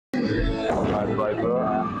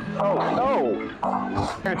Oh!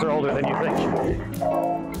 Parents are older than you think.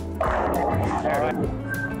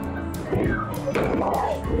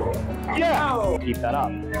 Yeah! Keep that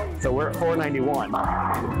up. So we're at 491.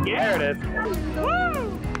 Yeah. There it is.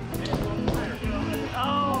 Woo!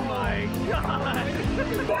 Oh my god!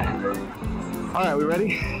 Alright, we ready?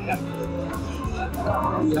 Yeah.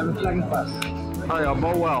 7 seconds left. Alright, I'll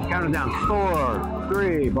bowl well. Count it down. 4,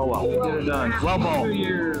 3, bowl well. Get it done. Well bowled.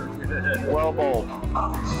 Well bowled.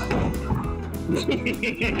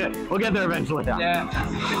 We'll get there eventually. Yeah.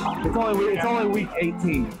 It's only week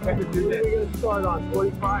 18. We're gonna start on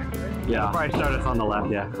 45, right? Yeah. We'll probably start us on the left,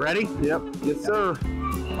 yeah. Ready? Yep. Yes, sir.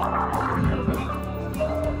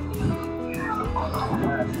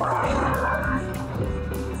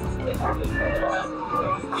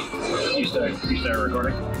 You start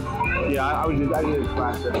recording? Yeah, I did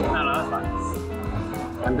faster. No, that's fine.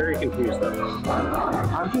 I'm very confused though.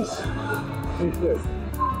 I'm just confused.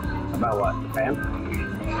 About what? Fan?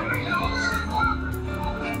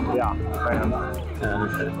 Yeah, fan.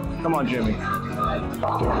 Come on, Jimmy.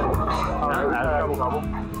 Alright,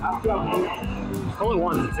 pull it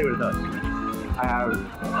once and see what it does. I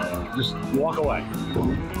have, just walk away.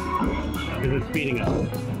 Because it's speeding up.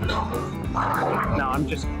 Now I'm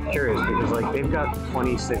just curious because like they've got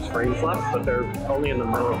 26 frames left, but they're only in the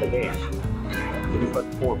middle of the game. You put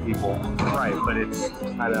 4 people. Right, but it's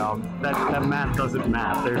that math doesn't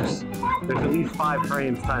math. There's at least 5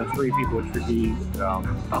 frames times 3 people, which would be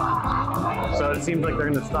so it seems like they're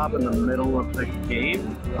gonna stop in the middle of the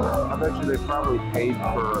game. I bet you they probably paid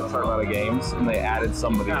for a certain amount of games and they added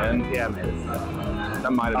somebody in. Yeah, maybe.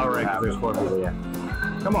 That might have been right, there's 4 people, yeah.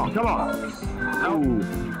 Come on, come on. Ooh.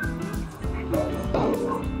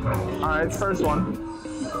 Alright, it's first one.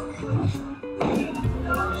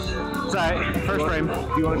 It's alright, first frame. Do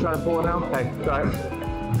you want to try to pull it now? Okay, it's alright.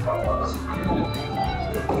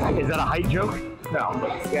 Is that a height joke? No.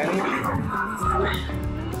 Scanning?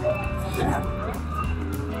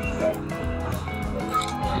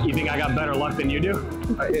 You think I got better luck than you do?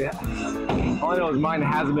 Yeah. All I know is mine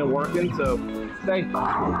hasn't been working, so stay.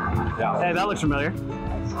 Yeah. Hey, that looks familiar.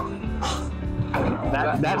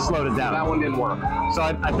 That slowed it down. That one didn't work. So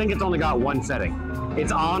I think it's only got one setting.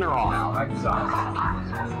 It's on or off? No, that sucks.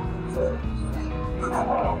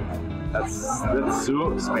 That's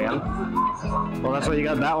soups, man. Well, that's why you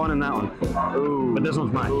got that one and that one. Ooh. But this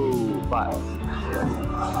one's mine. Ooh. But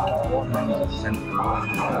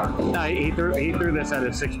no, he threw this at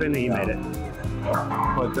his 6-pin and he made it.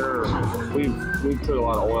 But we've took a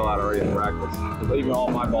lot of oil out already in practice. Even all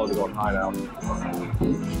my balls are going high now.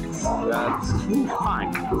 That's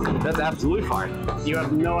fine. That's absolutely fine. You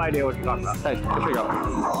have no idea what you're talking about. Hey, here we go.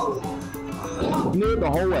 Knew it the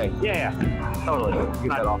whole way. Yeah, totally. Get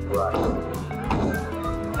that off the rack.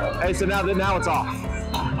 Hey, so now it's off.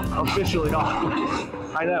 Officially off.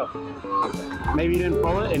 I know. Maybe you didn't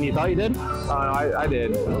pull it and you thought you did? No, I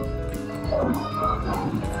did.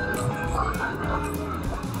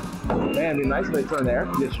 Man, it'd be nice if they turned the air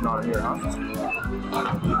conditioner on here, huh?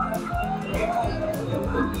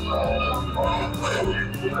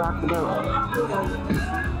 Lock the door.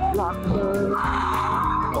 Lock the door.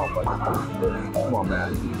 Come on, buddy. Come on,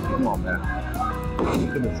 man. Come on, man.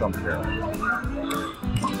 Give me some here.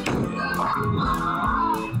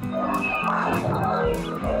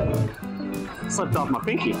 Slipped off my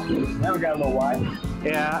pinky. Now we got a little wide.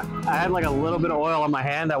 Yeah, I had like a little bit of oil on my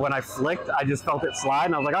hand that when I flicked, I just felt it slide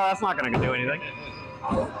and I was like, oh, that's not gonna do anything.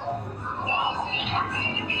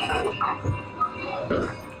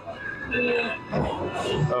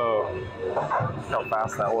 Oh, how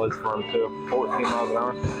fast that was for him too. 14 miles an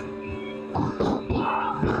hour.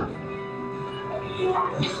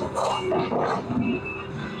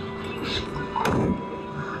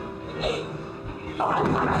 All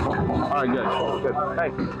right, good.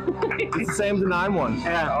 Hey, it's the same as the 9-1.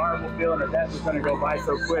 Yeah, horrible feeling that was going to go by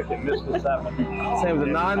so quick and missed the 7. Same as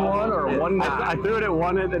the 9-1 or 1-9? I threw it at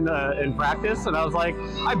 1 in practice, and I was like,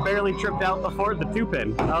 I barely tripped out the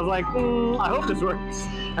 2-pin. I was like, I hope this works.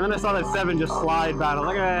 And then I saw that 7 just slide down. I was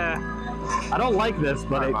like, I don't like this,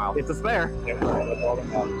 but it's a spare.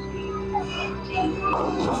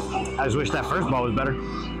 I just wish that first ball was better.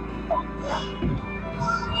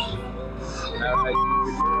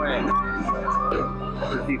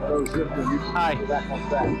 Hi.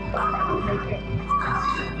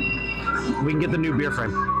 We can get the new beer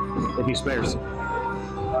frame if he spares.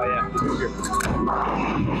 Oh yeah.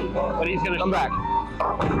 But he's gonna come back.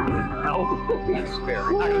 No, he's spare.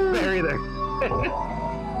 He's not gonna spare either.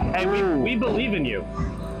 Hey, we believe in you.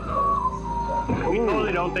 We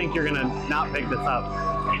totally don't think you're gonna not pick this up.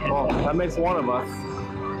 Well, that makes one of us.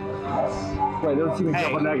 Wait, there's even Hey.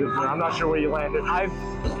 double negatives. I'm not sure where you landed. I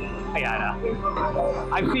know.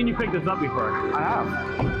 I've seen you pick this up before. I have.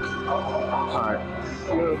 All right.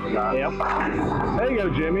 Yep. There you go,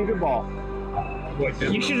 Jimmy. Good ball.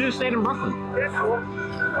 You should have just stayed in Brooklyn.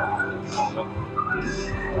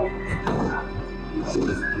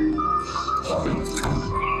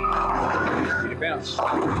 Bounce. All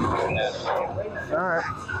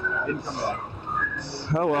right. Didn't come back.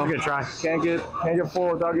 Oh well. Good try. Can't get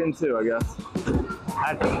 4 without getting 2, I guess.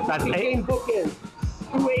 That's 8. Bookend.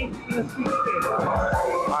 2 8 in the season. All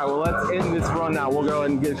right. Well, let's end this run now. We'll go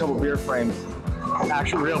ahead and get a couple beer frames.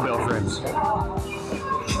 Actual real bill frames.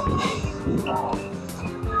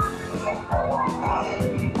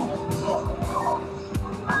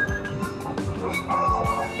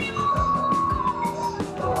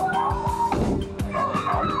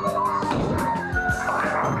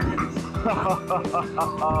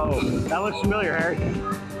 That looks familiar, Harry.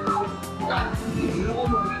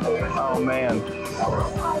 Oh man.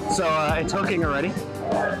 So it's hooking already.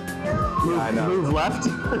 I know. Move left.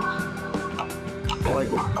 Like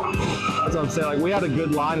that's what I'm saying. Like we had a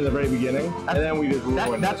good line in the very beginning, and then we just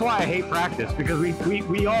ruined That's it. why I hate practice, because we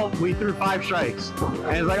threw 5 strikes,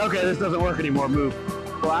 and it's like, okay, this doesn't work anymore. Move.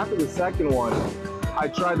 Well, after the second one, I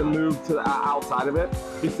tried to move to the outside of it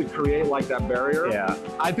just to create like that barrier. Yeah.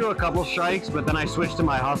 I threw a couple strikes, but then I switched to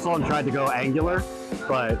my hustle and tried to go angular,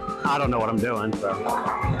 but I don't know what I'm doing. So.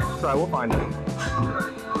 That's right. We'll find it.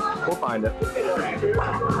 We'll find it.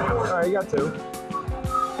 All right, you got 2.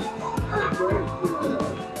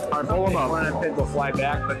 All right, pull him up. One of the pins will fly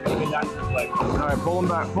back, but maybe not like. All right, pull him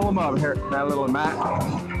back. Pull him up here. That little mat.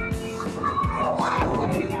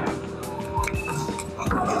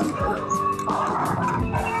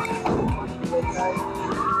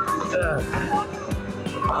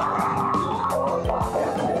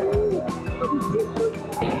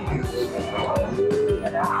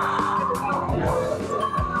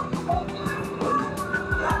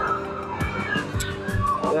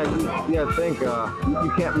 Yeah, I think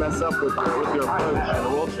you can't mess up with your approach in a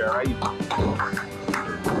wheelchair, right?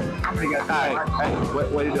 Somebody got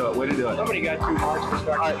Hey, way to do it. Way to do it. Somebody got 2 marks to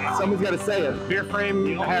start. All right, somebody's got to say it. Beer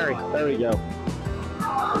frame, Harry. There we go.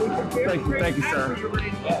 Thank you, sir.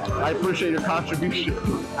 I appreciate your contribution.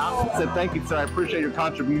 I said thank you, sir. I appreciate your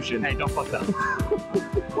contribution. Hey, don't fuck that.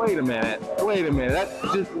 Wait a minute. That's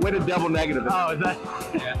just way to double negative. Oh, is that?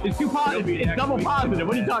 Yeah. It's too positive. It's double positive.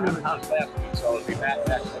 What are you talking about? Last week, so it'll be back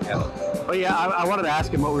next together. But yeah, I wanted to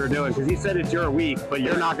ask him what we were doing, because he said it's your week, but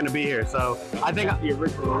you're not going to be here. So I think The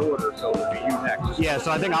original order, so it'll be you next. yeah.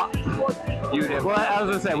 So I think I'll. You did. Well, I was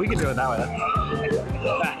going to say we could do it that way.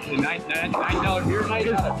 The $9 beer night.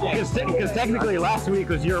 Because technically last week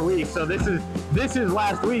was your week, so this is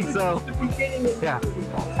last week. So yeah,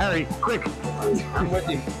 Harry, quick, I'm with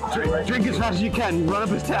you. drink as fast as you can. Run up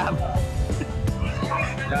his tab.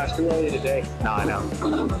 No, it's too early today. No, I know.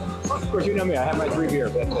 Of course, you know me. I have my 3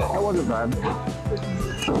 beers. That's it. That wasn't bad.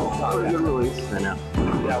 Pretty good release. I know.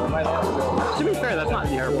 Yeah, well, my last bill. To be fair, that's not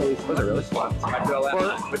your release. Was it really? My bill Well,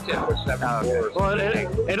 last was 10.74.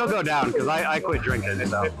 Well, it'll go down because I quit drinking.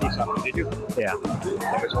 So 50 something. Did you? yeah.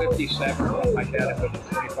 It was 57, something like that. It was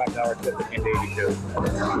 $25 tip. It came to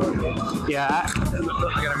 82. Yeah.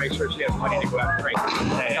 I gotta make sure she has money to go out and drink.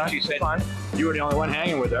 And she said, Fine. you were the only one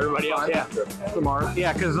hanging with her. Everybody else Yeah. after. Tomorrow.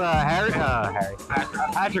 Yeah, because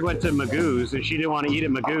Patrick went to Magoo's and she didn't want to eat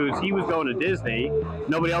at Magoo's. He was going to Disney.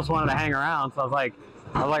 Nobody else wanted to hang around, so I was like,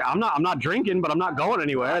 I'm not drinking, but I'm not going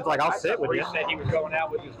anywhere. It's like I'll sit with you. He said he was going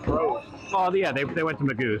out with his bros. Oh yeah, they went to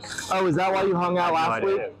Magoo's. Oh, is that why you hung out last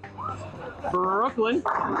week? Brooklyn.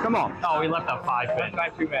 Come on. Oh, we left a 5 One pin.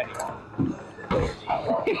 time too many.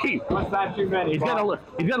 He's One time too many.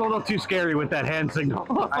 getting a little too scary with that hand signal.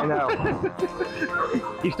 I know.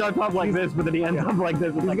 He starts off like this, but then he ends up like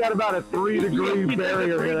this. He's got about a 3-degree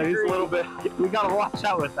barrier here. He's a little bit. We gotta watch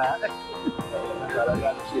out with that. I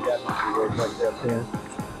got to see that movie like this. Yeah.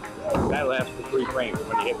 That lasts for 3 frames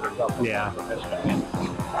when you hit the couple. Yeah.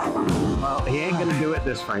 Well, he ain't gonna do it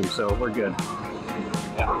this frame, so we're good.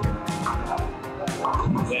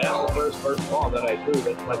 Yeah, that's the first ball that I threw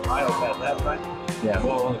that like Myles had that time. Yeah.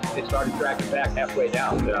 Well, it started tracking back halfway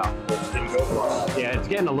down. Yeah. It didn't go far. Yeah, it's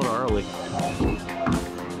getting a little early.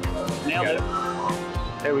 Nailed it.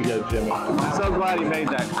 There we go, Jimmy. I'm so glad he made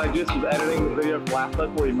that, because I just was editing the video from last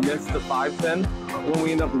time where he missed the 5 pin when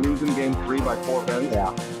we ended up losing game 3 by 4 pins.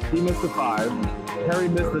 Yeah. He missed the 5. Harry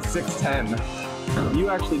missed the 6-10. You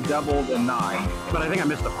actually doubled a 9. But I think I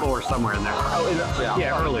missed a 4 somewhere in there. Oh,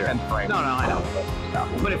 Yeah, earlier. 10 frame. No, I know.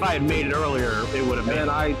 But if I had made it earlier, it would have And made then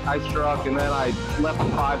I struck, and then I left the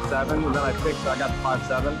 5-7, and then I got the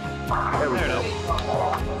 5-7. There we There it go.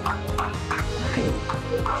 is.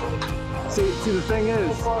 See, the thing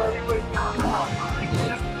is,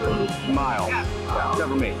 Myles. Yeah, except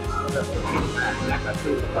for me.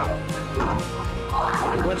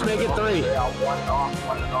 Let's make it 3.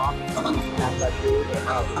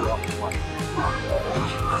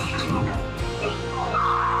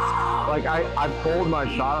 Like I pulled my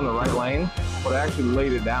shot on the right lane, but I actually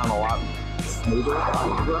laid it down a lot smoother.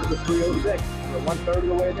 We're up to 306. We're 1/3 of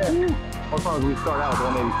the way there. What fun we start out with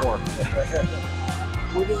 184.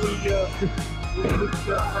 Where do we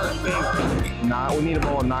Nah, we need a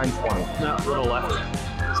ball of 920. No, a little left.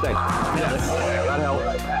 Stay. Yeah, That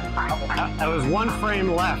helped. I was 1 frame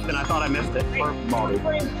left, and I thought I missed it. Perfect ball, dude.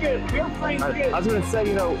 frame's good. Your frame's good. I was gonna say,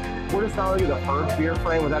 you know, we're just not really the first beer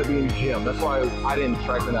frame without it being Jim. That's why I didn't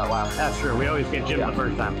strike in that last. That's true. We always get Jim the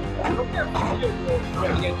first time.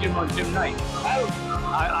 Yeah, get Jim on Jim night.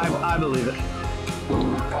 I believe it.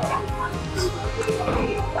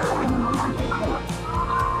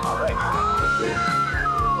 All right.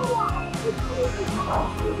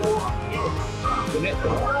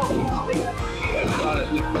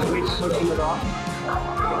 We switching it off.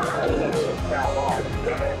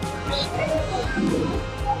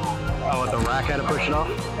 Oh, with the rack had to push it off?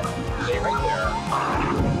 Stay right there.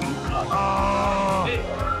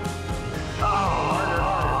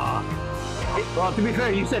 Well, to be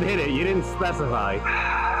fair, you said hit it. You didn't specify.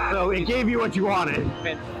 So it gave you what you wanted.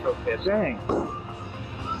 Dang.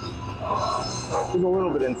 There's a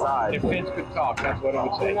little bit inside. If Vince could talk, that's what I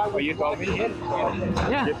would say. Well, you told me to hit it.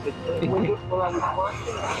 Yeah.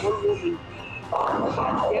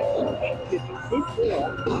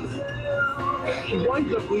 She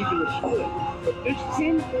winds up leaving the split, but this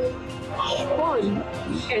pin spun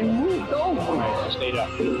and moved over. Stayed up.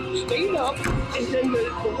 Stayed up, and then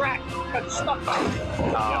the rack got stuck.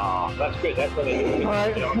 That's good. That's what they do. All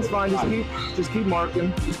right, that's fine. Just keep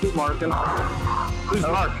marking. Just keep marking. Who's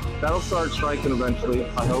Mark? That'll start striking eventually,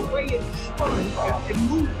 I hope. The way it spun and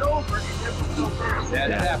moved over, and never fell down.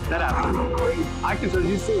 That happened. I can. So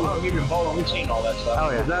you see? Oh, we've been bowling. We've seen all that stuff. Oh,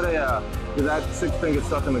 yeah. Is that a? Did that 6 thing get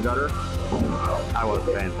stuck in the gutter? I wasn't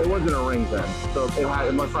a fan. It wasn't a ring then, so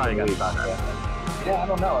it must probably got stuck. Yeah, I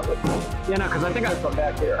don't know. Yeah, no, because I think From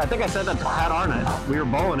back here. I said that to Pat Arnott. We were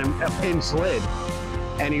bowling and a pin slid.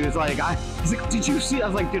 And he was like, he's like, did you see? I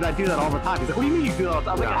was like, dude, I do that all the time. He's like, what do you mean you do that all the time?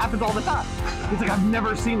 I was like, it happens all the time. He's like, I've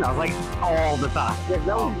never seen that. I was like, all the time. Yeah,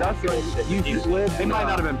 that was you slid. It might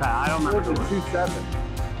not have been Pat. I don't remember. It was 2-7.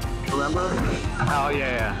 Remember? Oh,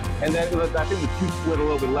 yeah. And then I think the 2 split a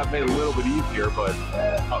little bit left, made it a little bit easier, but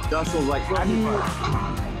Dustin was like, how do you,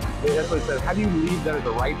 that's what he said, how do you leave that as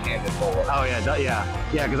a right-handed bowler? Oh, yeah, yeah.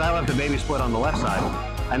 Yeah, because I left the baby split on the left side.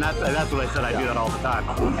 And that's what I said. I do that all the time.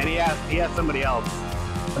 And he asked somebody else.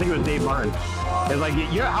 I think it was Dave Martin. It's like,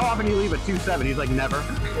 how often do you leave a 2-7? He's like, never.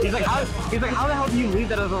 He's like, how the hell do you leave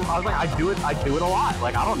that as a? I was like, I do it a lot.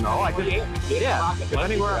 Like, I don't know. I just, if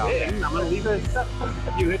anywhere I'm hitting, I'm gonna leave it.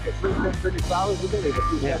 You hit the 3 pin pretty solid with it.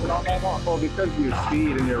 All night long. Well, because of your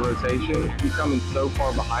speed and your rotation, you're coming so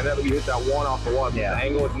far behind that, but you hit that 1 off the wall. Yeah. The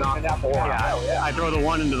angle is not that far. Yeah, I throw the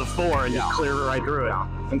 1 into the 4 and just clear it right through it.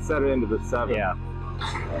 And set it into the 7. Yeah.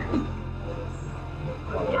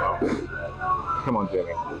 Come on,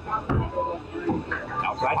 Jimmy.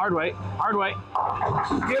 Outside. Hard way.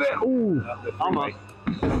 Get it! Ooh! Almost.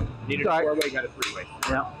 Needed a 4-way, got a 3-way.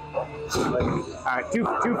 Yeah. All right, too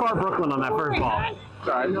far Brooklyn on that first ball.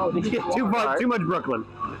 Sorry. Too much Brooklyn.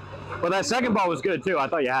 But that second ball was good too. I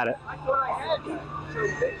thought you had it.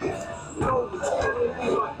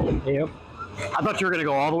 Yep. I thought you were gonna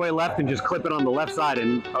go all the way left and just clip it on the left side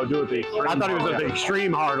and Do it the extreme. I thought it was the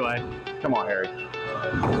extreme hard way. Come on, Harry.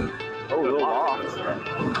 Oh, a little off.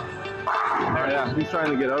 Yeah, he's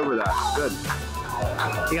trying to get over that. Good.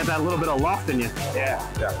 You got that little bit of loft in you. Yeah.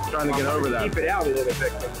 Trying to get over that. Keep it out a little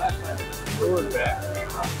bit. Forward back.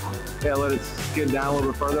 Yeah, let it skid down a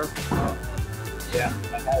little bit further. Yeah.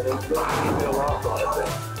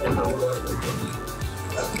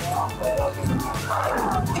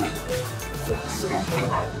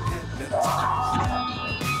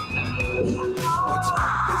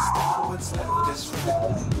 What's left is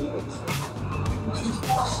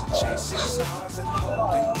chasing stars and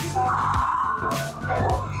holding you.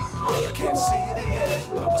 I can't see the end,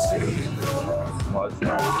 but we'll see it. Well, it's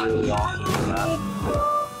really awesome.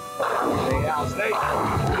 Stay out, stay.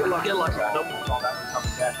 Good luck. Nope.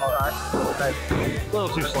 A little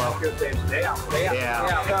too slow. Stay out.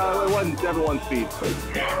 Yeah. No, it wasn't 7-1 speed.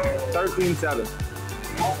 13-7.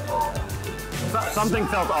 Something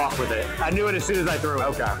felt off with it. I knew it as soon as I threw it.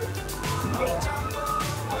 Okay.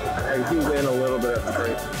 And he's in a little bit of the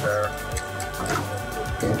break there.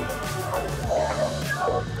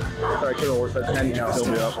 Sorry, correction, or if at 10, you can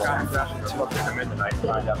still be up. Scott and Justin are looking at them in the night to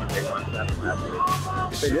find out if they won 7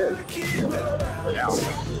 They did. Yeah.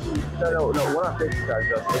 No, we're not facing Scott and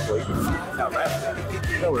Justin this week. No,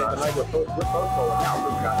 that's No, we're not. tonight we're post bowling now.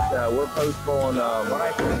 We've got Yeah, we're post bowling,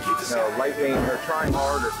 lightning, or trying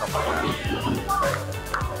hard or something like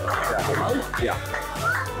that. Yeah.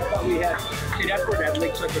 we had. See, that's where that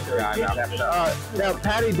leaks up with their Now,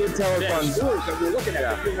 Patty did tell us on. So we're looking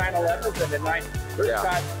at 9/11s and then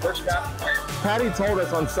first got. Patty told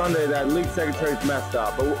us on Sunday that league secretary's messed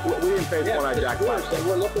up, but we didn't face one-eyed Jack last And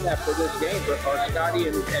we're looking at for this game for our Scotty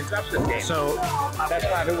and Justin game. So that's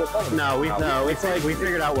not who we're playing. No, it's like we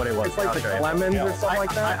figured out what it was. It's like the Clemens or something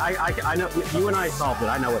like that. I know. You and I solved it.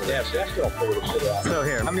 I know what it is. Yes, that's still forward to So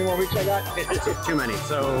here. How many more weeks I got? It's too many.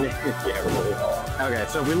 So Yeah, really. okay.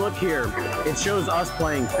 So we look here. It shows us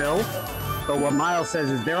playing Phil, but what Myles says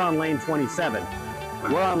is they're on lane 27.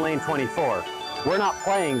 We're on lane 24. We're not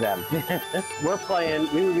playing them. We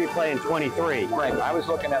would be playing 23. Right. I was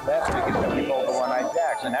looking at that because we both the one-eyed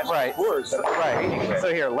Jacks, and that's Right. Coors. Right.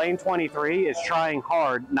 So here, lane 23 is trying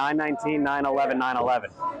hard, 919, 911, 911.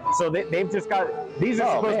 So they've just got, these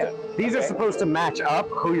are supposed to match up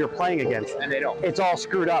who you're playing against. And they don't. It's all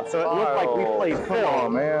screwed up. So it looked like we played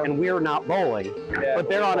Phil, and we're not bowling. Yeah, but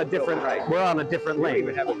they're on a different, we're on a different We lane.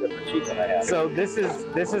 even have a different sheet than I have. So this is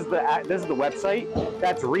the website.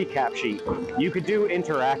 That's recap sheet. You could do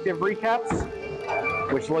interactive recaps,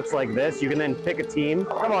 which looks like this. You can then pick a team.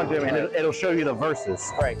 Come on, Jimmy. And it'll show you the verses.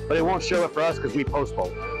 Right. But it won't show it for us because we post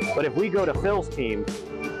bowl. But if we go to Phil's team,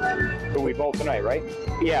 who we bowl tonight, right?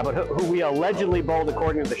 yeah, but who we allegedly bowled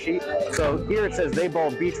according to the sheet. So here it says they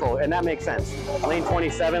bowled beach roll, and that makes sense. Lane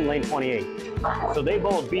 27, lane 28. So they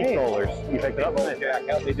bowled beach bowlers. You picked it up? Jack,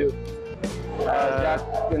 how'd they do? Jack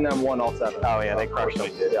and them won all 7. Oh yeah, they crushed them.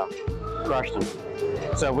 Yeah. Crushed them.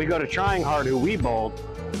 So we go to trying hard, who we bowled.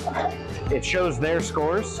 It shows their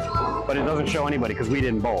scores, but it doesn't show anybody because we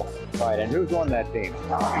didn't bowl. All right, and who's on that team?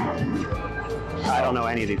 I don't know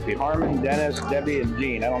any of these people. Harmon, Dennis, Debbie, and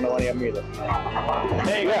Gene. I don't know any of them either.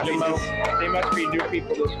 There you go, Jimbo. They must be new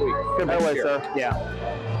people this week. Could be, sir. Yeah.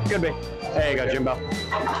 Could be. There you go, Jimbo.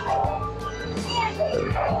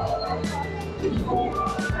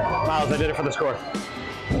 Myles, I did it for the score.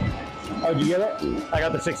 Oh, did you get it? I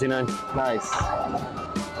got the 69. Nice.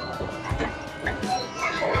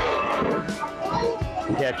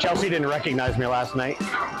 Yeah, Chelsea didn't recognize me last night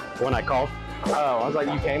when I called. Oh, I was like,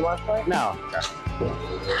 you came last night? No.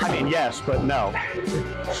 I mean, yes, but no.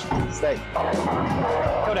 Stay.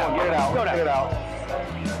 Go down, get it out. Go down. Get it out.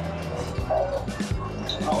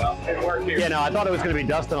 Oh, well, it worked here. Yeah, no, I thought it was going to be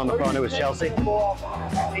Dustin on the phone. It was Chelsea. That's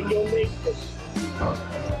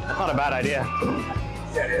not a bad idea.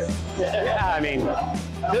 Yeah, I mean,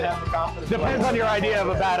 depends on your idea of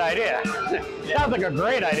a bad idea. Sounds like a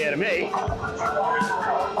great idea to me.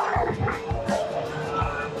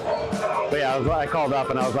 But yeah, I called up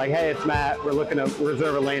and I was like, hey, it's Matt. We're looking to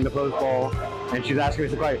reserve a lane to post bowl. And she's asking me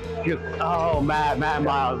some questions. She goes, oh, Matt and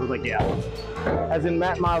Myles. I was like, yeah. As in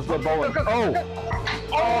Matt Myles go bowling.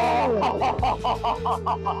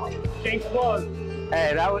 Jinx was.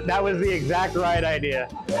 Hey, that was the exact right idea.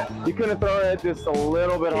 You couldn't throw it just a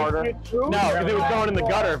little bit harder? No, because it was going in the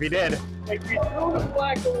gutter if he did. If you threw the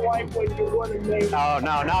black and white when you would have made Oh,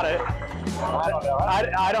 no, not it.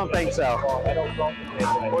 I don't think so.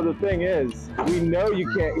 Well, the thing is, we know you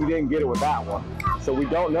didn't get it with that one. So we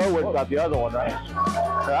don't know what about the other one, right?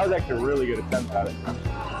 So that was actually a really good attempt at it.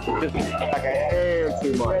 Just like a hair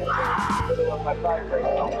too much.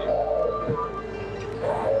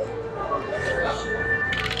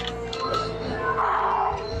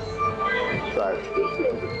 Sorry.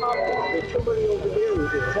 somebody over there who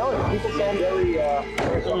did. Tell us, people sound very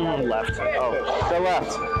Left. Oh, the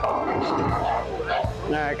left.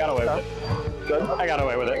 Nah, I got away with it. Good. I got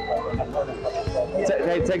away with it.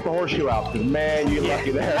 Hey, take the horseshoe out, because man, you get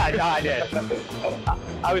lucky there. I did.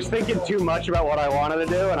 I was thinking too much about what I wanted to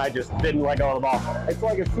do, and I just didn't let go of the ball. It's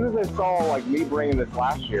like as soon as they saw like me bringing this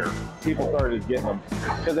last year, people started getting them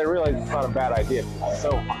because they realized it's not a bad idea.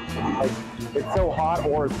 It's so hot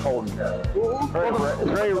or it's cold in here.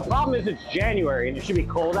 The problem is it's January and it should be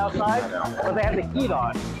cold outside, but they have the heat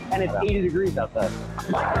on, and it's 80 degrees outside.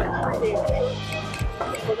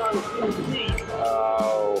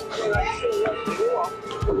 Oh.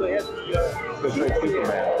 Good big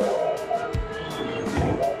Superman.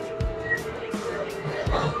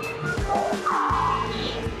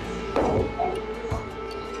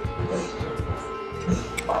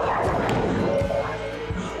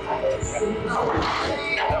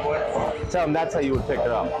 Tell them that's how you would pick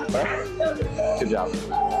her up. Right? Good job.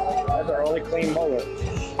 That's our only clean bowler.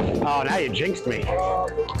 Oh, now you jinxed me. No,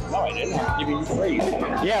 I didn't. I'm giving you praise.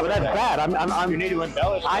 Yeah, but that's bad. You need to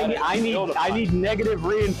embellish. I need negative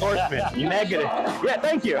reinforcement. Negative. Yeah,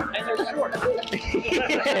 thank you. And they're short.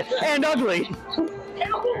 And ugly.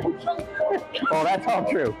 Oh, that's all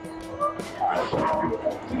true.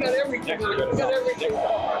 You got everything. You got everything.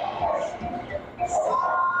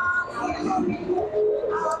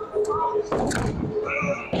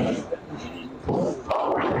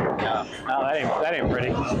 No, that ain't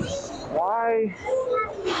pretty. Why?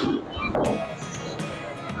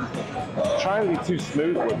 I'm trying to be too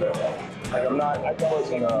smooth with it. Like I'm not. I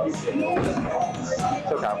wasn't.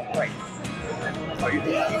 It's okay. Right.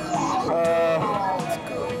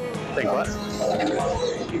 Think what?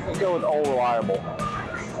 Let's go with all reliable.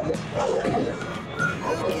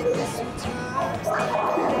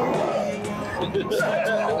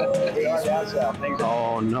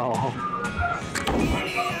 Oh no.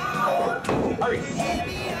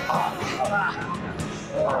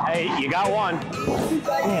 Hey, you got one.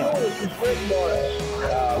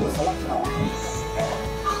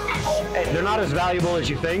 Hey, they're not as valuable as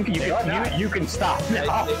you think. You can stop.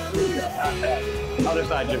 Other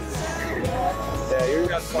side, Jim. Yeah, you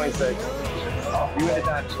got 26. You had a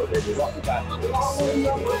dinosaur, baby. Walk the dinosaur.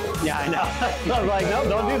 Yeah, I know. I was like, no,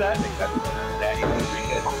 don't do that. Daddy, you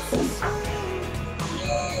appreciate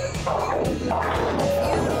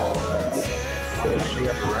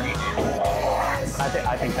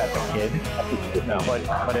I think that's a kid. No, but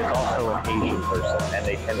it's also an Asian person, and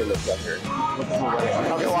they tend to look younger.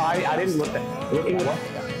 Okay, well, I didn't look at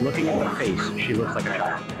looking at the face. She looks like a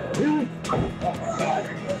child.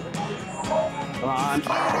 Come on,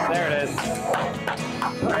 there it is.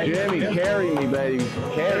 Jimmy, carry me, baby.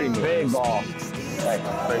 Carry me. Big ball. Great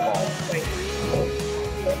ball.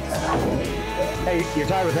 Hey, you're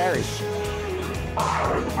tied with Harry.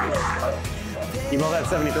 You both have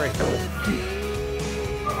 73.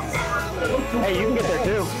 Hey, you can get there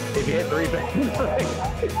too if you hit 3 things.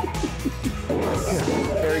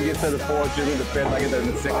 Harry gets to the 4th, Jimmy the 5th, I get there in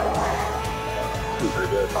the 6th. Super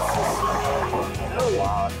good. Oh,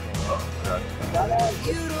 wow.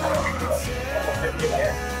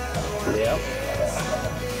 Yep.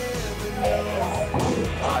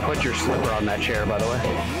 I put your slipper on that chair, by the way.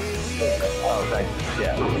 Oh, thanks.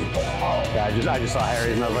 Yeah. Yeah, I just saw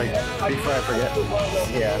Harry's and I was like, before I forget.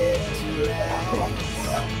 Yeah.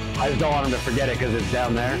 I just don't want him to forget it because it's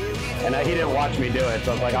down there. And he didn't watch me do it,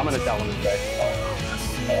 so I was like, I'm going to tell him today.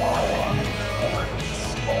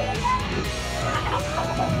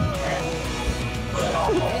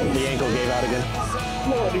 The ankle gave out again.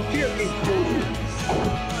 No, the gear keeps moving.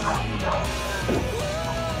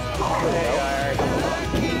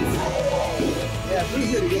 Yeah, it's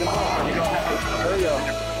easier to get them off. There you go.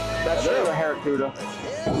 That's true. A Haracuda.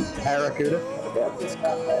 Haracuda? You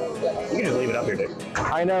can just leave it up here, dude.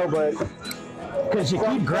 I know, but Because you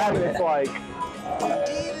keep grabbing it's it. like. So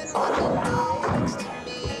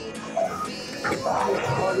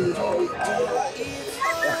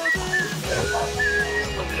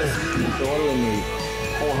what do we need?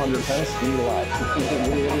 400 pence? We need a lot.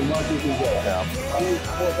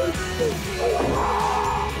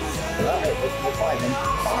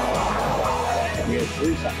 We had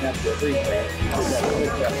 3 something after 3 things. Well,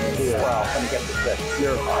 let me get the 6. I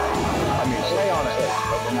mean, stay on it.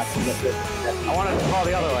 But we're not going to get this. I wanted to call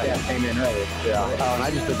the other way. Yeah, came in earlier. Yeah. Oh, and I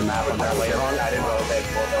just did the math on that later on. I didn't realize they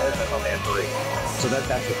had 4 players. I thought they had 3. So that's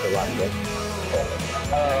just the last bit.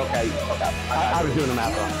 Oh, okay. I was doing the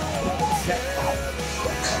math wrong.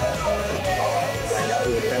 I know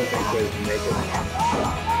who the 10 things was to make it.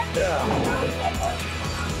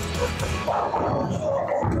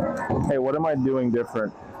 Hey, what am I doing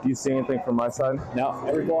different? Do you see anything from my side? No,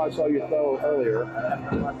 every ball I saw you throw earlier,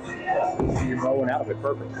 you're throwing out of it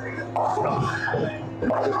perfectly. Just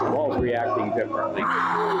the ball's reacting differently.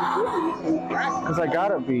 Because I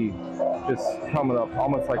gotta be just coming up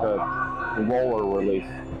almost like a roller release.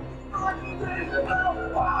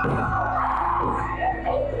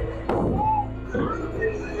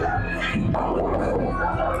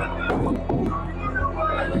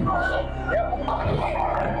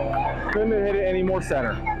 Couldn't have hit it any more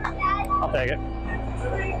center. I'll take it.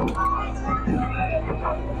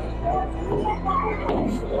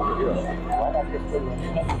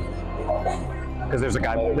 Because there was a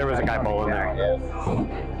guy bowling there.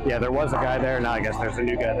 Yeah, there was a guy there. Now I guess there's a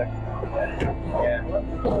new guy there. Yeah.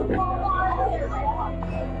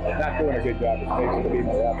 Not doing a good job of spacing the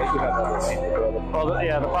people out. They should have other things to do. Well,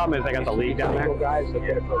 yeah, the problem is they got the league down there. Guys that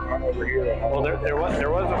get it from one over here. Well, there was a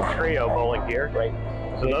trio bowling here. Right.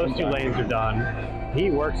 So those 2 lanes are done. He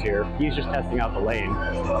works here. He's just testing out the lane.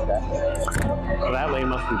 So that lane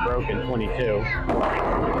must be broken, 22.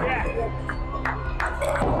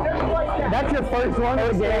 That's your first one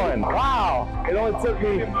of the game. Wow. It only took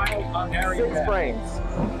me 6 frames.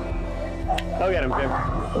 Go get him, Jim.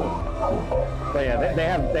 But yeah, they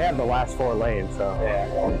have the last 4 lanes, so. Yeah,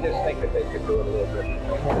 I just think that they could do it a little bit.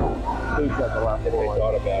 Who's got the last 4 lanes? They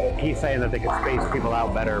thought about it. He's saying that they could space people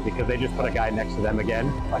out better because they just put a guy next to them again.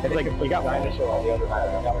 It's like, you got dinosaur on the other side.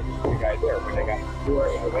 They got just 3 guys there, but they got 2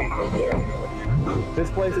 lanes there. This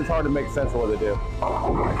place is hard to make sense of what they do.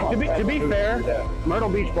 To be fair, Myrtle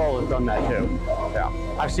Beach Bowl has done that too. Yeah.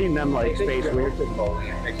 I've seen them like space weird. So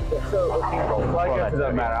I guess it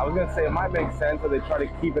doesn't matter. I was gonna say it might make sense if they try to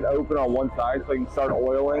keep it open on one side so they can start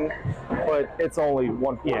oiling, but it's only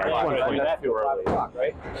 1 Yeah, it's 1:40. That's too early. 5 o'clock,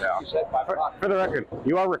 right? Yeah. You said 5 o'clock. For the record,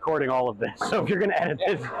 you are recording all of this, so if you're gonna edit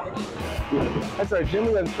this, That's right. Jimmy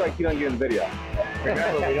doesn't strike. He doesn't get in the video.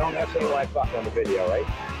 Remember, we don't necessarily like fuck on the video, right?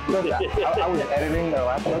 I was editing their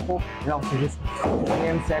last circle, and also just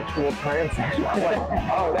transsexual. I'm like,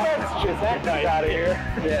 oh, that's just that guy's out of here.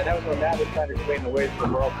 Yeah, that was when Matt was trying to explain the ways of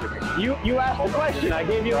the world to me. you asked the question. I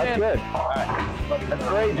gave you an That's answer. good. All right. That's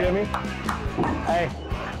great, Jimmy. Hey,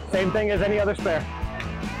 same thing as any other spare.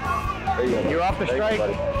 There you go. You're off the strike.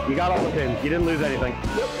 You got all the pins. You didn't lose anything.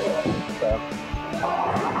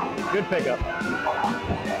 Good pickup.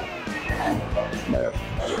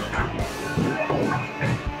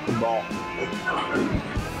 Good ball.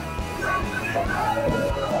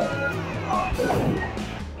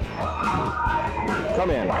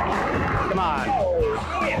 Come in. Come on.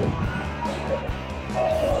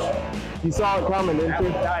 You saw it coming, didn't you?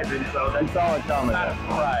 Diving, so You saw it coming. not a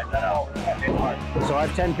surprise. So I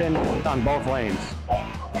have 10 pins on both lanes,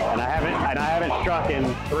 and I haven't struck in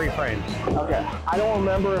 3 frames. Okay. I don't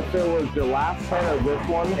remember if it was the last 10 or this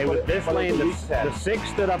one. It was this lane. The 6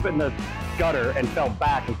 stood up in the gutter and fell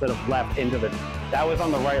back instead of left into the. That was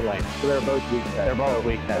on the right lane. So they're both weak 10. They're both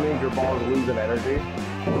weak 10. That means your ball is losing energy.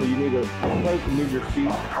 So you need to move your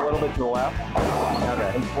feet a little bit to the left.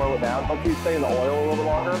 Okay. And slow it down. Hopefully you stay in the oil a little bit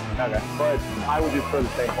longer. Okay. But I would just throw the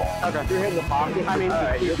same ball. Okay. If you're hitting the pocket, I mean,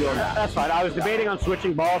 you're doing that. that's fine. I was debating on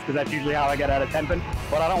switching balls because that's usually how I get out of 10 pin,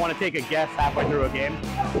 but I don't want to take a guess halfway through a game.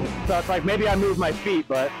 So it's like maybe I move my feet,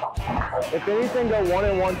 but If anything, go 1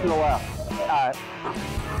 and 1 to the left.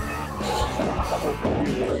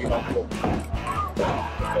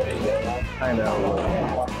 I know.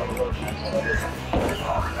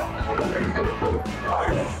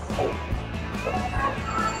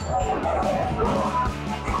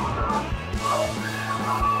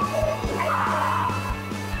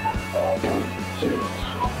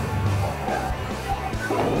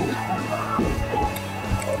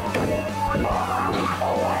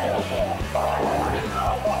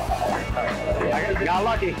 I got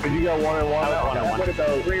lucky. Did you go 1 and 1? I went 1 and 1. Look at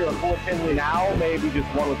those 3 or 4 pin lead. Now maybe just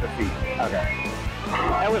 1 with the feet. Okay.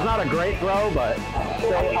 That was not a great throw, but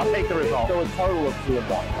I'll take the result. So a total of 2 and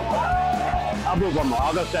 1. I'll do 1 more.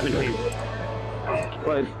 I'll go 17.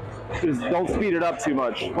 But just don't speed it up too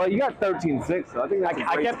much. Well, you got 13.6, so I think that's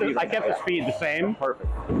I kept the speed the same. Perfect.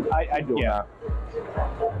 I do. Yeah.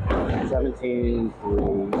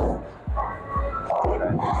 17.3.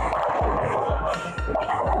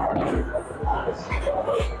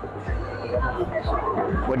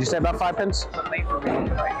 What'd you say about 5 pins? Oh,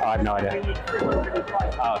 I have no idea.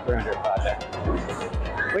 Oh, 300.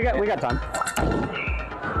 We got time.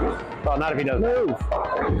 Well, not if he doesn't. Move.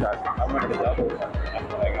 I'm running a double.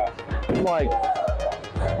 That's what I got. I'm like,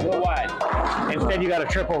 WorldWide. Instead, you got a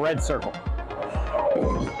triple red circle.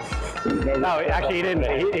 No, actually, he didn't.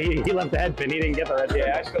 He left the head pin. He didn't get the red pin.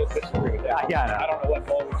 Yeah, I still disagree with that. Yeah, I know. I don't know what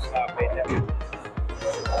ball we made that.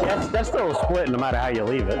 Yeah, that's still a split no matter how you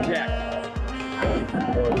leave it. Yeah.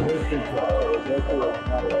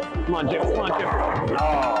 Come on, Jim. Come on, Jim.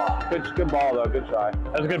 oh, good ball though. Good try.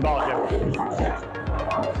 That was a good ball, Jim.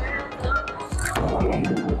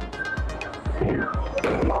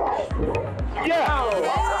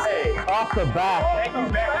 Yeah! Hey, Off the back. thank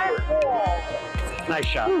you, backboard. Nice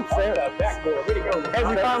shot. Backboard. Way to go. Hey,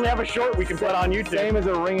 we finally have a short we can put on YouTube. Same as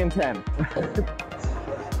a ring in 10. I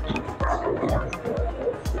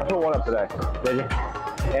put 1 up today. Did you?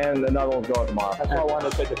 And another one's going tomorrow. That's why I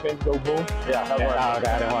wanted to say the pins go boom. Yeah, that Oh, works.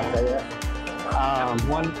 okay, I didn't want to say that.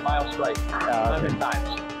 1 mile strike. 11 times.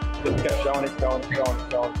 Just kept showing it, showing.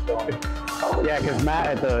 Yeah, because Matt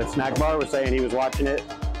at the snack bar was saying he was watching it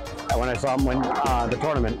when I saw him win the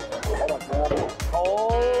tournament.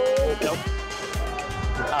 Oh, nope.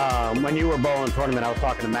 When you were bowling tournament, I was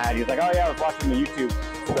talking to Matt. He was like, "Oh yeah, I was watching the YouTube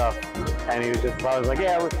stuff. And he was just, I was like,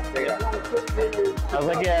 yeah, I was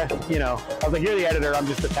like, yeah, you know, I was like, you're the editor, I'm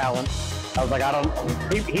just the talent. I was like, I don't,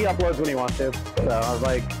 he uploads when he wants to. So I was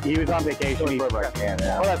like, he was on vacation. Well,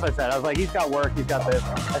 that's what I said. I was like, he's got work, he's got this.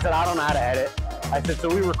 I said, I don't know how to edit. I said, so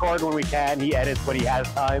we record when we can, he edits when he has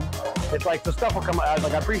time. It's like, the stuff will come, I was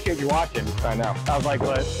like, I appreciate you watching. I know. I was like,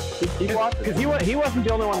 but, because he wasn't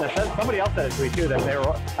the only one that said, somebody else said it to me too, that they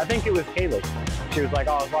were, I think it was Kaylee. She was like,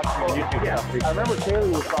 oh, I was watching your YouTube stuff. I remember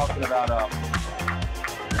Kaylee was talking about,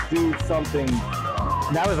 do something.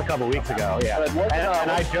 That was a couple weeks ago, yeah.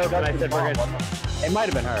 And I joked and I said, we're gonna, it might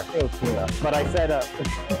have been her. It was Tina. But I said,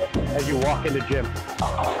 as you walk into gym.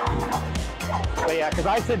 But yeah, because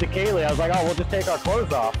I said to Kaylee, I was like, oh, we'll just take our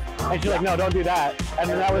clothes off. And she's like, no, don't do that. And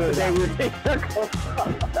then that was the day we were taking our clothes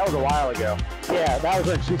off. That was a while ago. Yeah, that was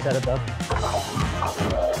when she said it though.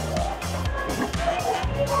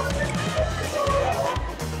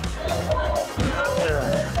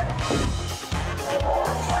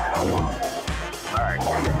 Alright.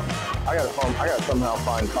 I gotta somehow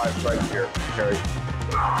find 5 strikes here, Terry.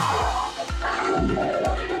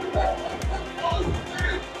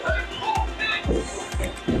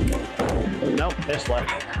 Nope, this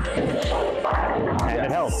left. And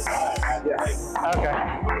it held. Yes. Okay.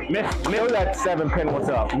 Know that 7-pin, what's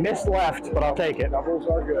up? Missed left, but I'll take it. Doubles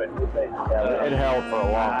are good. Yeah, it held for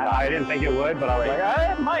a long time. I didn't think it would, but I was like,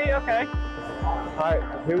 it might, okay. Alright,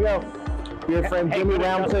 here we go. Gear frame Jimmy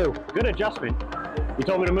round 2. Good adjustment. You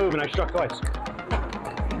told me to move and I struck twice.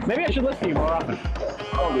 Maybe I should listen to you more often.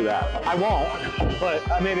 Don't do that. I won't, but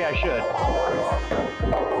maybe I should.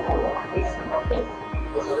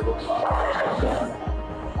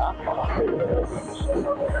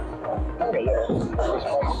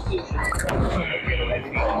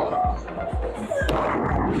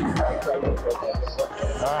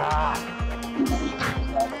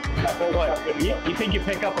 What? You think you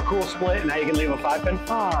pick up a cool split and now you can leave a 5-pin?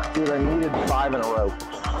 Ah, dude, I needed 5 in a row.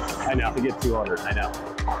 I know. To get 200. I know.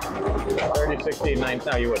 30, 16, 9.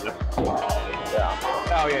 No, you wouldn't have. Yeah.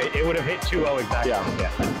 Oh, yeah. It would have hit 2-0 exactly. Yeah.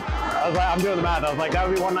 I was like, I'm doing the math. I was like, that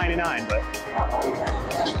would be 199, but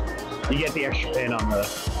you get the extra pin on the.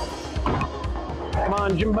 Come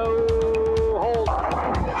on, Jimbo. Hold.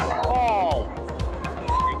 Ball.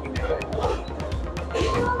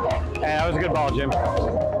 Yeah, that was a good ball, Jim.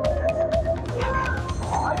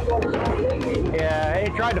 Yeah,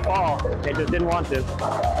 it tried to fall. It just didn't want to.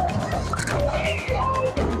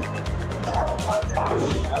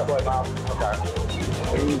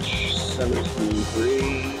 Page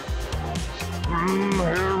 73.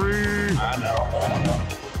 Harry. I know.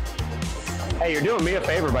 Hey, you're doing me a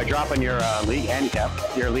favor by dropping your league handicap,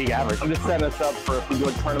 your league average. I'm just setting us up for if we do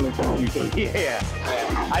a tournament in the future. Yeah.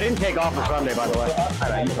 I didn't take off for Sunday, by the way.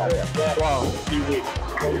 I know, you told me. Well,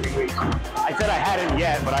 I said I hadn't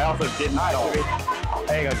yet, but I also didn't.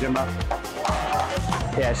 There you go, Jimbo.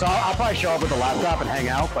 Yeah, so I'll probably show up with the laptop and hang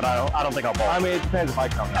out, but I don't think I'll bowl. I mean, it depends if I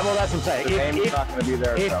come. Well, that's what I'm saying. The game's not going to be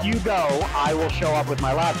there. If you go, I will show up with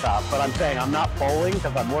my laptop, but I'm saying I'm not bowling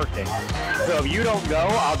because I'm working. So if you don't go,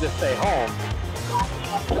 I'll just stay home.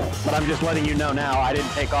 But I'm just letting you know now, I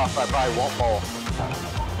didn't take off, so I probably won't bowl.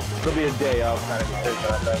 It'll be a day of kind of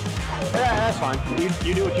decision, I think. Yeah, that's fine.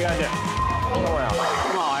 You do what you gotta do. Come around.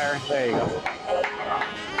 Come on, Harry. There you go.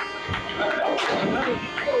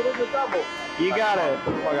 You got it.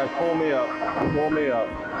 Oh, guys, pull me up. Pull me up.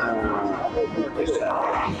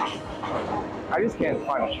 I just can't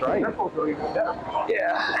find a strike.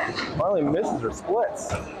 Yeah. My only misses are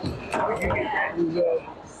splits.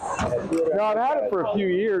 No, I've had it for a few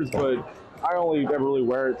years, but I only ever really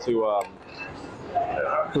wear it to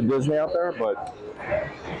Disney out there. But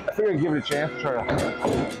I figured I'd give it a chance to try to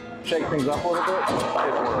shake things up a little bit.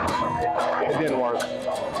 It didn't work.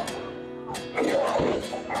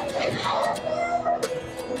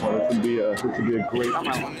 Well, this would be a great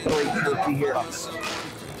turkey here.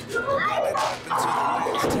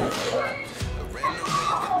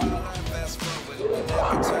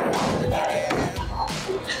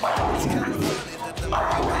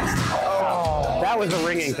 Oh, that was a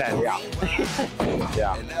ringing 10. Yeah.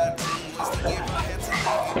 Yeah.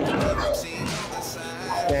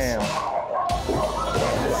 Damn.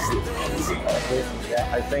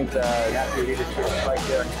 I think that you needed to right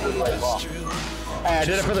there and do the right ball. Hey, I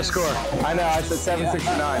did it for the score. I know, I said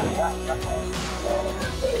 769.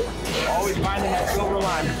 Always finding that silver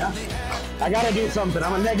lining. I gotta do something.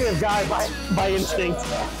 I'm a negative guy by instinct.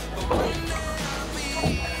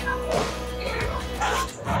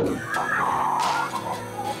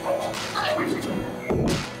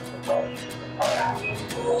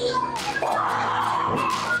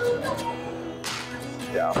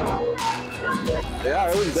 Yeah. Yeah,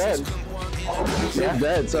 it was dead. It was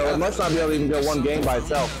dead, so it must not be able to even go one game by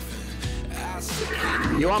itself.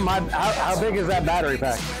 You want my, how big is that battery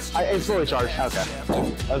pack? It's fully charged. Okay.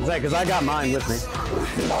 I was saying, because I got mine with me.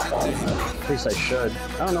 At least I should.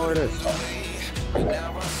 I don't know where it is.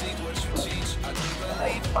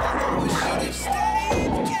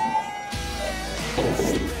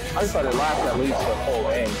 I just thought it lasted at least the whole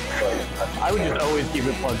game. But I would just always keep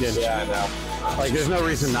it plugged in. yeah, I know. Like, there's no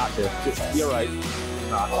reason not to. You're right.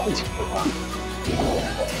 Come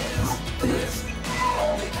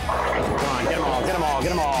on, get them all, get them all, get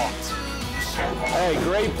them all. Hey,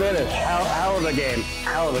 great finish. Hell of a game.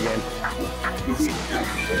 Hell of a game.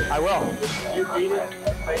 I will. You beat it.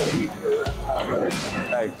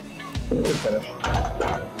 Hey, good finish.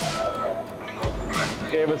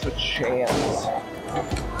 Gave us a chance.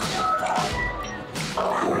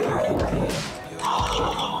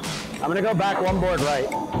 I'm gonna go back one board right.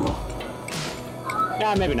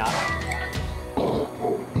 Nah, maybe not.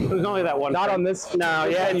 There's only that one. Not frame. on this. No,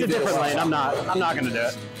 yeah, it's You a did different it. lane. I'm not gonna do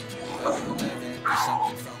it.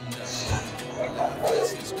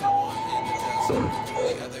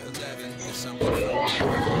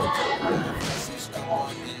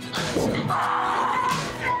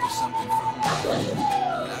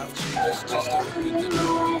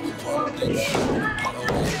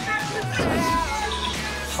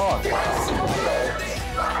 Oh.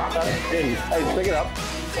 Hey, pick it up.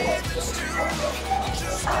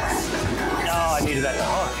 Oh, I needed that.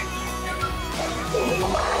 Oh.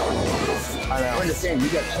 I know. We're in the same. You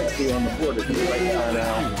got 60 on the board. Right now. I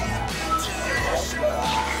know.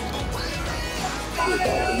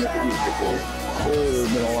 It would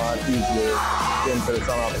have been a lot easier. Didn't put it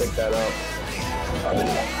on, I'll pick that up.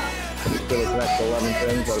 Give us an extra 11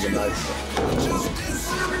 pins, that would have been nice.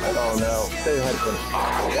 Oh no. Stay ahead, finish.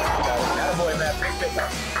 Attaboy, Matt. Big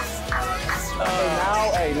pickup.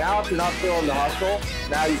 Now if you're not feeling the hustle,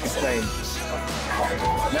 now you can change.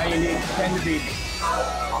 Now you need 10 to beat.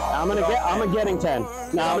 I'm getting 10.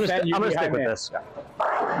 No, I'm gonna stick with this.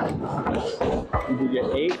 If you get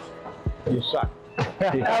 8, you suck.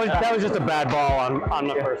 That was just a bad ball on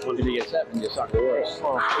the first one. If you get 7, you suck the worst.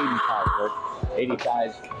 Oh, 80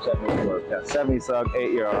 ties, 7 will work. yeah, 70 suck,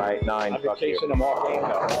 8 you're alright, 9 I've been fuck you. chasing them all game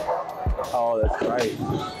though. Oh, that's right.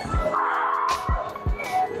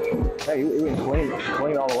 Hey, he went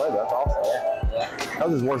clean all the way, that's awesome. Yeah. That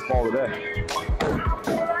was his worst ball today.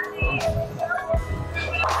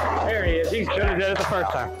 There he is. He should have did it the first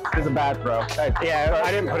time. He's a bad throw. Hey, Yeah,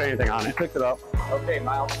 I didn't put anything on he it. picked it up. Okay,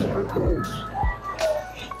 Myles. All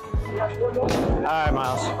right,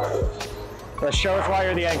 Miles. Let's show us why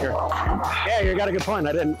you're the anchor. Yeah, you got a good point.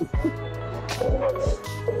 I didn't.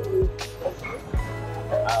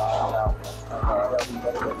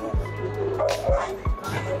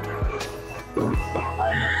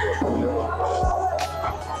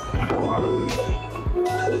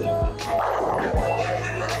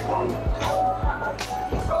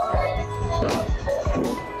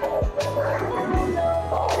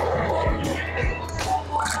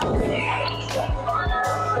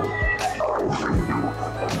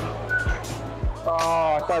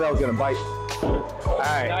 Oh, I thought that was gonna bite. All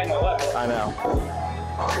right. 9-11. I know.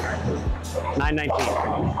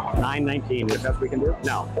 9-19. 9-19. The best we can do?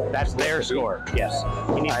 No, that's their score. Yes.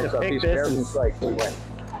 He needs All right, to so if pick he's this. pairs and And, strikes, we win.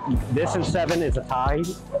 this and 7 is a tie.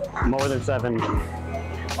 More than 7.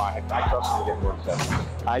 Fine. I trust him to get more than 7.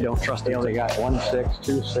 I don't trust him. He only got 1 6,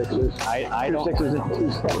 2 6s. I 2 don't. 6s and 2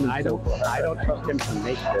 7s. I don't trust him to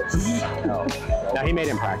make this. No. Now he made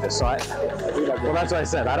him practice, so well, that's what I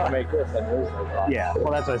said. I don't. Make this and lose. Yeah.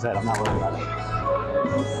 Well, that's what I said. I'm not worried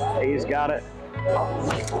about it. He's got it. All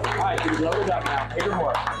right, you load it up now. Hit her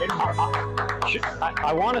more. Hit her more.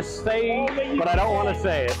 I want to say, but I don't want to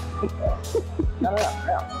say it. No.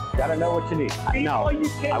 Gotta know what you need. No,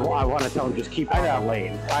 I want to tell him just keep out of the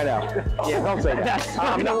lane. I know. Yeah, don't say that. That's what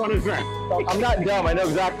I don't want to say. I'm not dumb. I know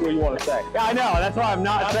exactly what you want to say. Yeah, I know. That's why I'm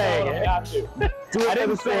not saying it. Got to. Do it for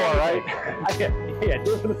the score, right? Yeah,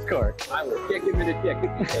 do it for the score. I will kick him in the dick.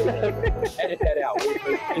 Edit that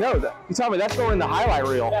out. No, you tell me that's going in the highlight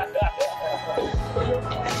reel.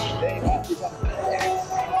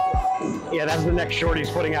 Yeah, that's the next short he's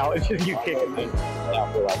putting out. It's just you kick him in.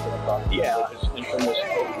 Yeah.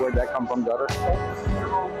 Where'd that come from, gutter?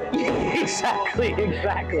 Exactly.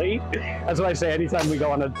 That's what I say. Anytime we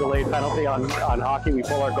go on a delayed penalty on hockey, we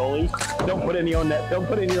pull our goalie. Don't put in your own net. Don't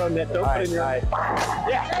put in your own net. Don't put in your own net.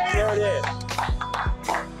 Yeah, there it is.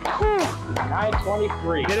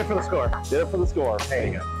 9:23. Did it for the score. Did it for the score. There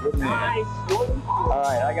you go. All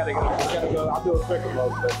right, I gotta go. I'll do a quick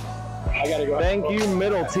load. I gotta go. Thank you,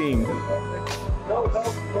 middle team.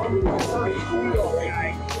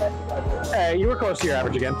 Hey, you were close to your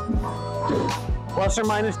average again. Plus or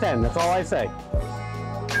minus 10, that's all I say.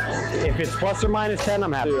 If it's plus or minus 10,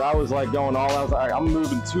 I'm happy. Dude, I was like going all out. I was like, I'm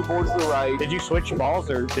moving 2 boards to the right. Did you switch balls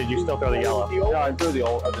or did you still throw the yellow? No, I threw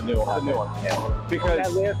the new one. Yeah. Because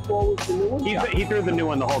That last ball was the new one? He threw the new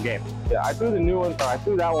one the whole game. yeah, I threw the new one. I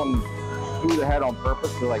threw that one through the head on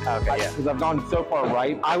purpose. So like, Okay, yeah. because I've gone so far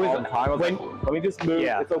right. I was- all the time. I was when- like, let me just move.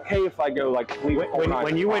 Yeah. It's okay if I go like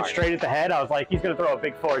When you went straight at the head, I was like, he's going to throw a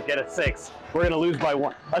big 4, get a 6. We're going to lose by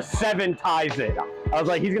 1. A 7 ties it. I was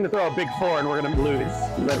like, he's going to throw a big 4 and we're going to lose.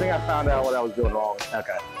 But I think I found out what I was doing wrong.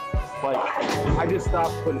 Okay. Like, I just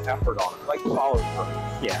stopped putting effort on it. Like follow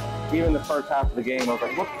through. Yeah. Even the first half of the game, I was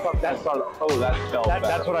like, what the fuck? That felt better.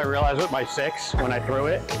 That's what I realized with my 6 when I threw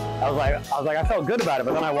it. I was like, I felt good about it,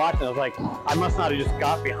 but then I watched it. I was like, I must not have just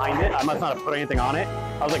got behind it. I must not have put anything on it.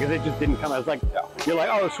 I was like, 'cause it just didn't come. I was like, you're like,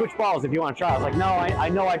 oh, switch balls if you want to try. I was like, no, I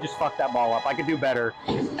know I just fucked that ball up. I could do better.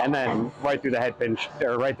 And then right through the head pinch,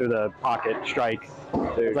 or right through the pocket strike.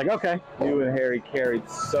 Dude, It's like, okay. you and Harry carried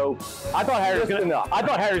so. I thought Harry was Just enough.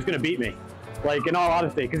 gonna beat me. Like, in all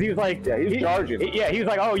honesty, because he was like, Yeah, he was charging. He was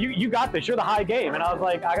like, oh, you got this. You're the high game, and I was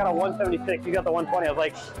like, I got a 176. You got the 120.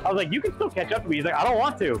 I was like, you can still catch up to me. He's like, I don't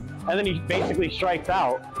want to. And then he basically strikes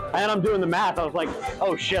out, and I'm doing the math. I was like,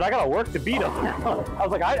 oh shit, I gotta work to beat him. I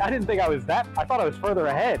was like, I didn't think I was that. I thought I was further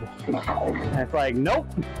ahead. And it's like, nope,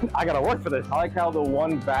 I gotta work for this. I like how the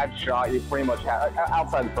one bad shot you pretty much had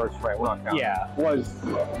outside the first frame. We're not counting. Yeah. Was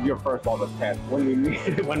your first ball in the 10th when we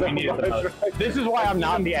needed When we needed the most. This is why I'm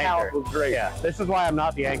not the anchor. Was great. Yeah, this is why I'm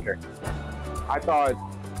not the anchor. I thought.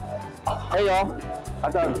 Hey y'all.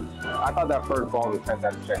 I thought that first ball in the 10th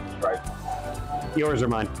had to change, right? Yours or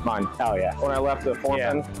mine? Mine. Oh yeah. When I left the 4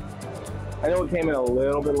 Yeah. pin, I know it came in a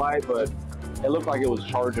little bit light, but it looked like it was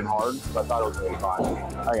charging hard. So I thought it was really fine.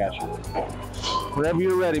 I got you. Whenever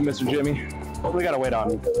you're ready, Mr. Jimmy. We gotta wait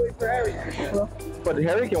on him. But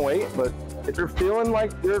Harry can wait. But if you're feeling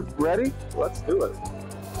like you're ready, let's do it.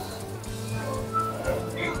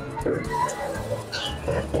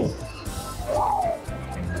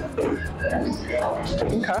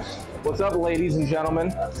 Okay. What's up, ladies and gentlemen?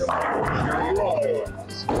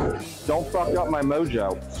 Don't fuck up my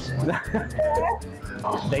mojo.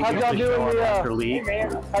 They How'd y'all usually do in show up the, after league.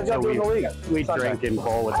 How'd y'all do in the league? We Sunday. drink and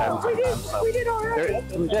bowl with them. So. We did all right.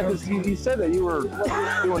 Yeah, because you said that you were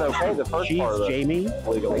doing okay the first She's part of the Jamie,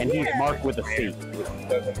 league. and he's marked with a C.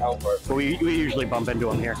 So we usually bump into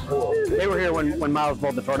them here. They were here when Myles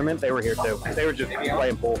bowled the tournament. They were here too. They were just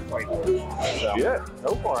playing pool. So. Yeah,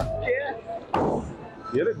 go for it.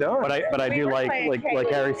 Get it done. But I do like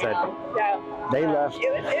Harry said. Yeah. They left.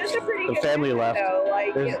 It was a pretty The good family game, left. though.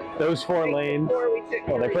 Like, There's those 4 lanes.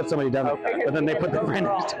 Well, they put somebody down, but then they put the friends.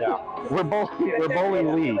 Yeah. We're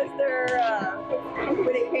bowling league. It was their,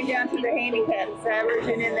 when it came down to the handicaps,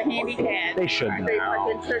 averaging in the handicap. They shouldn't. They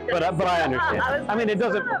fucking took But us. I understand. I mean, it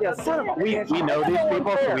doesn't. We know these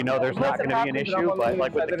people, so we know there's not going to be an issue. But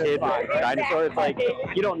like with the kid, dinosaur, it's like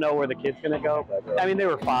you don't know where the kid's going to go. I mean, they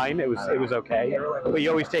were fine. It was okay. But you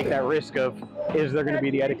always take that risk of, is there going to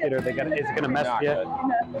be the etiquette, or is it going to mess with you?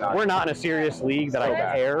 We're not in a serious league that I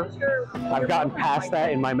care. I've gotten past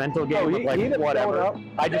that in my mental game of like whatever.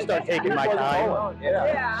 I just start taking my time.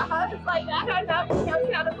 Yeah, I was like, I don't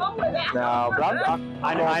know how to bowl with that. No, but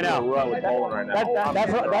I know. with bowling right now.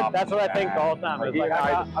 That's what I think the whole time. It's like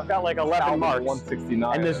I've got like 11 marks,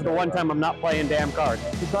 169. and this is the one time I'm not playing damn cards.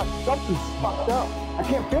 Something's fucked up. I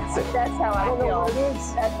can't fix it. That's how I don't know feel. what it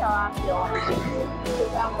is. That's how I feel.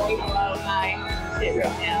 Because I'm way below my shit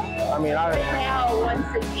right now. I mean, Now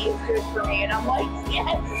 160 is good for me, and I'm like,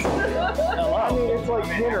 yes. I mean, it's like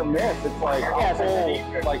hit or miss. It's like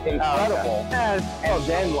like incredible. Oh,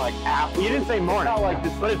 then like after. You didn't say morning, Not like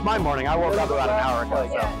this, but it's my morning. I woke up about an hour ago.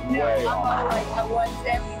 So No, I'm on like a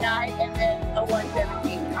 179 and then a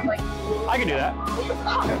 117. I'm like, I can do that.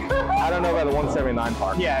 I don't know about the 179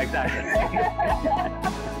 part. Yeah, exactly.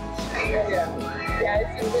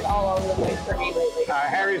 yeah, it's been all over the place for me lately. All right,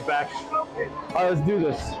 Harry's back. All right, let's do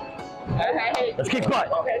this. Okay. Let's kick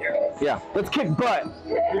butt. Yeah, let's kick butt.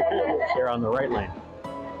 You're on the right lane.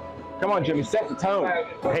 Come on, Jimmy, set the tone.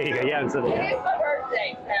 There you go. Yeah, so It's my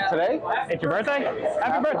birthday. Today? it's your birthday?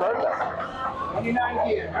 Happy birthday.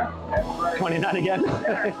 29 again?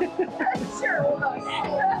 Sure, we'll go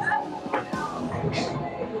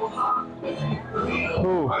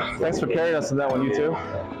Ooh, thanks for carrying us in that one, you two.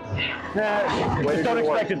 Just don't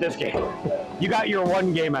expect it this game. You got your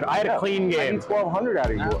one game out. I had a clean I game. need 1,200 out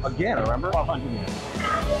of you again, remember?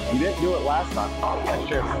 1,200. You didn't do it last time. That's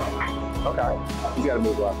true. Okay. He's got to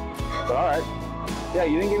move left. But all right. Yeah,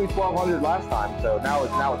 you didn't give me 1200 last time, so now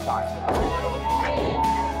it's time.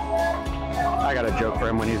 I got a joke for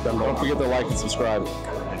him when he's done. Don't forget to like and subscribe.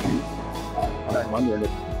 I'm wondering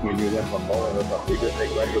if we do that from bowling or something. You just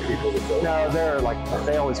take regular people to go. No,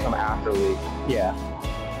 they always come after we Yeah.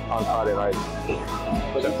 on Friday night.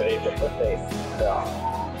 But if they, Yeah.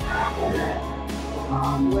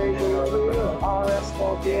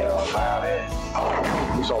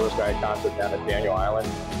 we saw this guy at concert down at Daniel Island.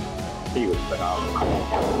 He was phenomenal.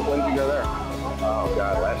 When did you go there? Oh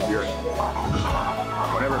God, last year.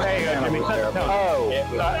 Whenever Hey, Jimmy, was set there, the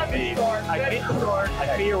tone.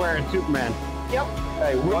 I see you're wearing Superman.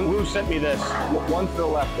 Hey, Who sent me this? one to the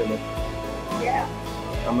left in it. Yeah.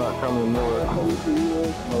 I'm not coming nowhere.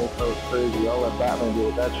 No, so crazy. I'll let Batman deal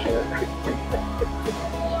with that shit.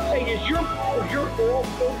 Hey, is your oil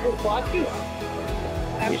filled with vodka?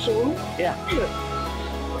 Absolute? Yeah.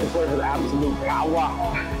 It's where his absolute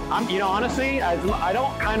power. Honestly, I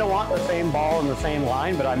don't kind of want the same ball in the same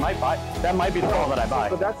line, but I might buy. That might be the ball that I buy.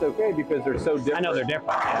 But that's okay because they're so different. I know they're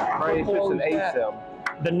different. Yeah. Right? It's just an ASIM.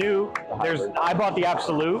 The new, I bought the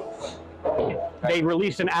Absolute. They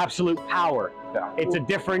released an Absolute Power. Yeah. It's a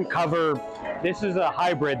different cover. This is a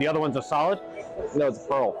hybrid. The other one's a solid. No, it's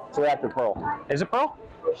pearl. It's reactive pearl. Is it Pearl?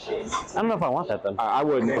 I don't know if I want that then. I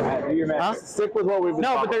wouldn't. Huh? Stick with what we've been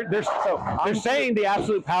No, but talking. they're saying the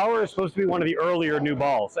Absolute Power is supposed to be one of the earlier new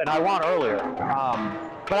balls, and I want earlier.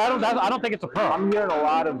 But I don't think it's a Pearl. I'm hearing a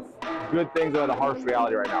lot of good things about the harsh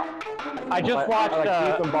reality right now. I just watched.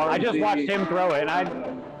 I just watched him throw it, and I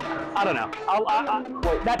don't know.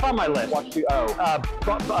 That's on my list. Watch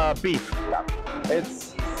the Beef. Yeah.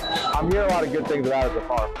 I'm hearing a lot of good things about it so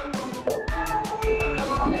far.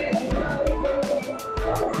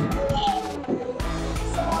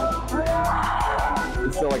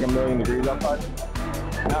 It's still like 1,000,000 degrees outside.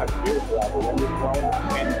 no, it's beautiful out there. When you're blowing,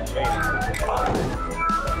 and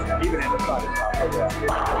even in the sun, it's not so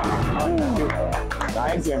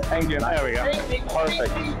bad. Thank you. There we go.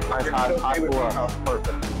 Perfect. Nice hot floor.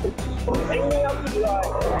 Perfect.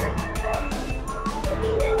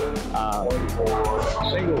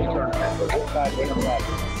 Singles tournament, so this side, this side.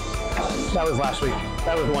 That was last week.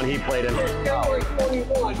 That was the one he played in. Gallery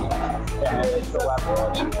 41.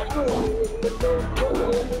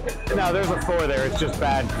 No, there's a 4 there. It's just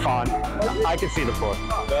bad font. I can see the 4.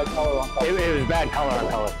 Bad color on top. It was bad color on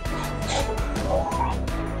color.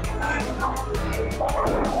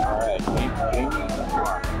 Alright,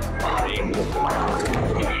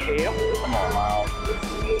 Yep. come on, Myles.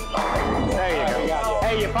 There you go.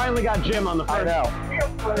 Hey, you finally got Jim on the first. I know.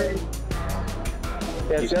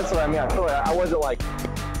 Yeah, see, that's what I mean. I feel like I wasn't like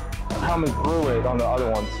coming through it on the other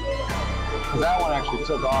ones. That one actually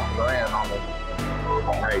took off and ran on the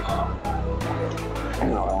race.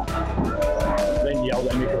 Then yelled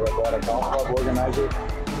at me for like what a golf club organizer.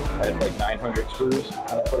 I had like 900 screws,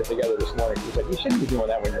 and I put it together this morning. She's like, you shouldn't be doing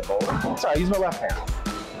that when you're bowling. Sorry, use my left hand.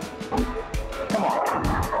 Come on.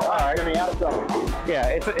 All right, get me out of trouble. Yeah,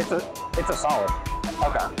 it's a solid.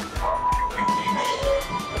 Okay.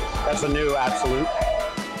 That's a new Absolute.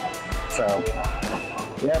 So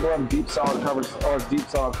Yeah, but I'm deep solid covers. Oh, it's deep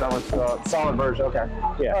solid covers. Solid version. Okay.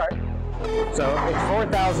 yeah. All right. So it's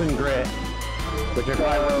 4,000 grit, which if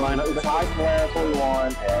I were mine, It's high flare,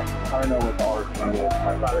 41. Yeah. I don't know what the art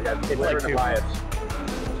is. it's like 2.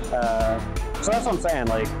 So that's what I'm saying.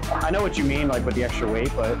 Like, I know what you mean, like with the extra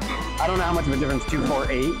weight, but I don't know how much of a difference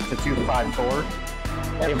 248 to 254.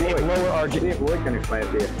 If lower RG, Lloyd can explain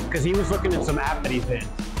it to you. because he was looking at some app that he's in.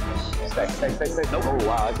 Stay. Nope. Oh,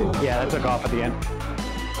 wow. I didn't. Yeah, that took off at the end.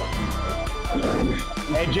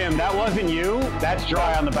 Hey Jim, that wasn't you. That's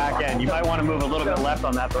dry on the back end. You might want to move a little bit left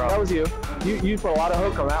on that throw. That was you. You put a lot of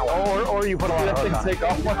hook on that one. Or you put a lot of hook on. Take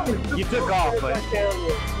off. You took off, but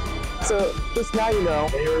So just now you know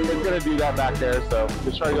it's gonna do that back there. So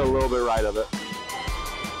just try to go a little bit right of it.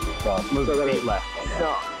 move So that 8 it- left.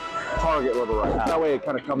 No, target a little right. That way it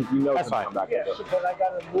kind of comes. You know, That's it's gonna fine. come back. Yeah, so then I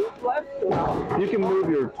gotta move left or? You can move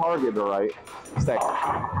your target to right. Stay.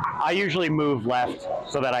 I usually move left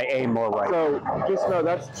so that I aim more right. So just know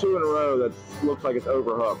that's 2 in a row. That looks like it's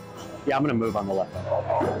overhooked. Yeah, I'm gonna move on the left.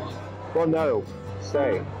 Well, no.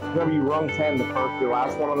 Stay. Remember you rung 10 the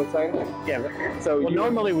last one on the thing? Yeah. So Well,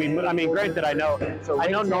 normally we. I mean, granted, I know. So I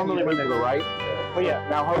know ring 10, normally you when move they to the right. But yeah.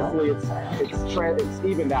 Now hopefully it's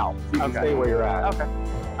evened out. So you can Okay. stay where you're at. Okay.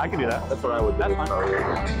 I can do that. That's what I would do. That's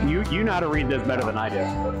fine. You know how to read this better than I do.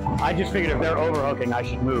 I just figured if they're overhooking, I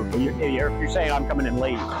should move. But if you're saying I'm coming in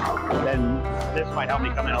late, then this might help me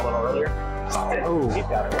come in a little earlier. Oh, he's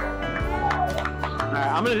got it. All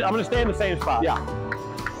right, I'm gonna stay in the same spot. Yeah.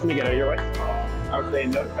 Let me get out of your way. I was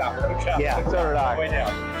saying no stop. Yeah. So did I. Way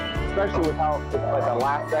down. especially with how like the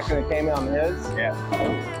last second it came in on his. Yeah.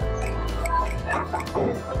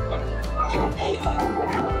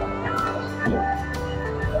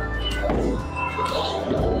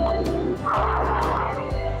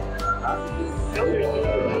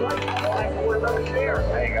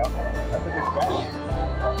 There you go. That's a good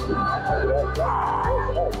catch.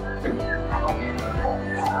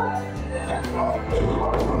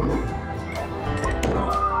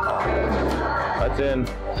 That's in.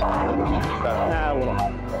 Nah, a little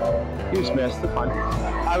high. You just missed the punch.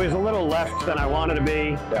 I was a little left than I wanted to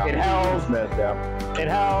be. Yeah. It held. Missed, yeah. It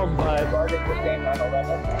held, but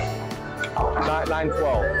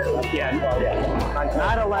 9-12. yeah,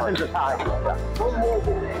 9-11's a tie.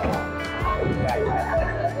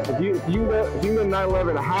 If you go 9-11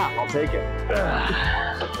 and a half, I'll take it.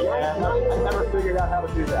 Yeah, I never figured out how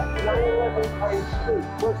to do that.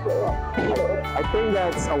 I think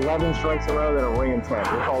that's 11 strikes in a row, then a ring and 10. We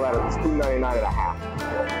call that a 299 and a half.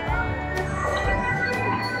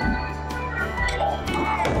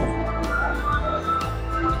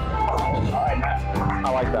 I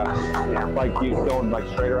like that. Yeah. Like you going like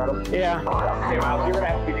straighter at him? Yeah. Okay, Myles, you're gonna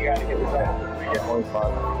have to be the guy to get this out. Yeah,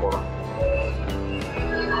 25.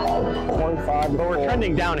 25. But we're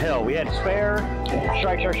trending downhill. We had spare,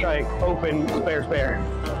 strike, open, spare.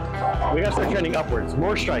 We gotta start trending upwards.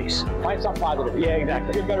 More strikes. Find something positive. Yeah,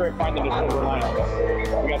 exactly. You're better at finding the silver lining.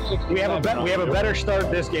 We got 60. We have a better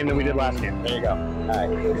start this game than we did last game. There you go. All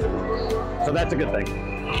right. So that's a good thing.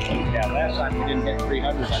 Yeah, last time we didn't get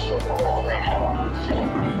 300.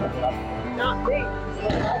 Not me. I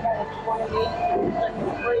got a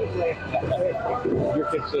 28 second You're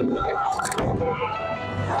consistent.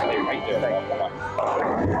 Stay right there.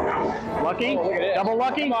 Lucky? Oh, look at this. Double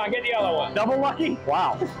lucky? Come on, get the other one. Double lucky?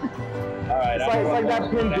 Wow. All right. It's like that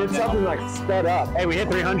pin did something like sped up. Hey, we hit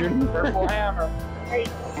 300. Purple hammer. Hey,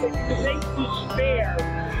 make the spare.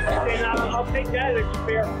 And I'll take that as a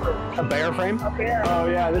spare fruit. A bear frame? A bear. Oh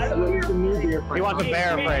yeah, this is a new beer frame. He wants a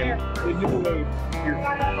bear frame. The new wave.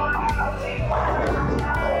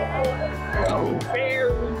 Bear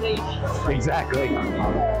relation. Exactly.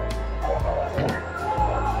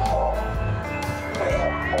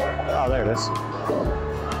 Oh, there it is.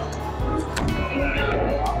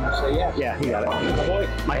 Say yes. Yeah, he got it. Boy.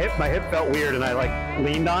 My hip felt weird, and I like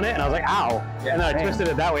leaned on it, and I was like, ow. Yeah, and then I twisted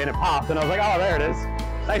it that way, and it popped, and I was like, oh, there it is.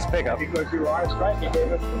 Nice pickup. Because you were on a strike, he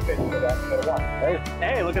gave us the 50 for that instead of one.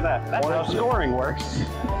 Hey, look at that. That's how scoring works.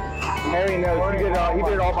 Harry knows. He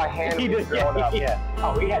did it all by hand. He did, growing up. yeah.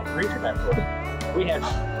 Oh, we had three connectors. We had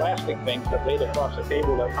plastic things that laid across the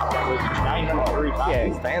table that was 903 copies. Yeah,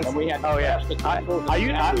 it's fancy. And we had Oh yeah, plastic pencils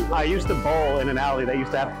and I used to bowl in an alley that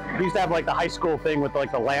used to have. We used to have like the high school thing with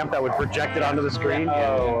like the lamp that would project it onto the screen.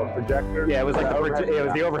 Oh, a projector? Yeah, it was like The overhead? it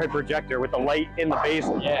was the overhead projector with the light in the base,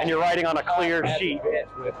 Yeah. and you're writing on a clear sheet.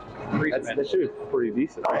 With three That shoe is pretty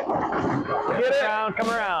decent, right? Get it around, come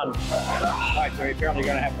around. All right, so you're apparently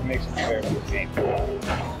going to have to make some spares for this game.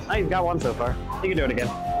 Oh, he's got one so far. He can do it again.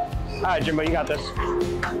 All right, Jimbo, you got this.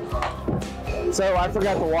 So I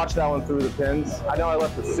forgot to watch that one through the pins. I know I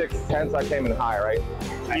left the 610, so I came in high, right?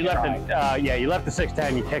 You left it. Yeah, you left the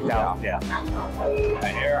 610. You kicked out. Yeah.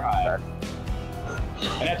 An air high.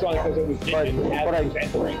 And that's only because it was digit as but it was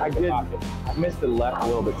entering I the did. pocket. I missed the left a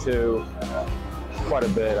little bit too. Quite a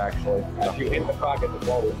bit, actually. If you hit the pocket, the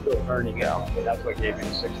ball was still turning out. And that's what gave you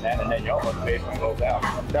the 610, and then you almost basically goes out.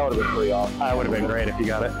 That would have been pretty awesome. That would have been great if you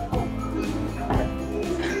got it.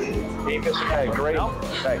 Hey, great.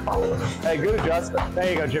 Hey, good adjustment.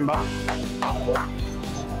 There you go, Jimbo.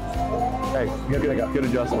 Hey, good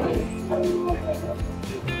adjustment.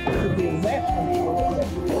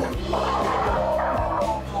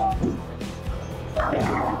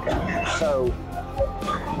 So,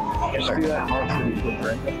 Yes, sir. see that Mark said he quit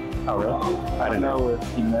drinking? Oh, really? I don't know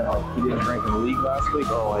if he meant like he didn't drink in the league last week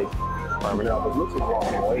or like, I don't know, but it looks like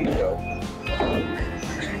he's walking away, so.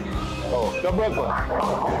 Oh, go Brooklyn.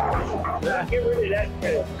 Get rid of that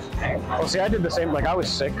shit. Well, see, I did the same. Like, I was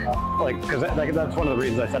sick. Like, because that's one of the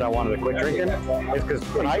reasons I said I wanted to quit drinking. Is because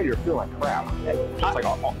when You're feeling like crap. It's like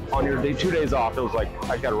on your 2 days off, it was like,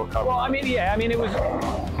 I gotta recover. Well, I mean, yeah. I mean, it was.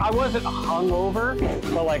 I wasn't hungover,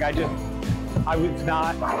 but like I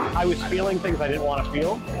was feeling things I didn't want to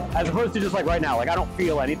feel, as opposed to just like right now. Like I don't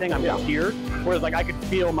feel anything. I'm just here. Whereas like I could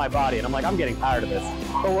feel my body, and I'm like, I'm getting tired of this.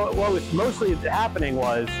 But what was mostly happening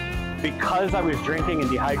was, because I was drinking and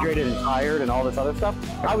dehydrated and tired and all this other stuff,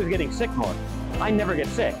 I was getting sick more. I never get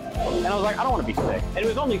sick. And I was like, I don't want to be sick. And it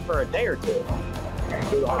was only for a day or two.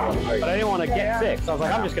 But I didn't want to get sick. So I was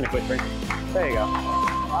like, I'm just going to quit drinking. There you go.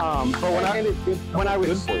 But when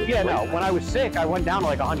I was sick, I went down to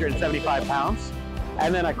like 175 pounds.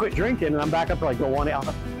 And then I quit drinking, and I'm back up to like the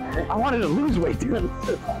 180. I wanted to lose weight, dude.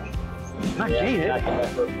 Not gain it.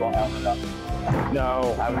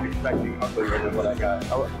 No, I was expecting ugly than what I got.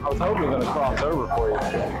 I was hoping it was going to cross over for you.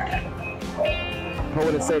 But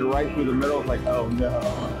when it stayed right through the middle, it's like, oh no.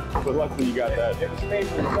 But luckily you got that.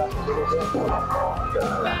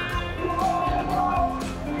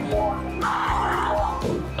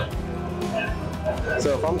 So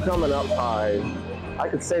if I'm coming up high, I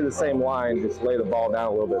could stay the same line, just lay the ball down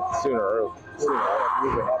a little bit sooner or earlier.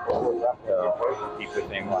 Keep the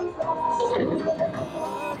same line.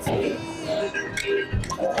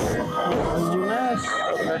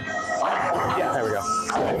 Yeah, there we go.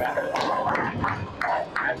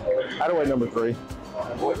 How do I number 3?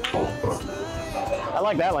 I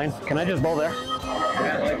like that lane. Can I just bowl there?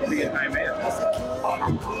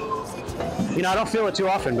 You know, I don't feel it too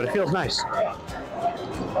often, but it feels nice.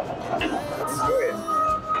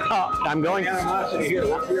 Oh, I'm going. I'm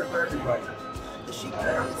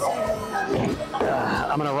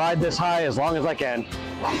gonna ride this high as long as I can.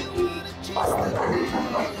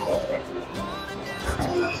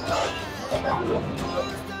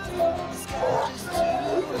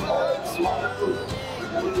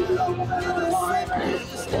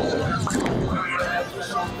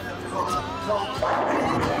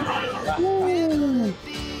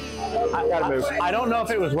 I gotta move. I don't know if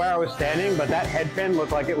it was where I was standing, but that head pin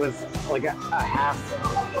looked like it was like a half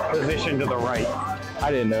position to the right.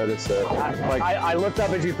 I didn't notice it. I looked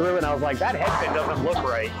up as you threw and I was like, that head pin doesn't look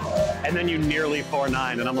right. And then you nearly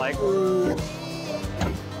 4-9 and I'm like, ooh.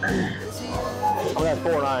 I'm at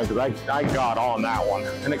 4-9 because I got on that one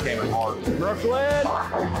and it came in hard. Brooklyn!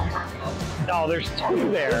 Oh, there's 2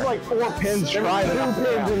 there. There's like 4 pins There trying were to 2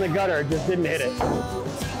 pins in the gutter, just didn't hit it.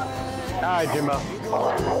 All right, Jimbo.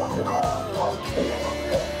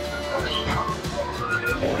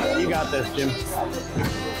 You got this, Jim.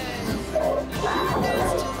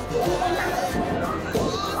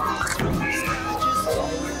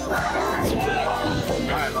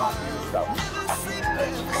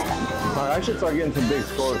 All right, I should start getting some big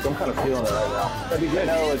scores. I'm kind of feeling it right now. That'd be good.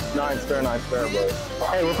 I know it's 9 spare, but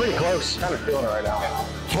Hey, we're pretty close. kind of feeling it right now.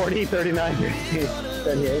 40, 39, 38.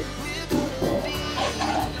 78.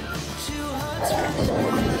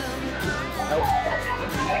 Nope.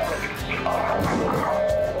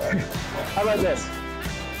 How about this?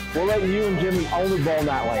 We'll let you and Jimmy only bowl in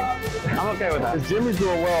that lane. I'm okay with that. Because Jimmy's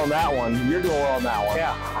doing well in that one, you're doing well in that one.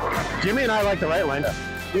 Yeah. Jimmy and I like the right lane.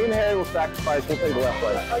 Me and Harry will sacrifice, we'll take the left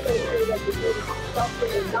lane.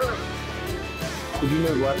 Did you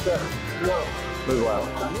move left there? No. Move left.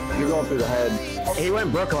 You're going through the head. He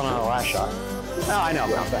went Brooklyn on the last shot. Oh, I know.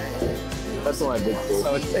 Yeah. That's the one I did too.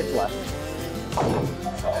 So it's left.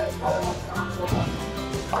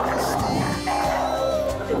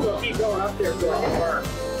 We'll keep going up there till it burns.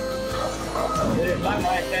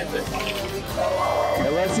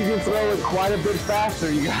 Unless you can throw it quite a bit faster,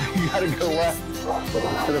 you gotta go left.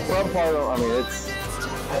 To the front part, I mean, it's.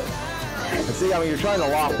 See, I mean, you're trying to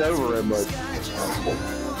loft over it, but.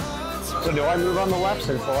 So do I move on the left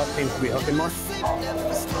since the left seems to be hooking more?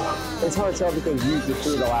 It's hard to tell because you just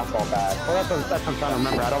threw the last ball back. Well, that's what I'm trying to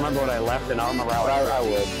remember. I don't remember what I left, and I don't remember how I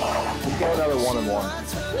would. Just go another 1-and-1.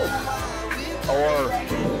 Or,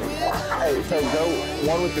 hey, so go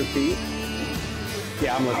one with your feet.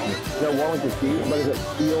 Yeah, I'm listening. Go one with your feet, but if it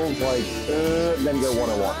feels like, then go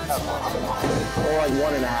 1-and-1. Or like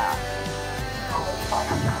 1.5.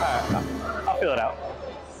 I'll feel it out.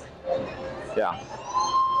 Yeah.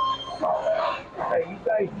 Hey, you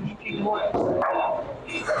guys just keep working.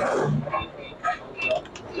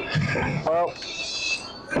 Well,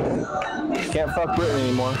 can't fuck Britain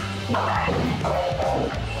anymore.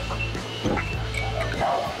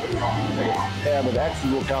 Yeah, but the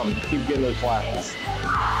X's will come. Keep getting those flashes.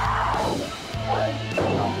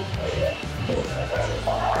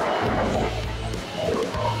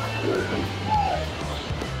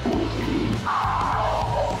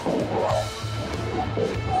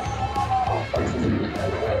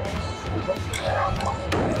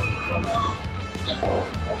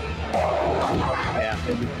 Yeah.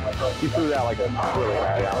 You threw that like a really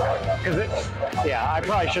bad out. Because I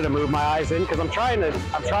probably should have moved my eyes in because I'm trying to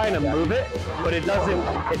move it, but it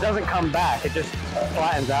doesn't come back. It just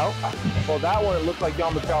flattens out. Well, that one it looked like you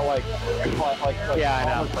almost got like yeah, I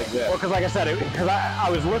know. almost like this. Well, because like I said, because I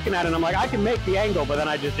was looking at it and I'm like, I can make the angle, but then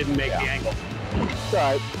I just didn't make the angle. It's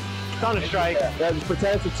all right. It's on a strike. Yeah, just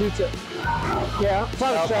pretend it's a 2-tip. Yeah, it's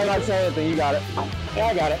on a strike. I'm not saying anything. You got it. Yeah,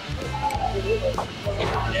 I got it. The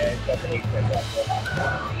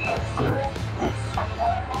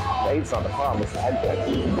 8's not the problem. It's the head pitch.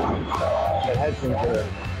 The head seems to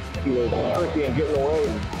he was tricky and getting away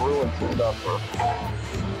and ruined some stuff for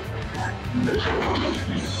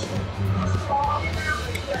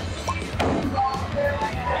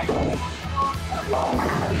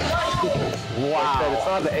Wow. It's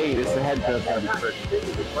not the 8, it's the head that's going to be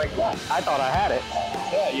tricky. I thought I had it.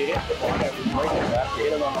 Yeah, you hit the one that was breaking that. You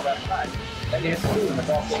hit it on the left side. And you hit 2 in the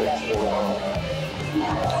back of the back.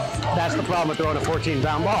 That's the problem with throwing a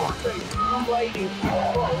 14-pound ball.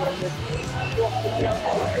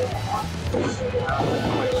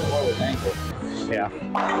 Yeah.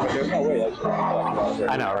 There's no way that's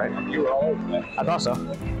I know, right? You were all over that. I thought so.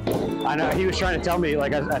 I know, he was trying to tell me,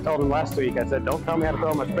 like I told him last week, I said, don't tell me how to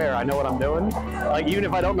throw my spare, I know what I'm doing. Like, even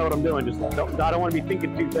if I don't know what I'm doing, just I don't want to be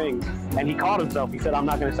thinking 2 things. And he caught himself, he said, I'm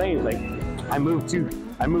not going to say anything. I moved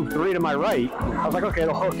 3 to my right. I was like, okay,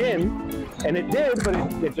 it'll hook in. And it did, but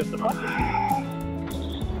it just deflected.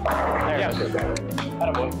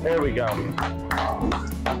 There we go.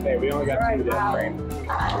 Hey, we only got 2 that frame.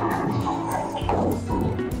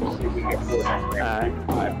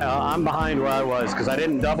 I'm behind where I was because I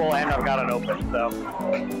didn't double and I've got it open, so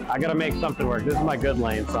I got to make something work. This is my good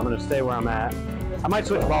lane, so I'm going to stay where I'm at. I might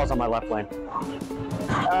switch balls on my left lane.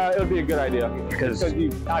 It would be a good idea Because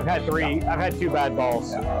I've had 2 bad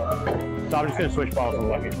balls, so I'm just going to switch balls on the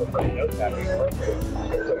left.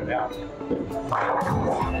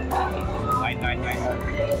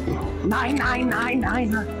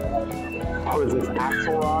 99999. What is this,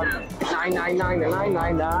 Axelrod?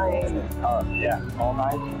 9999999. Yeah, all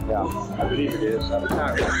 9? Yeah. I believe it is. It's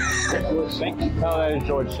not Sink. No, that is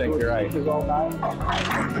George Sink, you're right. Is all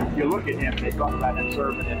 9. You look at him, they talk about him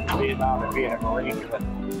serving in Vietnam and being a Marine. But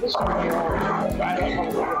this guy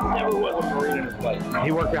never was a Marine in his life.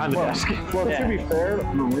 He worked behind the desk. Well, to be fair,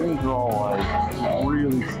 Marines are all like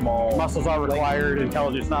really small. Muscles are required,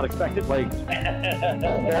 intelligence not expected. Like,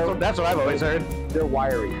 that's what I've always heard. They're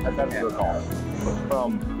wiry. That's what they're called.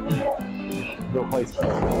 From the replacement.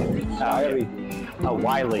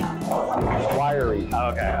 Wiley. Wiry. Oh,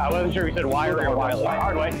 okay. I wasn't sure if you said wiry or Wiley.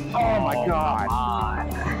 Hard way. Oh my God.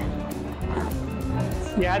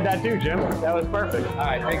 You had that too, Jim. That was perfect. All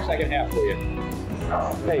right, take second half for you.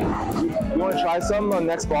 Hey, you want to try something on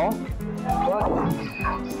next ball?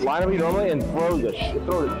 Line up you normally and throw it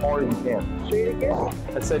as hard as you can. Say it again.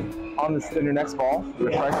 I said on your next ball,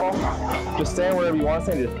 your strike ball, just stand wherever you want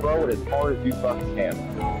to stand, just throw it as hard as you fucking can.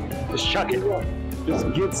 Just chuck it.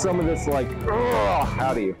 Just get some of this like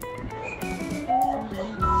out of you.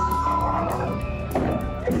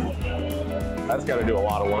 That's got to do a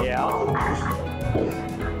lot of work. Yeah.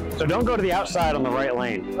 So don't go to the outside on the right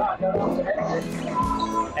lane.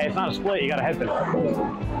 Hey, it's not a split, you got a head spin.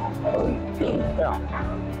 Yeah.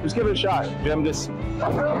 Just give it a shot, Jim. Just.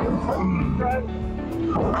 I'm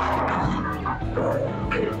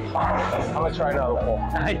gonna try another hole.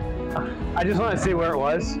 I just want to see where it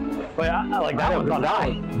was. But like that one's on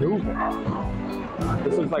down.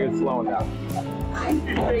 This looks like it's slowing down.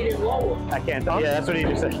 I can't tell. Yeah, that's what he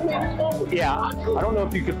just said. Yeah. I don't know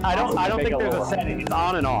if you could. I don't think there's a setting. It's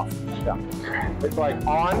on and off. Yeah. It's like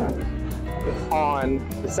on,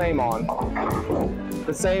 the same on,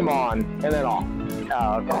 and then off.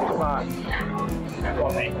 Oh,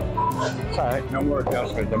 okay. It's all right, no more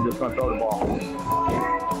adjustments. I'm just going to throw the ball.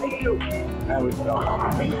 There we go.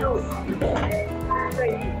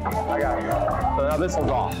 I got it. So now this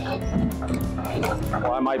one's off.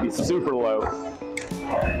 Well, I might be super low.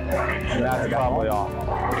 And that's probably off.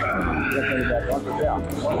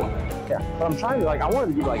 Yeah. But I'm trying to I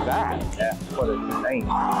wanted to do like that. Yeah. But it's the same.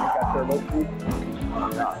 Got turbo speed?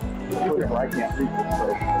 No. Put it where I can't reach it.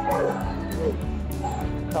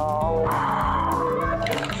 Oh,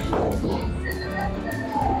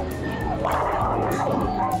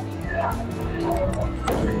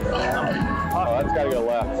 that's got to go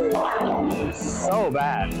left. So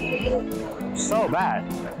bad. So bad.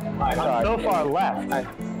 I'm so far left.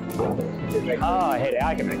 Oh, I hate it.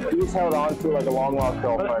 I can make it. You just held on to like a long lost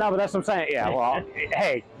girlfriend. No, but that's what I'm saying. Yeah, well,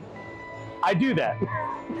 hey, I do that.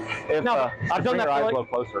 If, I've done that your eyes for a little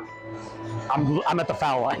closer. I'm at the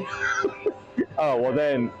foul line. Oh, well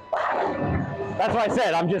then. That's what I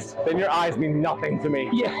said. Then your eyes mean nothing to me.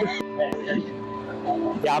 Yeah.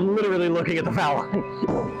 Yeah, I'm literally looking at the foul line.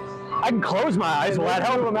 I can close my eyes. Will that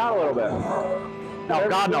help them out a little bit? No,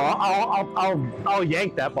 God, no. I'll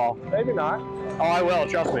yank that ball. Maybe not. Oh, I will.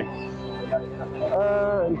 Trust me.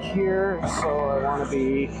 Here, so I want to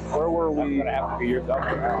be. Where were we? I'm going to have to be your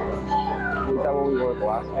double now. Was that where we were the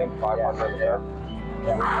last time? 500 there.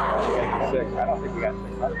 Yeah, we got 6. I don't think we got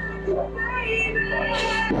 600.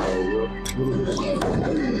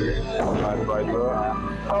 Right through it.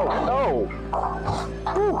 Oh, no!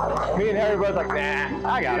 Me and Harry both like, nah,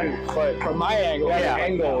 I got it. But from my angle, Yeah. the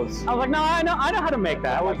angle is. I was like, no, I know how to make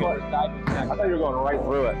that. I thought you were going right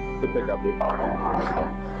through it to pick up the.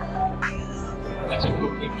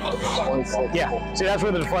 Yeah, see, that's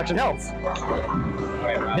where the deflection helps.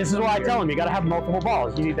 This is why I tell him you got to have multiple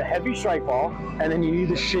balls. You need the heavy strike ball, and then you need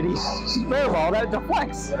the shitty spare ball that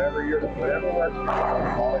deflects. Whatever works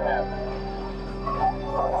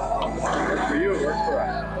for you, it works for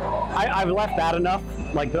us. I've left that enough,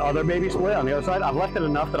 like the other baby split on the other side. I've left it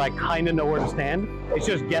enough that I kind of know where to stand. It's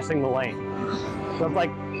just guessing the lane. So it's like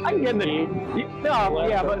I can get in the no,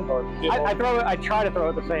 yeah, but I throw it. I try to throw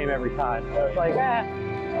it the same every time. So it's like,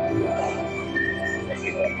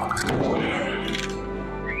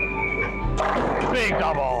 big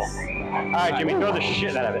double. All right, Jimmy, throw the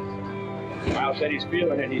shit out of it. Myles said he's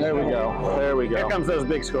feeling it. There we go. There we go. Here comes those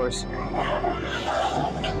big scores.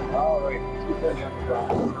 All right.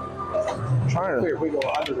 Trying to. If we go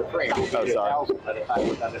under the frame, we'll Oh, get sorry. 1,000 by the time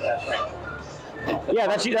we're done with that frame. Yeah,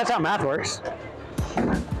 that's how math works.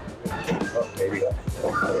 Oh, baby.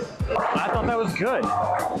 I thought that was good.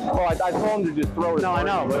 Well, I told him to just throw it. No, I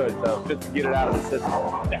know. Good, so just to get it out of the system.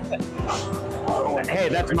 Hey,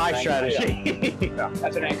 that's my strategy.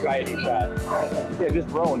 That's an anxiety shot. Yeah, just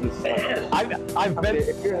throw and just. I've been.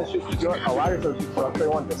 If you're in the shoot, a lot of times you throw straight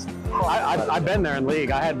one. Just. I've been there in league.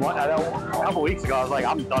 I had one a couple weeks ago. I was like,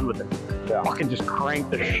 I'm done with it. Yeah. Fucking just crank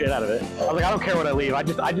the shit out of it. I was like, I don't care what I leave. I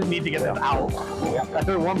just need to get this out. I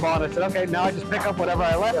threw one ball and I said, okay, now I just pick up whatever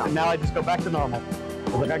I left, and now I just go back to normal.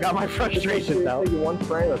 I was like, I got my frustrations out. Taking one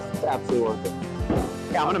frame, that's absolutely worth it.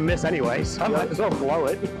 Yeah, I'm gonna miss anyway, so I might as well blow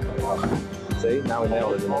it. See, now we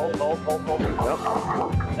nailed it. Yep.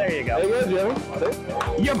 There you go. There you go, Jimmy.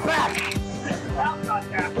 See? You're back.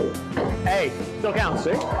 Hey, still counts.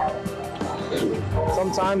 See?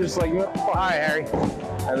 Sometimes it's like, All right, Harry.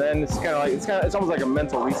 and then it's kind of like it's almost like a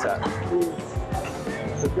mental reset.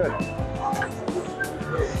 It's good.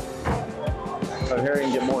 So Harry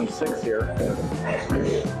can get more than 6 here.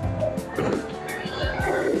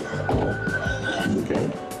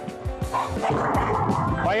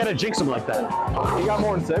 Why you gotta jinx him like that? He got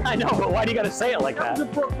more than 6. I know, but why do you gotta say it like that?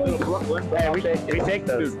 Hey, we take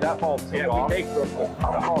those. Dude, that ball took off. We take Brooklyn.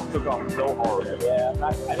 That ball took off so hard. Yeah,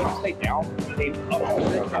 I didn't stay down. Stayed up a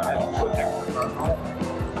bit.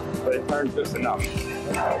 But it turned just enough.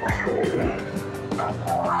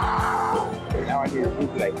 Now I hear who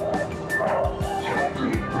play.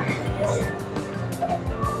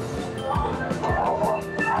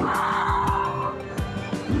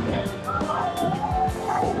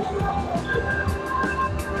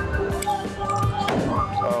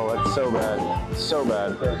 Oh, that's so bad. So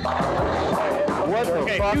bad. What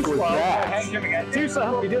the fuck too was slow. that? Too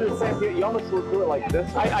slow. You did the same thing. You almost threw it like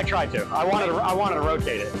this. I tried to. I wanted to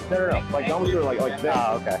rotate it. No. Like you almost threw it like this.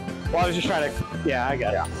 Oh, okay. Well, I was just trying to. Yeah, I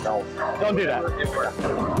got it. No. Don't do that.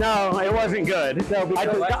 No, it wasn't good.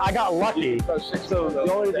 I got lucky. So the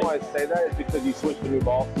only reason why I say that is because you switched to new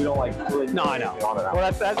ball. We don't like really. No, I know. On it now.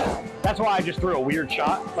 Well, that's why I just threw a weird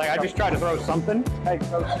shot. Like I just tried to throw something. Hey,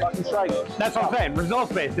 fucking strike. That's what I'm saying.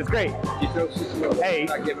 Results based. It's great. You throw 6 mil. Hey.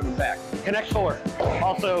 Not giving them back. Connect 4.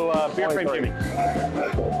 Also, beer frame 23.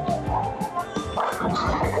 Jimmy.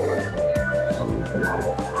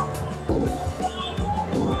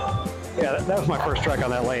 Yeah, that was my first strike on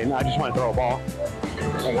that lane. I just want to throw a ball.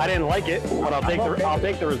 I didn't like it, but I'll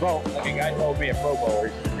take the result. Like a guy told me a Pro Bowler,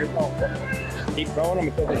 he said, "You're throwing Brooklyn. Keep throwing them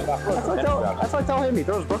until they stop That's what I tell him. He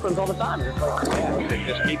throws Brooklyns all the time. It's like, Yeah,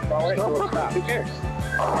 just keep throwing it until it stops. Who cares?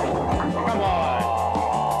 come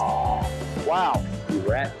on. Wow. You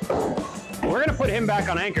rat. We're going to put him back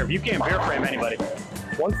on anchor if you can't beer frame anybody.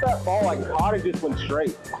 Once that ball like caught, it just went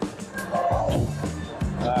straight.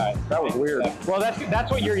 Alright, That was weird. Well,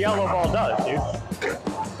 that's what your yellow ball does, dude.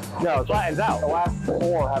 No, It flattens out. the last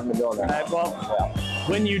 4 haven't been doing that.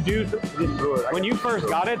 When you when you first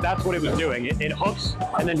got it, that's what it was doing. It hooks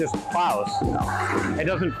and then just plows. It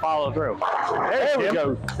doesn't follow through. There we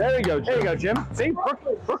go. There we go, There you go, Jim. See,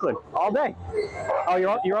 Brooklyn, all day. Oh,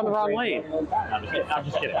 you're on the wrong lane. I'm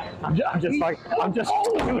just kidding. I'm just fucking.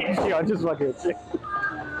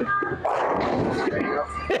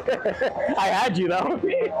 I had you though.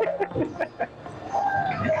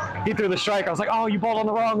 He threw the strike. I was like, oh, you balled on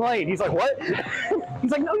the wrong lane. He's like, what?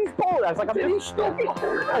 He's like, no, he's balled. I was like, I'm being stupid.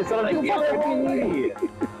 I said, I'm being fucking idiot.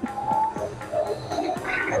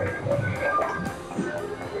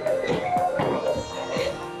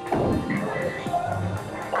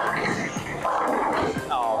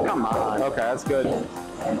 Oh, come on. Okay, that's good.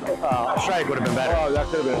 Strike would have been better. Oh, that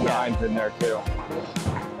could have been a 9 in there too.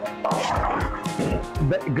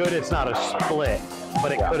 good it's not a split,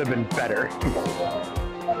 but it could have been better.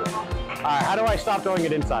 All right, how do I stop throwing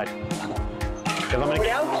it inside? Because I'm gonna.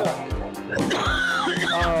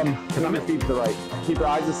 Because I'm gonna feed to the right. Keep your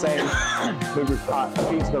eyes the same. Move your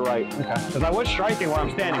feet to the right. Okay. Because I was striking where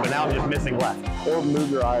I'm standing, but now I'm just missing left. Or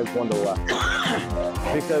move your eyes one to the left.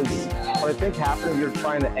 Because what I think happens, you're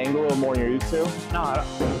trying to angle a little more than you're used to. No, I don't.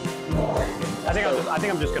 I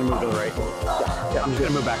think I'm just gonna move to the right. Yeah, I'm just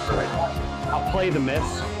gonna move back to the right. I'll play the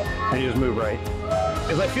miss and you just move right.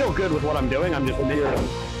 Because I feel good with what I'm doing. I'm just missing.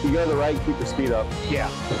 You go to the right, keep your speed up. Yeah.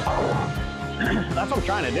 That's what I'm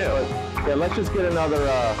trying to do. Yeah, let's just get another,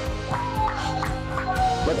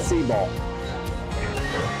 let's see ball.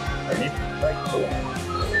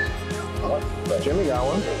 Jimmy got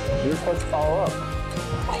one. You're supposed to follow up.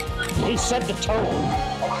 He set the tone.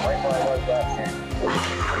 Right where I was last year.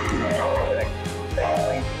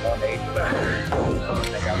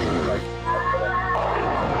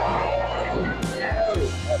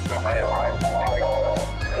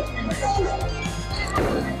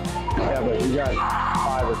 Yeah, but you got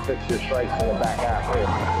 5 or 6 your strikes in the back half here.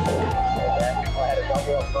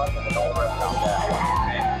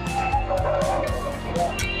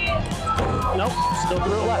 Nope, still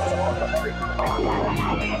threw it left.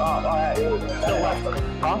 Still left.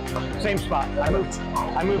 Huh? Same spot. I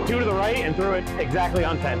moved 2 to the right and threw it exactly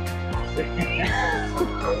on 10.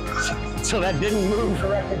 So that didn't move.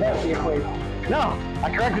 No, I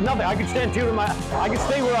corrected nothing. I could stand 2 to my. I could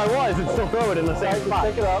stay where I was and still throw it in the same spot.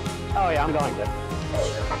 Pick it up. Oh yeah, I'm going to.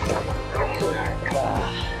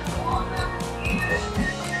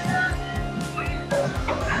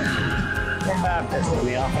 Pissing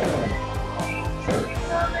me off.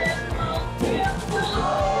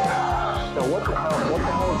 So what the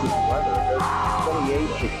hell is this weather? It's 28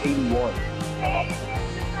 to 81.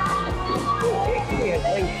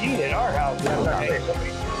 It's heat at our house.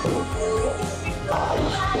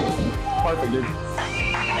 Perfect, dude.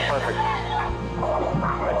 Perfect.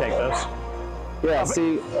 I take those. Yeah,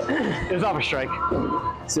 see, It was off a strike.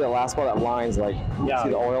 see that last one, that line's like, Yeah. see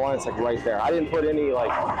the oil line? It's like right there. I didn't put any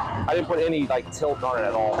tilt on it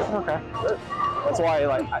at all. Okay. That's why,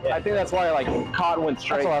 I think that's why, cotton went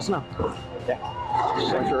straight. That's all I know.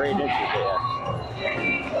 6 or 8 inches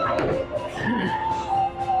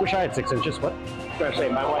Wish I had 6 inches. What? I was gonna say,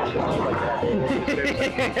 my wife doesn't like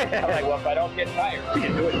that. I'm like, well, if I don't get tired, I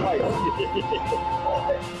can do it twice.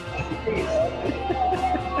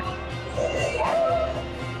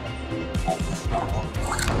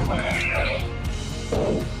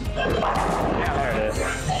 Yeah, there it is.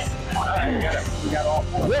 We got all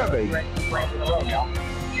 4. Yeah, baby. 2 frames in a row now.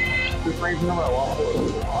 2 frames in a row, all 4.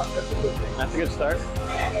 That's a good thing. That's a good start.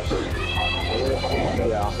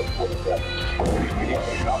 Yeah.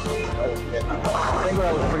 I think what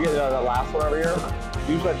I was forgetting that last one over here,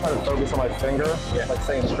 usually I try to focus on my finger, like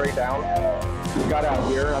staying straight down. Got out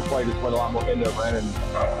here, that's why I just went a lot more end over end, and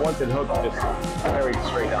once it hooked, it just carried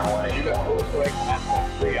straight down the lane. You got 4 strikes and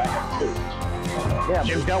that's 3. I have 2. Yeah,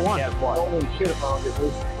 Jim's got 1. holy shit, if I don't get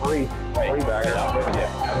this 3 baggers.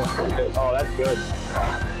 Oh, that's good.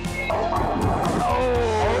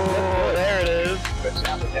 Oh, there it is.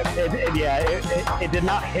 It did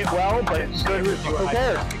not hit well, but it's good. Who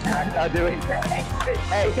cares?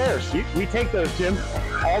 Hey, who cares? We take those, Jim.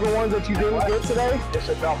 All the ones that you didn't get today, It's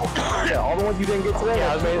a double. yeah, all the ones you didn't get today,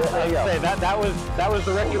 Yeah, I was there you go. say that was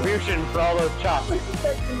the retribution for all those chops.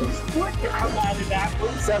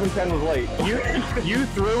 7-10 was late. You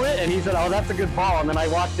threw it, and he said, "Oh, that's a good ball." And then I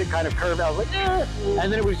watched it kind of curve. I was like, eh.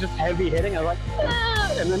 And then it was just heavy hitting. I was like,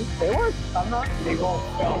 eh. And then it worked.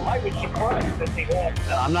 Why would you cry that they won't?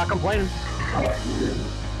 I'm not complaining.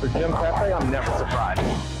 For Jim Pepe, I'm never surprised.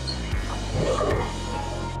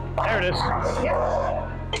 There it is.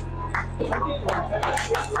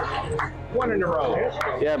 1 in a row.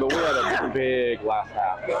 Yeah, but we had a big last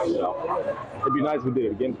half, so it'd be nice if we did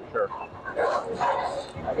it again for sure.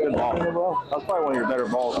 Good ball. That's probably one of your better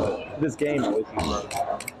balls, but this game at least. 1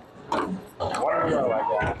 in a row, I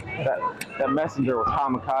got. That messenger was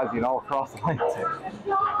kamikaze all across the lane.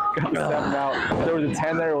 Got 7 out. There was a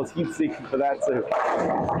 10 there. It was heat seeking for that too.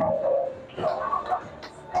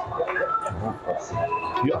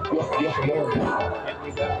 Yeah.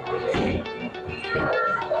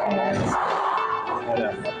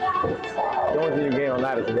 The only thing you gain on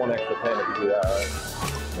that is 1 extra 10 if you do that, right?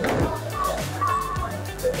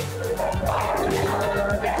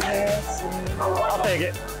 I'll take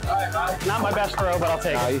it. Not my best throw, but I'll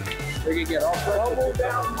take it. We can get all elbow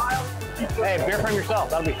down, Myles. Hey, beer from yourself.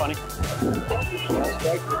 That'll be funny.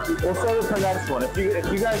 We'll save it for next one. If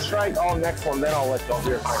you guys strike all next one, then I'll let y'all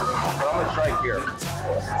hear from me. But I'm gonna strike here.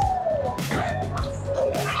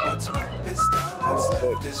 What's left is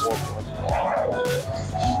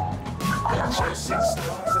chasing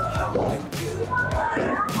stars and holding you.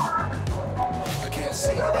 I can't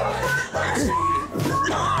see that. I see it.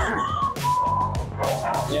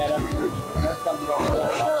 Yeah, that's something about that.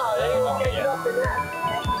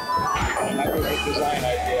 That's a good design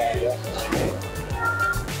idea.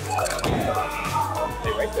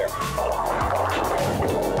 Stay right there.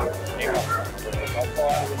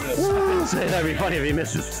 That'd be funny if he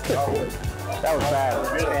misses. That was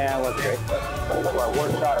bad. Yeah, it was great. Our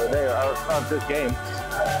worst shot of the day, of this game.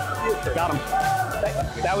 Got him.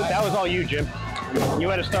 That was all you, Jim. You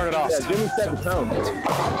had to start it off. Yeah, Jimmy set the tone.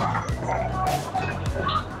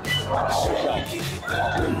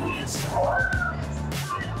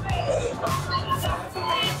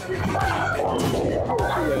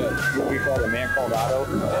 What we call The Man Called Otto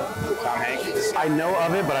with Tom Hanks. I know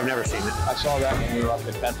of it, but I've never seen it. I saw that when we were up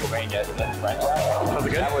in Pennsylvania at the French. Was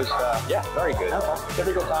it good? That was, yeah, very good.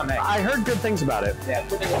 Typical Tom Hanks. I heard good things about it. Yeah,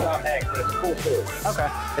 typical Tom Hanks, but it's a cool too. Okay.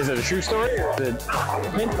 Is it a true story? Or is it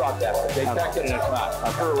Hint thought that, but they checked it and it's not.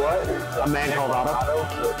 For what? A Man Called Otto?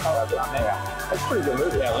 That's a pretty good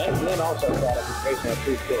movie. Yeah, Lynn also thought it was based on a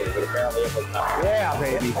true story, but apparently it was not. Yeah,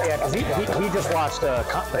 baby. Yeah, because he just watched The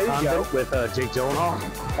Convent with Jake Gyllenhaal,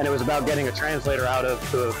 and it was about getting a translator out of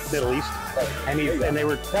the Middle East. And they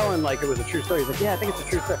were telling like it was a true story. He's like, yeah, I think it's a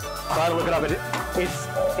true story. So I had to look it up.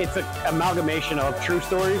 It's an amalgamation of true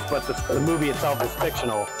stories, but the movie itself is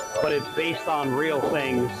fictional. But it's based on real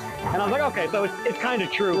things. And I was like, okay, so it's kind of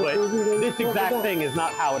true, but this exact thing is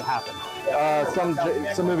not how it happened.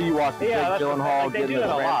 Some movie you watched with Jake Gyllenhaal like, getting the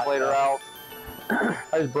translator out.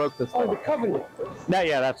 I just broke this thing. Oh, the Covenant.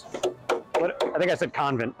 That's what I think I said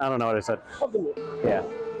convent. I don't know what I said. Covenant. Yeah.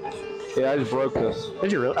 Yeah, I just broke this.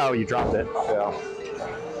 Did you really? Oh, you dropped it. Yeah.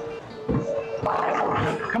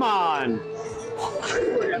 Come on.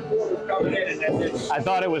 I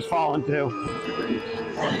thought it was falling too.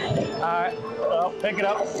 All right. Well, pick it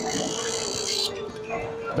up.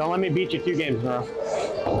 Don't let me beat you 2 games in a row.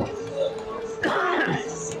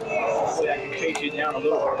 Hopefully I can chase you down a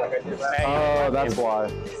little bit like I did last time. Oh, that's why.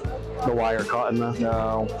 The wire caught in the...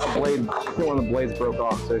 No. Blade. I think one of the blades broke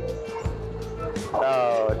off too.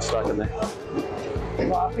 Oh, it's stuck in there.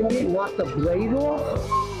 Dropping it, knock the blade off?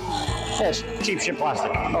 Yeah, it's cheap shit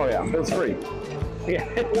plastic. Oh yeah, it was free. Yeah.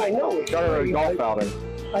 I know. It's Got it at a free. golf outing.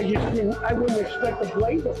 I wouldn't expect the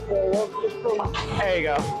blade to fall off just from... There you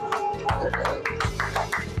go.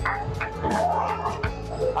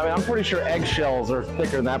 I mean, I'm pretty sure eggshells are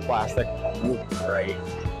thicker than that plastic. Right.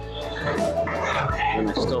 And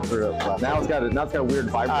I still threw it. Now it's got a weird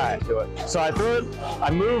vibration to it. So I threw it, I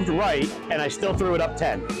moved right, and I still threw it up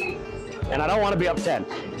 10. And I don't want to be up 10.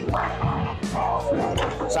 So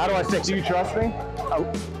how do I fix it? Do you trust me? Oh,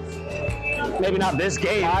 maybe not this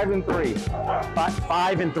game. 5 and 3.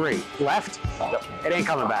 5 and 3. Left? Yep. It ain't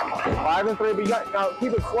coming back. 5 and 3, but you got now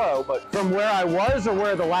keep it slow. But From where I was or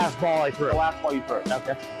where the last ball I threw? the last ball you threw.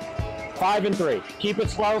 Okay. 5 and 3. Keep it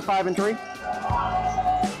slow, 5 and 3.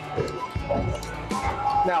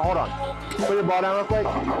 Now hold on. Put your ball down real quick.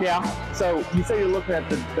 Yeah. So you say you're looking at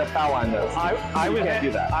the foul line though. I you was can't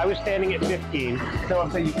do that. I was standing at 15. So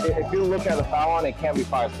I'm saying if you're looking at the foul line, it can't be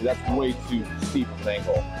 5. So that's way too steep of an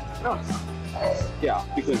angle. No. Yeah,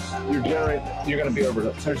 because you're going to be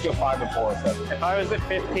over. So just go 5 and 4 instead. If I was at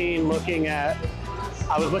 15 I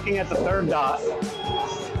was looking at the 3rd dot,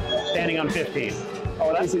 standing on 15.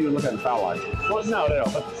 Oh, that's so you're looking at the foul line. Well, no. The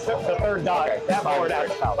 3rd dot, Okay, that 5 board and at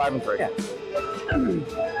the 3. foul. 5 and 3. Yeah.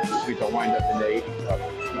 We can wind up in the 80s.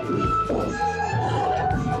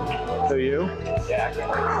 So you? Yeah.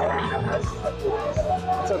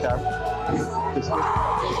 It's okay. Just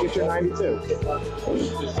get your 92.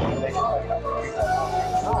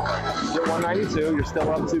 You're 192. You're still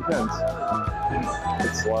up 2 pins.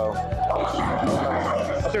 It's slow. I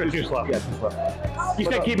threw it too slow. Yeah, too slow. You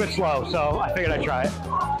said keep it slow, so I figured I'd try it.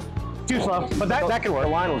 Too slow, but that could work. The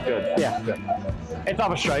line was good. Yeah. Good. It's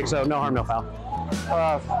off a strike, so no harm, no foul.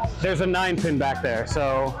 There's a 9 pin back there,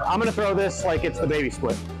 so I'm gonna throw this like it's the baby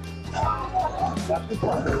split.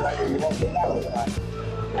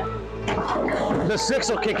 The 6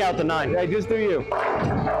 will kick out the 9. Hey, just do you.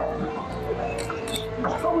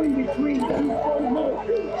 Going between 2 minutes.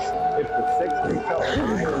 If the 6 kicks out the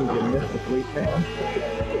 9, you miss the sweet man.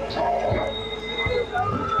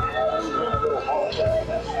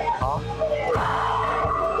 Huh?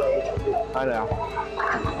 I know.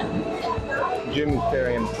 Jimmy's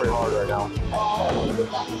carrying pretty hard right now.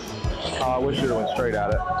 I wish you went straight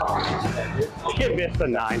at it. Kid missed a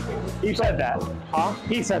 9. You said that. Huh?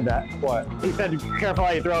 He said that. What? He said, careful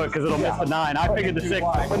how you throw it because it'll miss the 9. I figured the 6.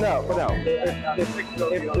 But no. If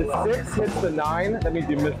the 6 hits the 9, that means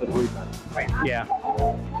you missed the 3 times. Yeah.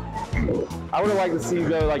 I would have liked to see you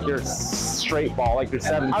go like your straight ball, like your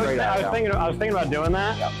 7 straight out. I was thinking about doing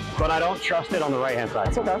that, but I don't trust it on the right-hand side.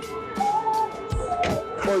 It's okay.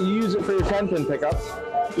 Well, you use it for your 10-pin pickups.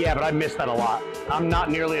 Yeah, but I miss that a lot. I'm not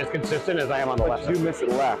nearly as consistent as I am on the left But you side. do miss it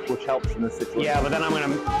left, which helps in this situation. Yeah, but then I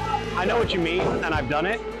know what you mean, and I've done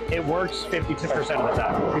it. It works 52% of the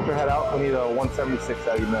time. Keep your head out. We need a 176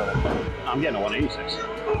 out of your middle. I'm getting a 186.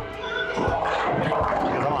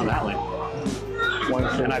 Because I'm on that lane.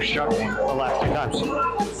 And I've struck the last 2 times.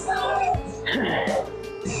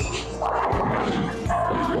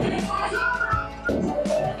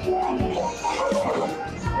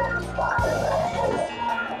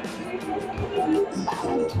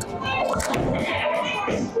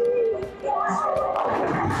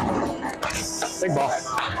 Big ball.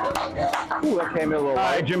 Ooh, that came in a little All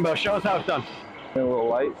light. right, Jimbo, show us how it's done. Came in a little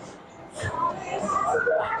light.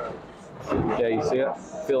 Yeah, you see it?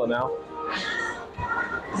 Feel it now?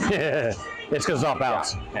 It's because it's off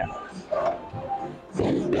balance. Yeah.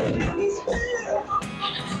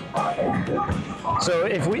 So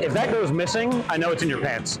if that goes missing, I know it's in your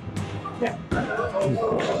pants. Yeah.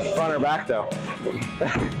 Front or back though?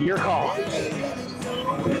 Your call.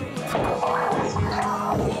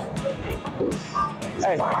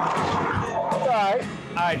 Hey. All right.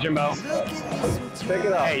 All right, Jimbo. Pick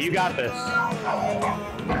it up. Hey, you got this.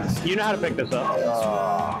 You know how to pick this up.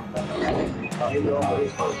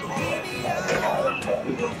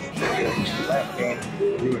 Last game,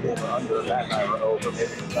 you were under that night or over maybe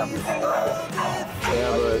something.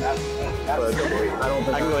 Yeah, but I don't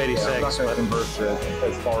think I can go 86, I'm not going to convert it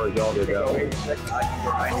as far as y'all did go. 86, I can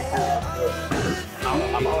go 92.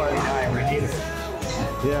 I'm already high. We need it.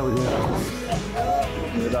 Yeah, we did.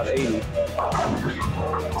 It's about 80.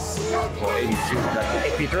 Well, 82.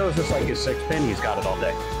 If he throws this like his 6-pin, he's got it all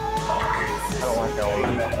day. I don't like that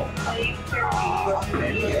one.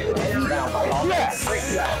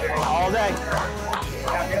 All day.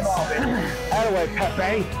 Anyway,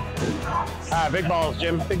 Pepe. All right, big balls,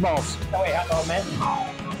 Jim. Big balls. Oh, wait, hot dog, man.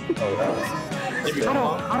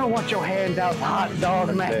 I don't want your hand out, hot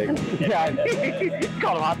dog, man. Yeah,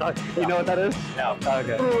 call him hot dog. You know what that is? No.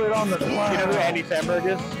 Okay. Threw it on the ground. You know who Andy Samberg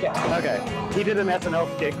is? Yeah. Okay. He did an SNL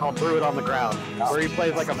skit called "Threw It on the Ground," where he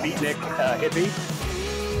plays like a beatnik hippie,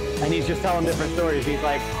 and he's just telling different stories. He's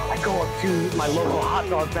like, I go up to my local hot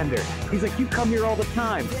dog vendor. He's like, you come here all the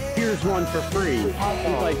time. Here's one for free. He's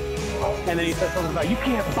like, and then he says something about, you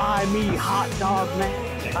can't buy me hot dog, man.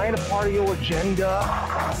 I ain't a part of your agenda.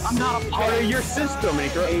 I'm not a part of your system. And he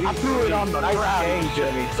threw, I threw it on the ground.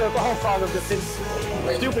 Jimmy. So the whole song of just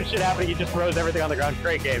stupid shit happening. He just throws everything on the ground.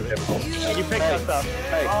 Great game, Jim. And you picked us up.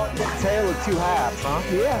 Hey, tale of 2 halves, huh?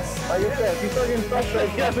 Yes. Like I said, if you start getting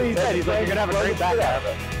frustrated, That's what he said. He's like, you're going to have a great back half.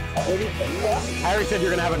 Harry said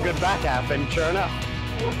you're going to have a good back half, and sure enough.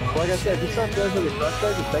 like I said, if you start feeling really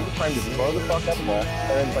frustrated, just take a frame, just blow the fuck up the ball, and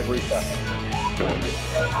then it's like reset. I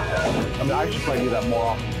mean, I should probably do that more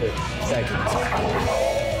often too. Thank you.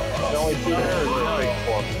 The only 2 there is a big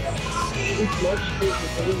 4.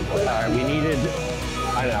 Alright, we needed.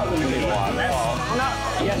 I know, we need a lot. Well, not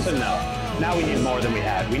yes and no. Now we need more than we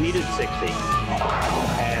had. We needed 60.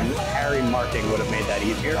 And Harry marking would have made that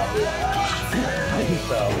easier.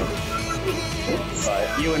 So,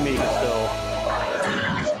 but you and me can still.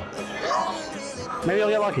 Maybe I'll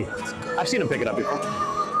get lucky. I've seen him pick it up before.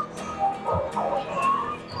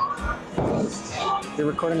 You're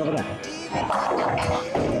recording over there.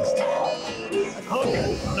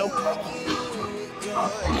 Nope.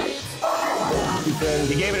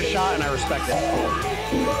 He gave it a shot, and I respect it.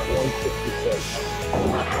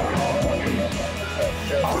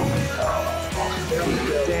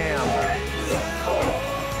 166. Damn.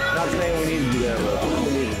 Not saying we need to do that, but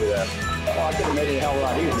we need to do that. Well, I could have made it a hell of a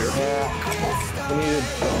lot easier. Yeah. We needed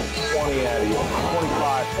 20 out of you.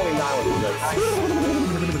 25, 29 would be good.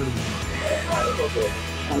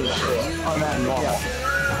 On that and normal.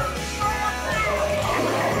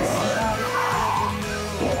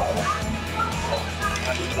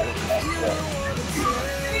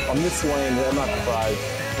 On this lane, I'm not surprised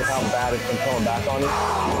with how bad it's been coming back on you.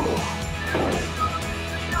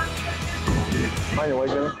 Find your way,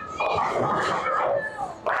 Jimmy.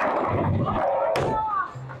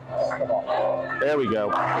 There we go.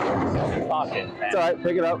 Fucking It's all right.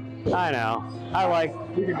 Pick it up. I know. I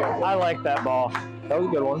like that ball. That was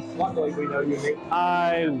a good one. Luckily, we know you made.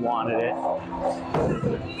 I wanted it.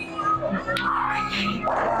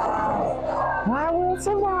 I will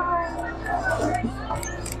survive.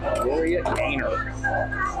 Gloria Gaynor.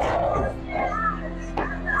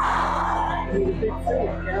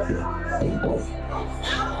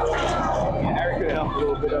 Eric could help a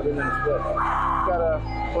little bit other than a split. Gotta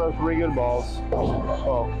throw 3 good balls.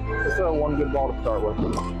 Well, let's throw 1 good ball to start with.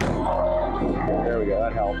 There we go.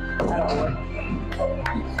 That helped. There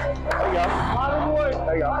you go. Out of the wood.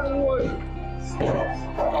 There you go. Out of the wood.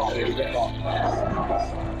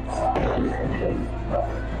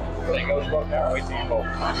 Everything goes well now. Wait till you both.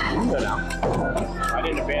 So now. I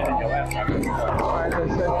didn't abandon you last time. Alright,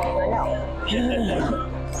 let's hang out.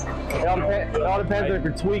 It all depends if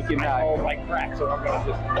you're tweaking I now. hold my crack, so I'm going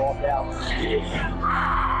to just walk out.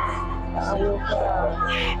 I will survive.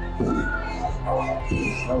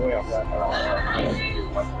 No way off that.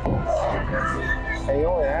 Hey, you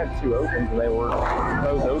only had 2 opens, and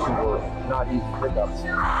those opens were not easy pickups.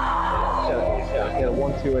 Yeah, get a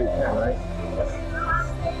 1, 2, 8, 10, right?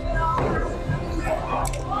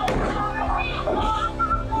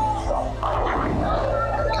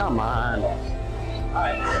 Come on.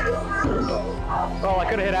 Well, I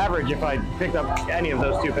could have hit average if I picked up any of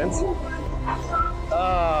those 2 pins.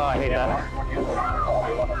 Oh, I hate that.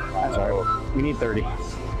 That's all right. We need 30.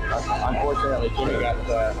 Unfortunately, Jimmy got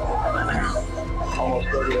almost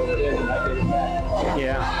 30 over his, and I did it back.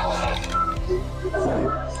 Yeah.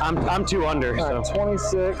 I'm 2 under, so. Right,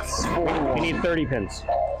 26, 41. We need 30 pins.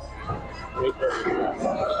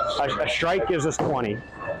 A strike gives us 20.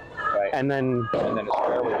 Right. And then And then it's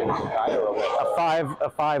fair, we give us a tie or a win. a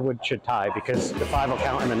 5 should tie because the 5 will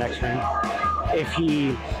count in the next round. If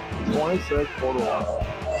he 26, 41.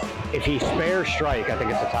 If he spares strike, I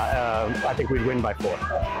think it's a tie. I think we'd win by 4.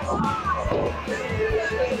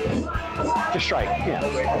 Just strike, yeah.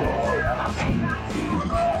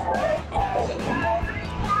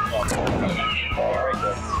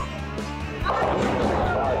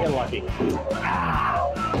 Get lucky.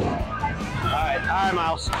 All right,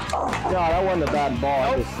 Myles. Yeah, that wasn't a bad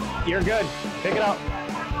ball. Nope, you're good. Pick it up.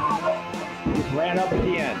 Just ran up at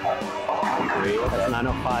the end. That's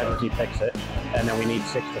 905 if he picks it, and then we need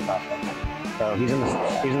 6 to top. So he's in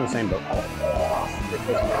the same boat.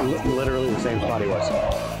 Literally the same spot he was.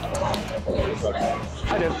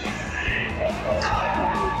 I do.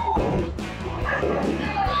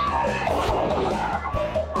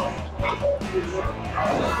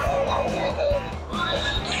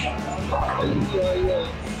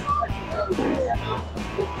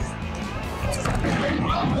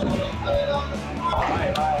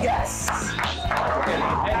 Yes!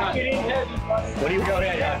 What do you go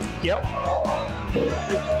ahead? Yep. All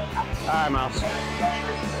right, Myles.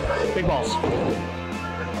 Big balls.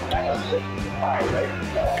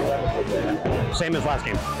 Same as last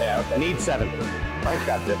game. Yeah, okay. Need 7. Mike's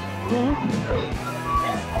got this.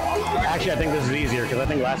 Actually, I think this is easier because I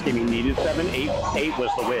think last game he needed 7. 8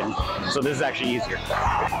 was the win. So this is actually easier.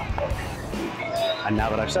 And now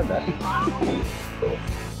that I've said that,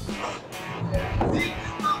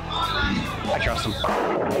 I trust him.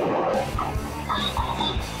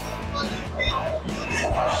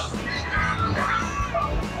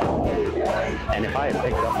 And if I had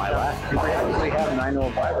picked up my last, Do we actually have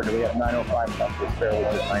 905 or do we have 905 stuff? It's fairly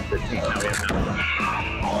just 915. no, we have none.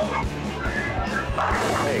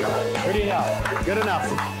 There you go. Pretty enough. Good enough.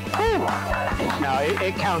 Now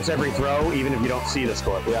it counts every throw, even if you don't see the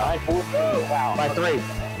score. Yeah. Wow. By 3.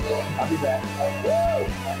 I'll be back.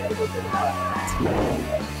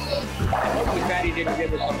 Luckily, Patty didn't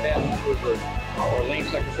give us some bad numbers or lane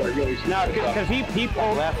secretary really. No, because he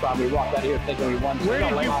pulled. Last time we walked out here thinking we won. Where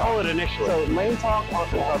did you pull it initially? So lane talk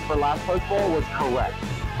for last post ball was correct.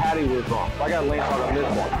 Patty was wrong. So I got lane talk on this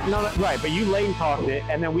one. No, right, but you lane talked it,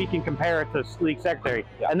 and then we can compare it to League Secretary,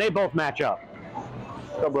 and they both match up.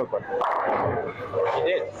 Go Brooklyn. It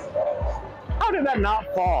did. How did that not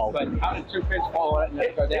fall? But how did 2 pins fall on it and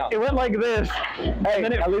then go down? It went like this. Hey,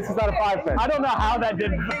 then at least it's not a 5 pin. I don't know how that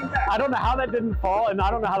didn't. I don't know how that didn't fall, and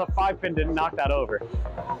I don't know how the 5 pin didn't knock that over.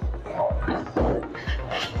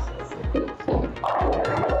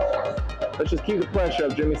 Let's just keep the pressure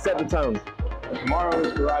up, Jimmy. Set the tone. Tomorrow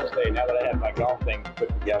is garage day. Now that I have my golf thing put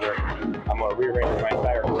together, I'm going to rearrange my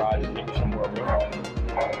entire garage and get some more room.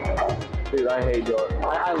 Dude, I hate doing it.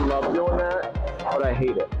 I love doing that. but I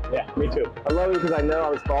hate it. Yeah, me too. I love it because I know I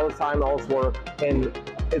was all this time, all this work, and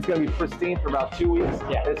it's going to be pristine for about 2 weeks.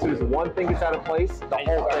 Yeah. As soon as one thing gets out of place, the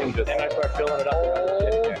whole thing just... And I start filling it up.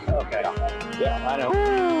 Okay. Yeah, I know.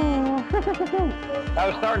 I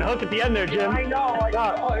was starting to hook at the end there, Jim. I know.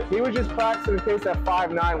 He was just practicing in case that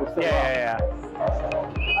 5'9" was still up. Yeah.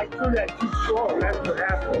 I threw that too short. That's what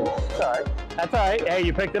happened. It's all right. That's all right. Hey,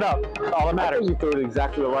 you picked it up. That's all that I matters. think you threw it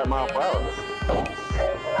exactly the right mile per hour.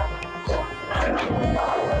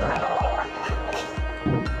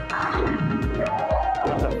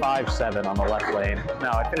 That's a 5.7 on the left lane. No,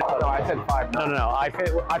 I finished. No, I said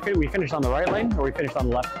 5'9". No. We finished on the right lane, or we finished on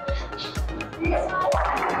the left?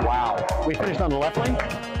 Wow. We finished on the left lane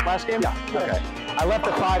last game? Yeah. Okay. I left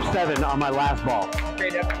a 5.7 on my last ball. Okay,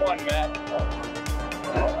 that's one, Matt.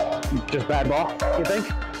 Just bad ball, you think?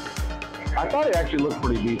 I thought it actually looked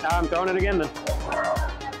pretty decent. I'm throwing it again then.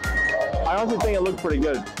 I honestly think it looked pretty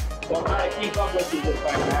good. Well, try to keep up with you just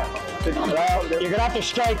like that. Well, you're gonna have to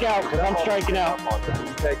strike out because I'm striking out. Did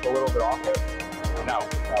you take a little bit off it? No,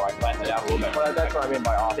 I flattened it out a little bit. Well, that's what I mean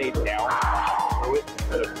by off. Stayed down through it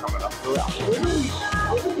instead of coming up through it.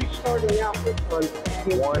 What are we starting out with on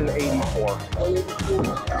 184.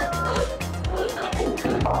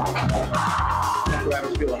 That's why I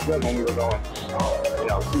was feeling good when we were going,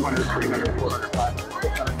 200, 300, 400, 500,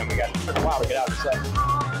 600, and we got took a while to get out of the set.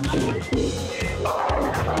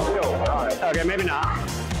 Okay, maybe not.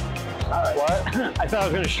 What? I thought I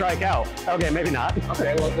was gonna strike out. Okay, maybe not.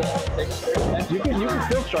 Okay, well, just take a straight You can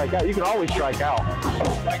still strike out. You can always strike out.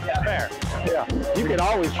 like that. Fair. Yeah. You can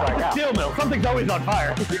always strike out. Steel mill. Something's always on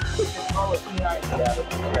fire.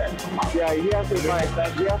 Yeah, he asked me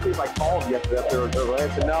if I called yesterday up there. I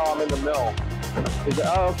said, no, I'm in the mill. He said,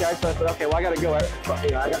 oh, okay. So I said, okay, well, I got to go. I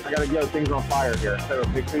got to go. Things are on fire here. Instead of a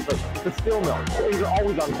big tree, but the steel mill. Things are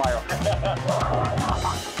always on fire.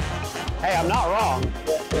 Hey, I'm not wrong.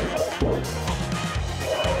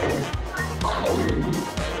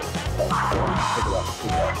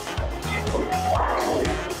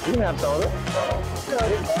 You can have some of it.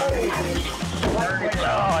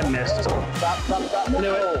 Oh, I missed. Stop.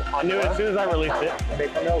 I knew it as soon as I released it.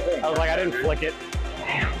 I was like, I didn't flick it.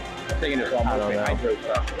 Taking this all don't know. hydro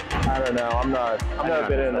stuff. I don't know. I've never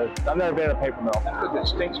been in a paper mill. That's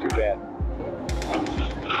because it stinks too bad.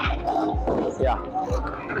 Yeah.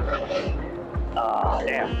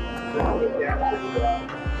 Damn.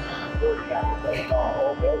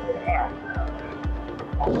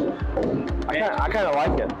 I kind of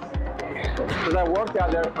like it. Because I worked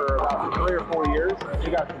out there for about 3 or 4 years.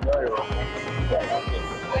 You got familiar with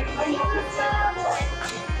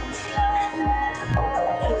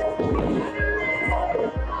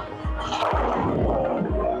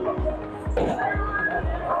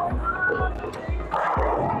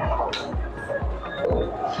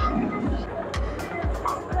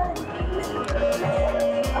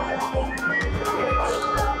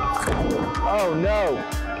Oh no!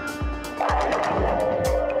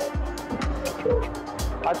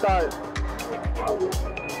 I thought.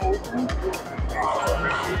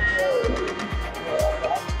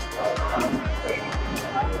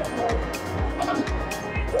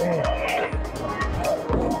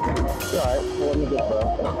 It's all right. Let me get through.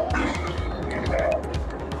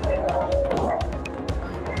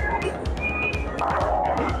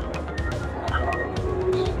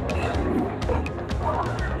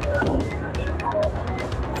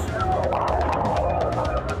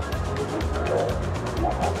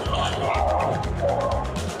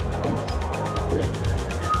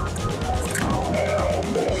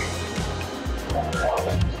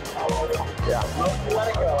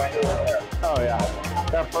 Oh yeah.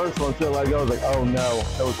 That first one, to let go, was like, oh no.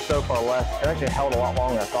 It was so far left. It actually held a lot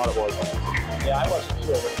longer than I thought it was. Yeah, I wasn't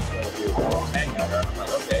sure what it was going to do. I'm like,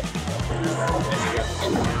 okay.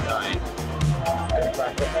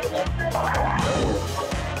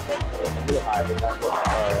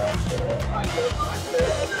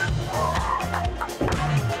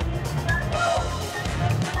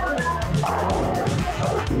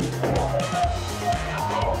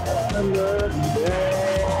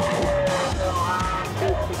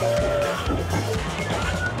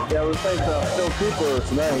 Yeah, we faced Phil Cooper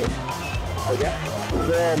tonight. Okay.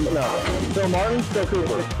 Phil Martin, Phil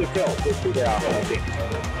Cooper. Yeah.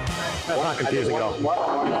 That's not confusing at all. Martin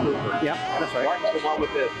Cooper. Yeah, that's right. Martin's the one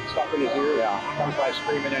with the stuff in his ear. Yeah. Comes by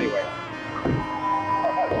screaming anyway.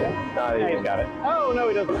 Yeah, he's got it. Oh, no,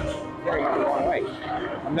 he doesn't. Yeah, he went the wrong way.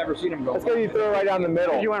 I've never seen him go. That's because you threw it right down the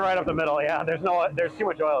middle. You went right up the middle, yeah. There's too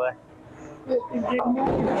much oil there. It's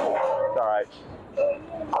all right.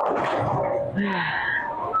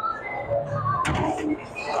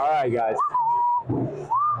 All right, guys.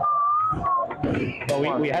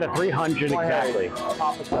 But we had a 300 exactly.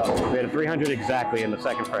 We had a 300 exactly in the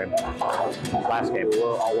second frame. Last game.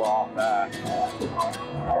 We're off that.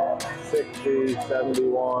 60,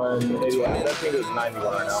 71, 81. That thing is 91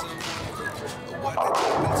 right now.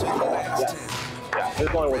 Yeah, this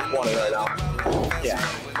one was 20 right now. Yeah.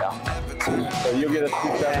 So you get a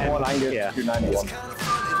 271, I can get a 291.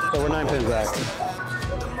 So we're 9 pins back.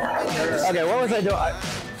 Okay, what was I doing?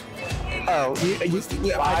 I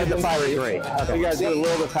did the 5 or 3. Okay. You guys did a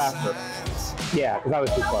little bit faster. Yeah, because I was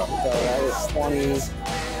too slow. So that was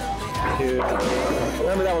 22.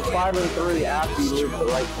 Remember that was 5 and 3 after you moved to the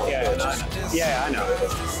right point. Yeah, I know.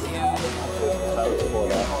 That was before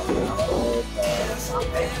that.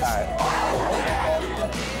 Alright.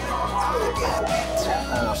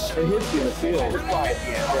 It hits you in the field.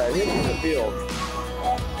 Yeah, it hits you in the field.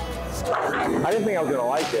 I didn't think I was going to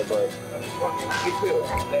like it, but... Me too.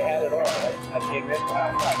 They had it all. I came in,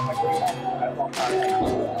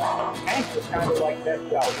 Hank was kind of like that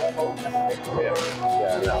show.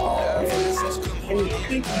 Yeah, no. And you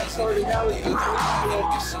think you started out as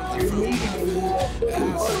you're meeting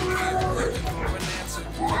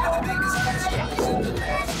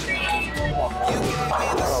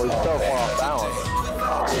Oh, he's so far off balance.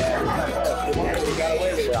 You got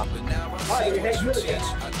away with it.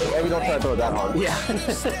 Maybe don't try to throw it that hard. Yeah.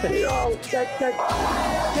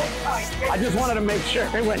 I just wanted to make sure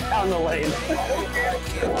it went down the lane.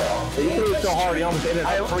 You threw it so hard, he almost ended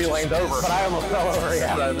up 3 lanes over. But I almost fell over,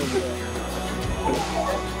 yeah.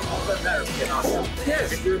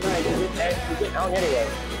 If you're right, you get hung anyway.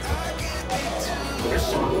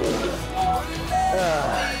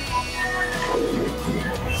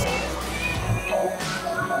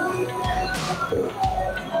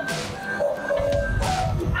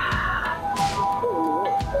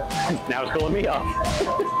 Now it's cooling me off.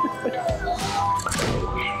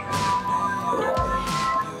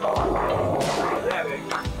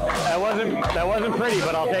 That wasn't pretty,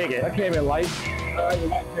 but I'll take it. That came in light.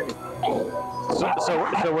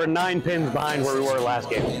 So we're 9 pins behind where we were last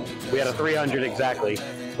game. We had a 300 exactly. So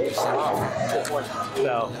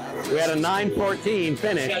we had a 914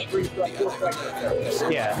 finish.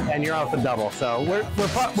 Yeah, and you're off the double. So we're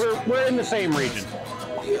in the same region.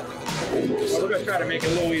 Well, we're going to try to make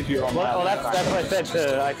it a little easier on Well, that's what I said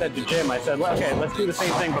to Jim. I said, well, okay, let's do the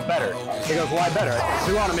same thing but better. He goes, why better? I said,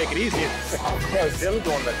 we want to make it easier. No, Jim's the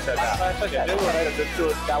one that said that. I said, Jim wanted to just do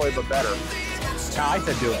it that way but better. No, I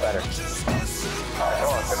said do it better.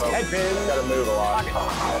 Head pin. Gotta move a lot.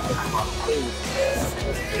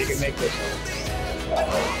 You can make this one.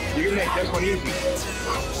 You can make this one easy.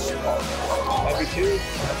 Every 2.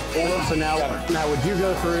 So now would you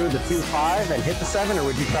go through the 2.5 and hit the 7, or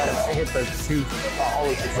would you try to hit the 2?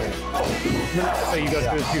 Always the same. So you go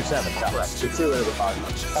through the 2.7. Correct. The 2 and the 5.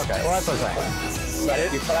 Okay, well that's what I'm saying.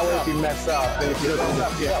 That way if you mess up, then if you go through the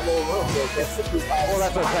 2. Well,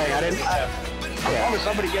 that's what I'm saying. As long as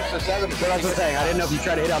somebody gets the 7. So that's what I'm saying. I didn't know if you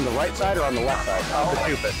tried to hit on the right side or on the left side. The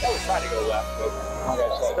 2 pin. I was trying to go left, but like I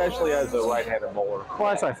said, Especially as a right-handed bowler. Well,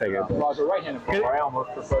 that's what I figured. well, as a right-handed bowler, I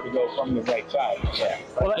almost prefer to go from the right side. Yeah.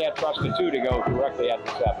 But I can't trust the 2 to go directly at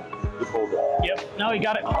the 7. You pulled it. Yep. No, he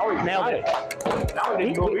got it. Oh, he nailed it. Now it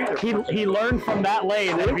didn't move either. He learned from that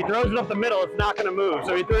lane that if he throws it up the middle, it's not going to move.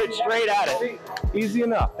 So he threw it straight at it. Easy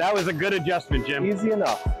enough. That was a good adjustment, Jim. Easy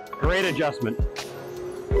enough. Great adjustment.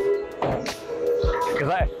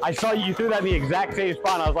 Because I saw you threw that in the exact same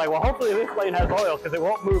spot. And I was like, well, hopefully this lane has oil because it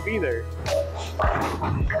won't move either.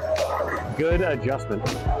 Good adjustment.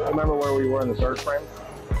 Remember where we were in the 3rd frame?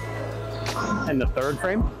 In the 3rd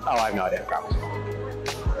frame? Oh, I have no idea.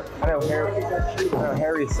 I know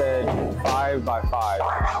Harry said 5 by 5.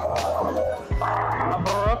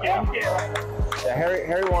 Okay. Yeah,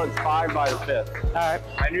 Harry wants 5 by the 5th. All right.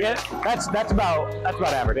 I knew that. That's about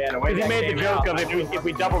average. Because he made the joke of if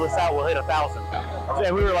we double this out, we'll hit 1,000.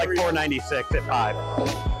 And we were like 496 at 5.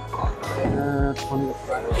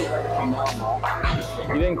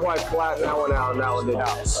 You didn't quite flatten that one out, and that one did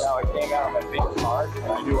not. Now it came out and I think it's hard,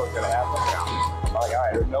 and I knew what was going to happen. I'm like, all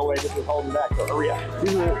right, there's no way this is holding back, so hurry up.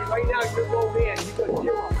 Right now, you're low man. You got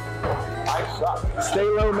 0. I suck. Stay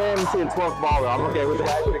low, man, and see a 12th ball, though. I'm okay with I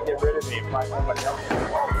that. should get rid of me and find somebody else.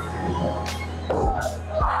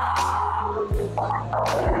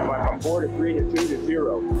 Went from 4 to 3 to 2 to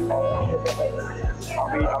 0.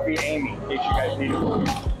 I'll be Amy in case you guys need it.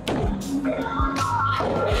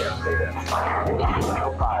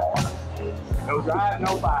 No 5. No 5,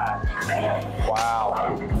 no 5.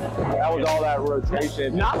 Wow. That was all that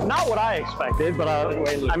rotation. Not what I expected, but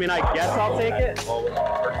I mean, I guess I'll take it.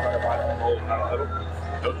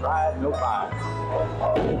 No drive, no five.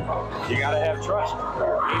 You gotta have trust.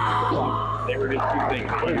 They were just two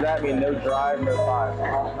things. What does that mean? No drive, no five.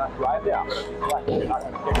 Not drive down. You're not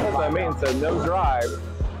gonna kick That's what I mean. So no drive,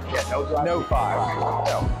 Yeah, no drive. no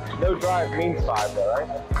five. No drive means five, though,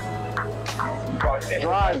 right?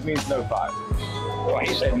 Drive means no five. Well,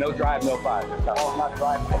 he said no drive, no five. The ball's not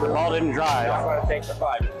driving. The ball didn't You're drive. not gonna take the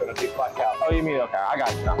five. You're gonna be flat out. Oh, you mean, okay, I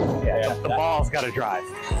got you now. Yeah, The ball's got to drive.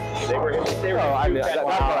 They were. Oh, I mean, that's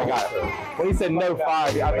what I got. When he said no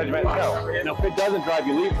five, I thought you meant no. No, if it doesn't drive,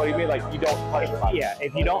 you leave, but you mean like you don't touch the five. Yeah,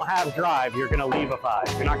 if you don't have drive, you're going to leave a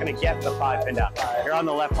 5. You're not going to get the 5 pin down. You're on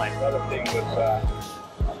the left lane. Another thing was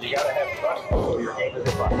you gotta have trust before your game is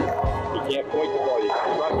a ball. You can't point the ball. You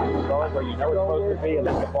can trust it. Go where you know it's supposed to be and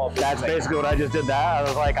let the ball. That's basically what I just did that. I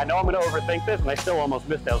was like, I know I'm going to overthink this, and I still almost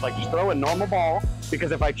missed it. I was like, just throw a normal ball,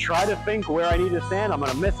 because if I try to think where I need to stand, I'm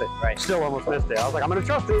going to miss it. Right. Still almost missed it. I was like, I'm going to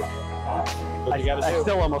trust it. What you gotta do. I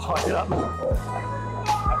still almost fucked it up.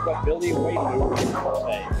 That's what Billy Wade was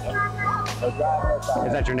saying. No drive, no five.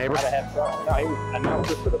 Is that your neighbor? Gotta have trust. No, he was an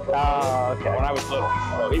announcer for the program. Oh, okay. When I was little.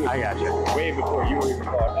 So he was I got you. way before you were even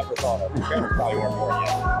ever thought of. Your parents probably weren't born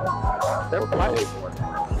yet.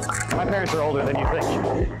 My parents are older than you think.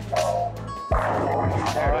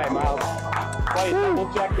 All right, Myles. Well, you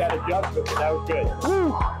double check that adjustment, but that was good.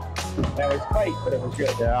 Woo. That was tight, but it was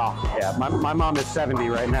good. Yeah. My mom is 70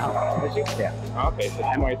 right now. Is she? Yeah. Okay, so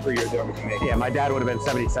 23 years older than me. Yeah, my dad would have been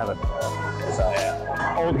 77. So,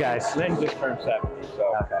 Yeah. old guys. Lynn just turned 70,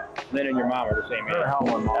 so Lynn and your mom are the same age.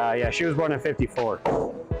 Yeah, she was born in 54.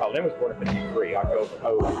 Oh, Lynn was born in 53, October.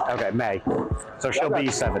 Oh, Okay, May. So she'll be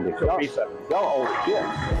 70. she'll be 70. Y'all old shit.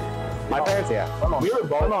 My parents, yeah. We were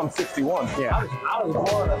born on 61. Yeah. I was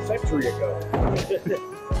born a century ago.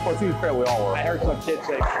 Well, to be fair, we all were. I heard some kid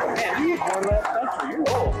say, man, you were born last century,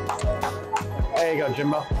 you're old. There you go,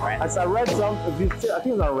 Jimbo. I read some, I think it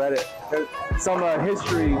was on Reddit, some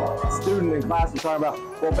history student in class was talking about,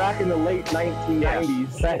 well, back in the late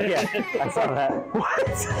 1990s. Yeah, I saw that. What?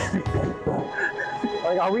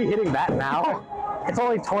 Like, are we hitting that now? It's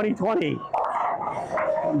only 2020.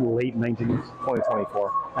 Late 19s.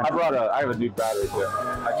 2024. I have a new battery too.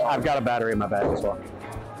 I've got a battery in my bag as well.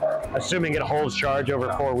 Assuming it holds charge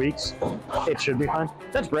over 4 weeks, it should be fine.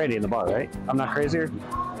 That's brandy in the bar, right? I'm not crazier?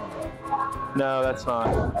 No, that's not.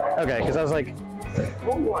 Okay, because I was like,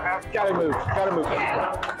 Gotta move.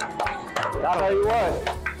 I'll tell you what.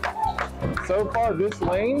 So far, this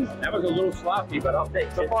lane, That was a little sloppy, but I'll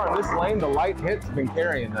take so it. far in this lane, the light hit's been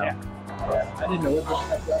carrying them. Yeah. I didn't know what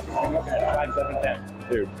this was. I'm looking at 5, 7, 10.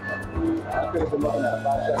 Dude, I could have been looking at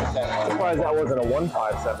 5, 7, 10. surprised that wasn't a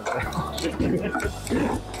 157.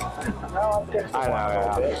 I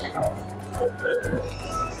know, yeah.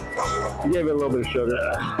 You gave it a little bit of sugar.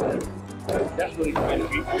 That's really kind of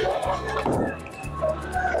people.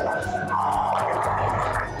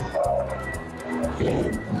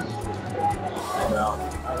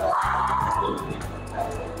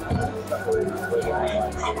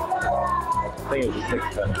 I think it was a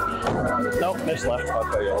 610. nope, missed left. I'll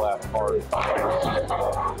tell you left hard. I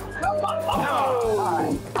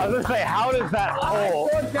was going to say, how does that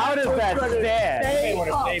hold? How does that stand? I want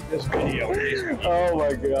to save this video. Oh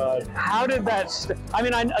my god. How did that I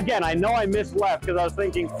mean, I know I missed left because I was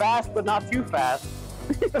thinking fast, but not too fast.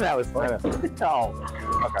 That was fun. Oh.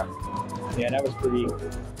 Okay. Yeah, that was pretty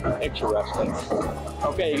interesting.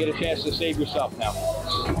 Okay, you get a chance to save yourself now.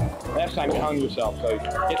 Last time you hung yourself, so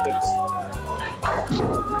get this.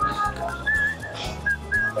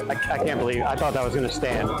 I can't believe I thought that was going to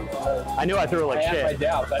stand. I knew I threw it like I have my shit.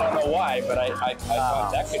 doubts. I don't know why, but I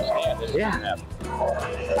thought that could stand. It Yeah. didn't happen.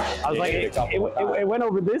 I was like, it went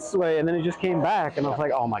over this way and then it just came back, and I was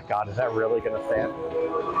like, oh my god, is that really going to stand?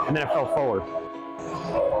 And then it fell forward.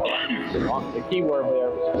 The key word there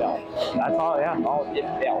was fell. That's all, yeah. Oh, it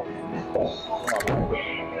fell.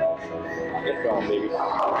 Get going, baby.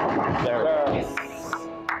 There.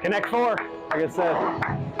 Connect 4. Like I said,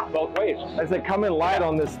 Both ways. I said come in light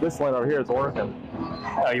on this lane over here. It's working.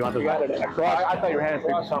 Oh, you want You got it the across. I thought you were handing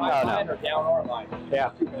Across something. my Oh, no. line or down our line. Yeah.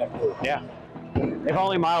 Two connect boards. Yeah. If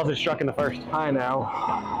only Myles had struck in the first. I know.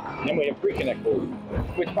 And then we have 3 connect boards.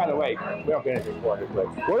 Which, by the way, we don't get into before this way.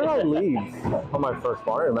 Where did I leave on my first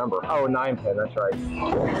bar? I don't remember. Oh, 9 pin. That's right.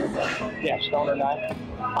 Yeah, Stoner 9.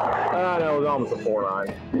 No, it was almost a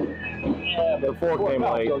 4-9. Yeah, The 4 came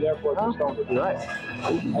late. So therefore, it's a Stoner. You're right. I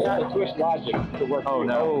got to twist logic to work. Oh,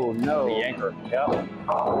 no. Oh, no. The anchor. Yep.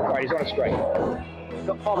 All right, he's on a strike.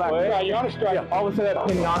 Fall back. Well, yeah, you're on a strike. Yeah, all of a sudden that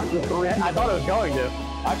pin knocks the 3. I thought it was going to.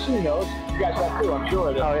 I've seen those. You guys have too, I'm sure.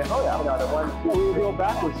 Oh yeah. Oh yeah. You know, the one we go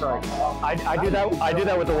backwards strike. I do that. I do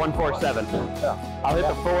that with the 147. I'll hit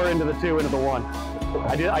the 4 into the 2 into the 1.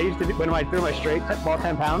 I used to do, when I threw my straight ball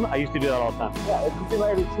 10 pound. I used to do that all the time. Yeah, it seemed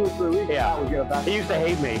like every 2 or 3 weeks. Yeah. We get it back. He used to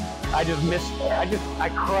hate me. I just missed. I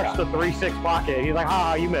crushed the 3-6 pocket. He's like,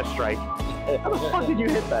 "Ha, you missed strike." How the fuck did you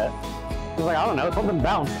hit that? I was like, I don't know. Something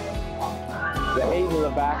bounced. The 8 into the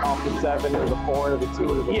back off the 7 or the 4 into the 2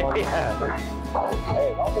 into the 1. Yeah.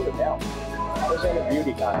 Hey, I'll put it down. This ain't a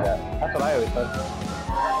beauty contest. That's what I always said.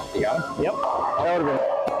 You got him? Yep. That would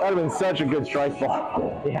have been such a good strike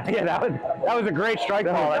ball. Yeah, that was a great strike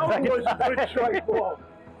ball. That was a good strike ball.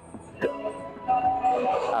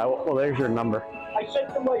 Well, there's your number. I said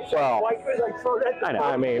to myself, Well, why couldn't I throw that? I know.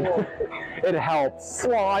 I mean, it helps.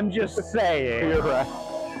 Well, I'm just saying. You're right.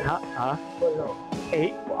 Huh?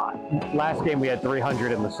 Last game we had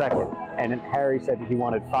 300 in the second, and then Harry said he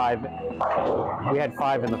wanted 5. We had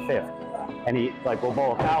 5 in the 5th, and he's like, "We'll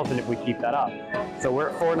bowl 1,000 if we keep that up." So we're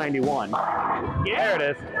at 491. Yeah, there it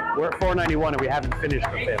is. We're at 491, and we haven't finished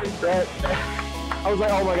the 5th. I was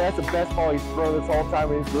like, oh my god, that's the best ball he's thrown this whole time.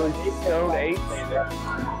 And he's really stoned 8.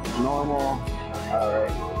 Normal.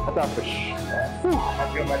 Alright. I thought for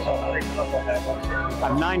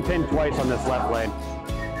I've 9-pinned twice on this left lane.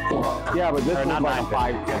 yeah, but this Or was not like a 9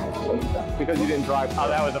 5 pin. Because you didn't drive. Oh,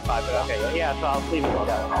 that was a 5. Okay, yeah. So I'll leave it alone.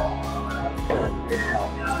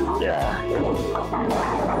 Yeah.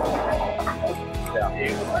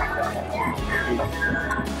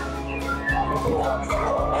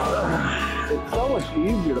 It's so much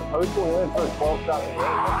easier to post one in for a 12 shot in the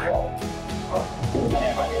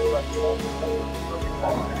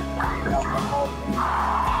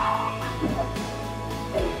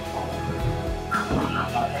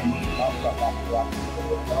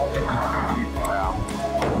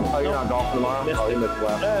Oh, you're not golfing tomorrow? Oh, you missed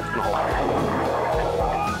left. That's gonna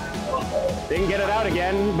hold. Didn't get it out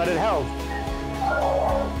again, but it held.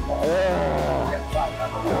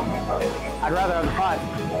 I'd rather have the 5.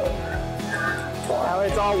 Oh,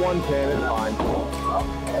 it's all 1 pin, it's fine.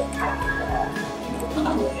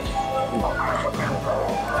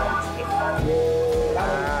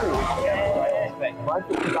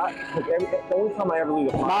 The only time I ever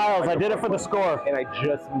leave a Myles, I did it for the score. and I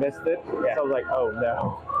just missed it, so I was like, oh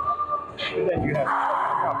no. Then you have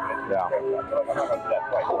confidence. Yeah.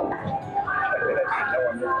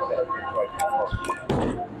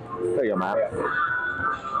 There you go, Matt.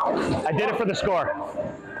 I did it for the score.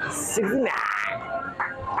 69.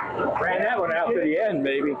 Ran that one out to the end,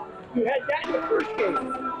 baby. You had that in the first game.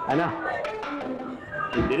 I know.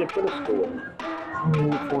 You did it for the score.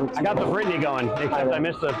 I got the Brittany going, except I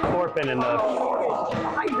missed the 4 pin in the.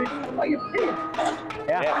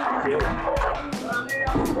 Yeah.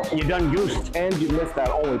 You done goosed. And you missed that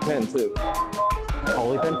only pin too.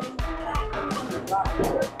 Holy pin.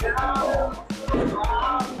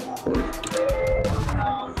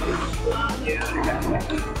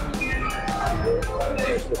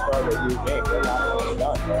 It's the start of a new game. They're not really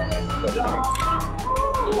done.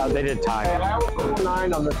 They did time. And I was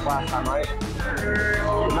 9 on this last time, right?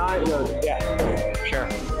 9 goes. Yeah. Sure.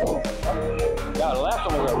 No, the last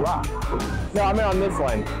one was a rock. No, I meant on this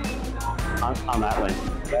lane. On that lane.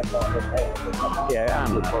 That's on this head. Yeah,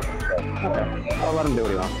 I'm okay. I'll let him do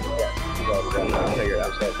what he wants. I'll figure it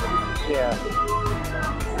out. Yeah.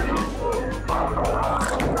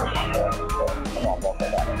 Come on, walk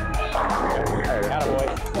that out. Attaboy.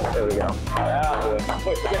 There we go. Attaboy.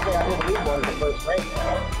 Wait, the good thing I didn't leave one in the first race.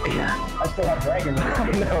 Yeah. I still have bragging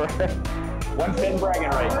rights. No, right? 1 pin bragging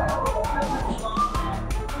rights.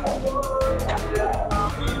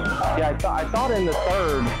 Yeah, I thought in the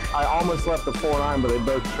 3rd, I almost left the 4-9, but they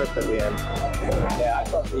both tripped at the end. Yeah, I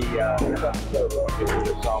thought the third one was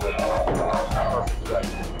a solid.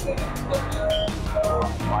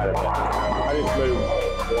 Might have been. I just moved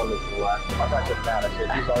 1 to the left. I'm not just mad. I said,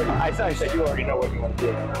 he's already, I said you already know what you want to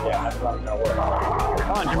do. Yeah, that's not going to work.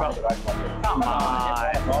 Come on, Jimbo. Come on.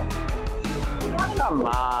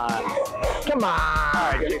 Come on.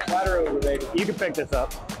 All right, Get slider over, baby. you can pick this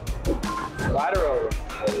up. Slider over.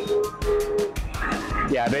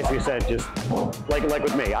 Yeah, I basically said just like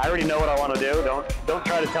with me. I already know what I want to do. Don't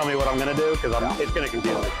try to tell me what I'm gonna do because it's gonna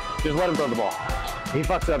confuse me. Just let him throw the ball. He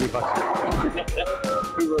fucks up. He fucks up.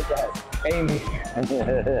 Who wrote that? Amy.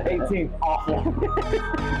 18th, awful.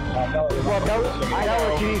 Well, tell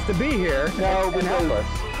her she needs to be here. No, because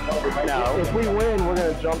No. if we win, we're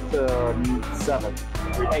going to jump to 7.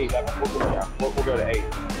 8. We'll go to 8.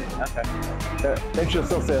 Okay. Then she'll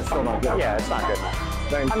still say it's still not good. Yeah, it's not good enough.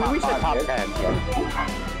 Then I mean, we said top 10.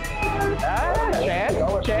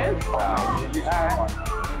 Chance.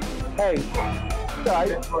 Hey.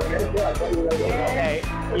 Hey,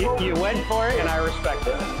 you went for it, and I respect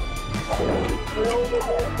it.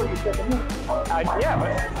 Yeah,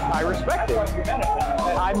 but I respect it.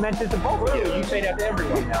 I meant it to both of you. You say that to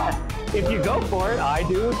everyone now. If you go for it, I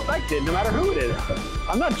do respect it, no matter who it is.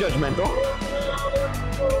 I'm not judgmental.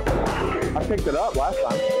 I picked it up last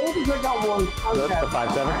time. I got one. That's the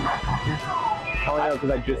 5.7. Oh, yeah, because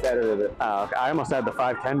I just edited it. Okay. I almost had the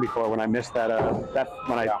 5.10 before when I missed that.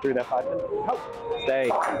 When I threw that 5.10. Oh, stay.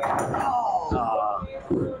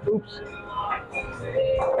 Oops.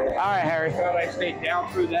 All right, Harry. I thought I stayed down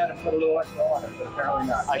through that and put a little extra on it, but apparently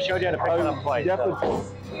not. I showed you how to pick it up twice. So.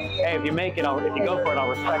 Hey, if you make it, if you go for it, I'll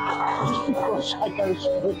respect it.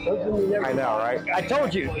 I know, right? I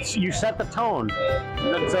told you, you set the tone.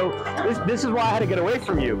 So this is why I had to get away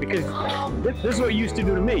from you, because this is what you used to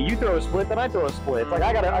do to me. You throw a split, then I throw a split. It's like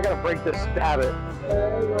I gotta break this habit.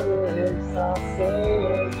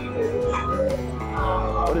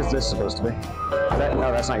 What is this supposed to be?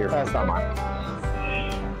 No, that's not your. That's not mine.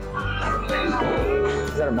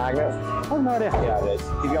 Is that a magnet? I have no idea. Yeah, it is.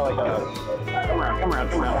 He's got like a... Come around.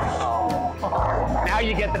 Oh. Now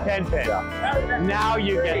you get the 10 pin. Yeah. Now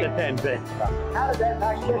you get the 10 pin. How did that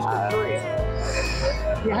not catch the three?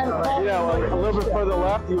 You had to follow a little bit further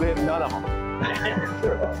left, you would hit none of them.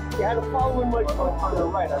 You had to follow him like on the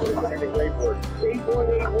right. I was looking at the great board.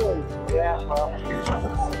 8-1. Yeah, well.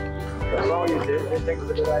 That's all you did. I think it was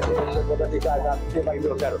a good idea. So we'll let these guys out and see if I can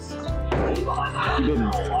do it better. You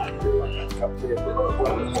didn't.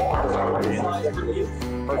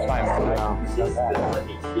 First time.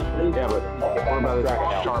 Yeah, but what about this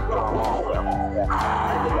sharp drop off?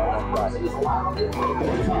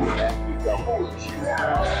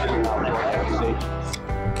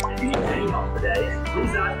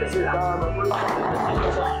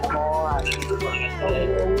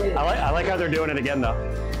 I like how they're doing it again, though.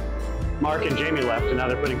 Mark and Jamie left, and now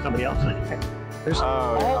they're putting somebody else in. There's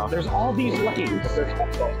all these lanes.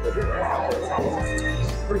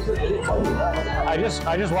 I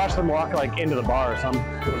just watched them walk like into the bar or something.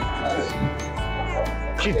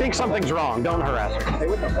 She thinks something's wrong. Don't harass her.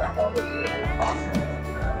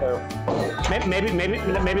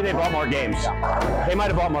 Maybe they bought more games. They might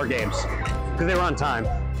have bought more games because they were on time.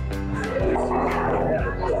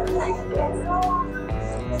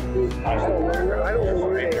 I don't know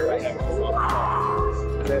where they are.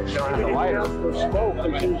 Showing the light.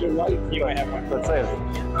 You might have one. Let's say it.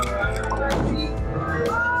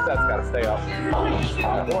 That's got to stay up.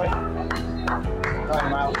 Boy. Hi,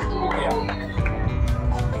 Myles.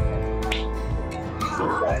 I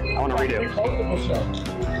want to redo.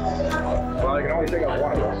 Well, I can only pick up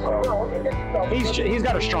one of them, so. He's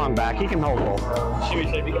got a strong back. He can hold both. Should we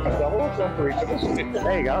say pick up a double or one for each of us?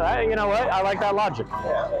 There you go. You know what? I like that logic.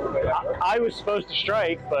 I was supposed to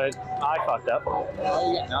strike, but I fucked up. Oh,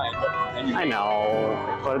 you got 9. And you I know,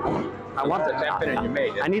 but I want the 10 pin and you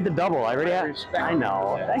made it. I need the double. I already have. I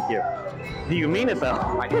know. Thank you. Do you mean it though?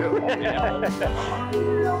 I do.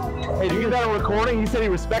 Hey, did you get that on recording? He said he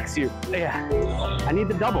respects you. Yeah. I need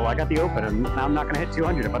the double. I got the open, and now I'm not going to hit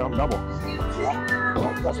 200 if I don't double.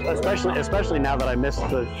 Especially now that I missed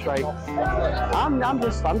the strike. I'm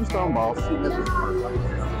just throwing balls. A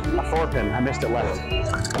 4-pin. I missed it left.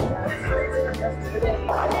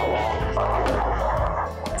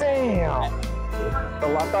 Damn.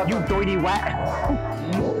 You dirty whack. I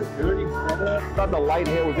thought the light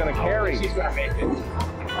hit was going to carry. She's going to make it.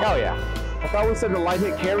 Oh yeah. I thought we said the light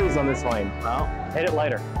hit carries on this lane. Well, hit it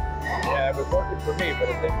later. Yeah, it was working for me, but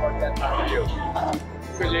it didn't work that time for you.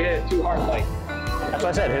 Because you hit it too hard late. That's what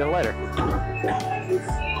I said. Hit it later.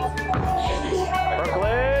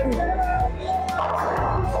 Brooklyn.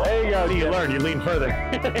 There you go. You learn. You lean further. I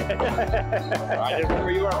just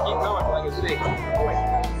remember you are. Keep going like a snake.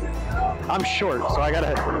 I'm short, so I get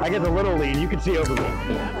the little lead. You can see over me.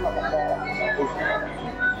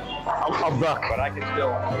 I'll duck. But I can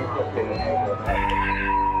still.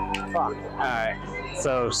 Fuck. All right.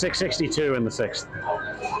 So 662 in the 6th.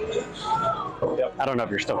 Yep. I don't know if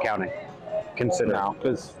you're still counting. Consider. No,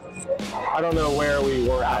 because I don't know where we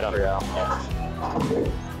were after.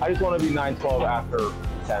 I just want to be 9-12 after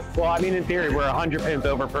 10. Well, I mean, in theory, we're 100 pins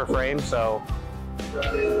over per frame, so.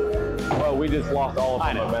 Well, we just lost all of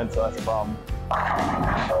the momentum, so that's a problem.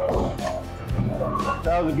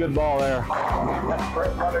 That was a good ball there.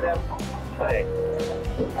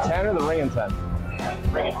 10 or the ring and 10?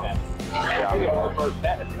 Ring and 10. Yeah, the first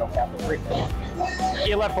 10 if you don't count the 3.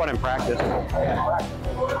 You left one in practice.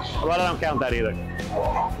 Well, I don't count that either.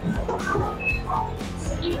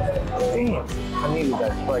 Damn, I needed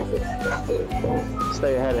that strike to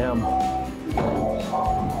stay ahead of him.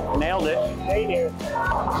 Nailed it. Hey there.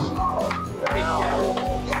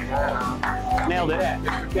 Nailed it.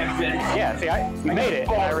 Yeah, see, you made it.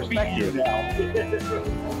 I respect you.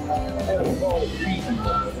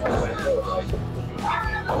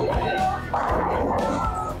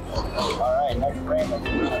 Alright, next frame.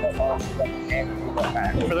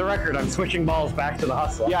 For the record, I'm switching balls back to the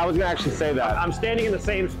hustler. Yeah, I was gonna actually say that. I'm standing in the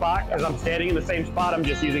same spot. As I'm standing in the same spot, I'm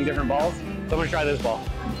just using different balls. So I'm gonna try this ball.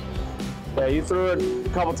 Yeah, you threw it a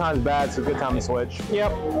couple times bad, so good time to switch.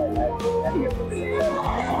 Yep.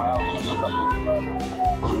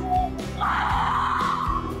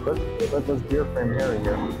 Let this beer frame Harry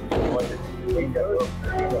here.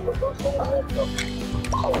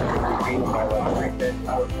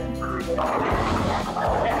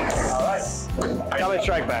 Got my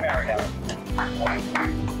strike back.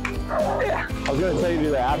 I was gonna tell you to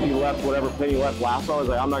do that after you left whatever play you left last one. I was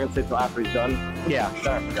like, I'm not gonna say till after he's done. Yeah.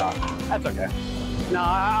 Then I forgot. That's okay. No,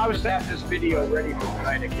 I was have this video ready for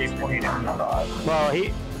tonight in case one well,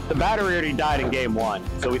 the battery already died in game 1,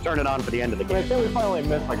 so we turned it on for the end of the I game. think we probably only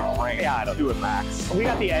missed like a frame. Yeah, I don't 2 at max. We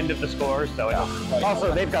got the end of the scores, so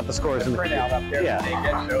also they've got the scores in the printout up there. Yeah. They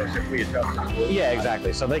get shows if we adjust the scores. Yeah,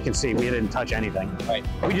 exactly. So they can see we didn't touch anything. Right.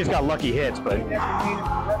 We just got lucky hits, but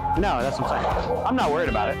no, that's what I'm saying. I'm not worried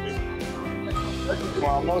about it.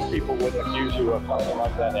 Well, most people wouldn't accuse you of something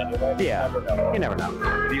like that anyway. Yeah, You never know. you never know.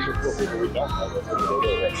 These are still people we don't know.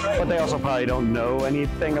 But they also probably don't know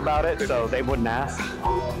anything about it, so they wouldn't ask.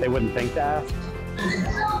 They wouldn't think to ask.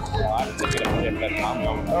 Well, I was looking at it that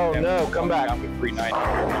Tom. Oh no, come back. Up with 390.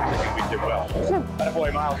 We did well.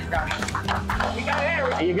 Attaboy, Myles. You got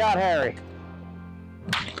Harry. You got Harry.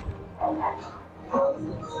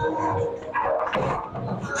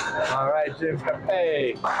 All right, Jim.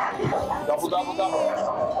 Hey. Double.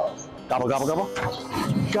 Gobble, gobble, gobble.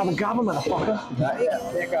 Gobble, gobble, motherfucker.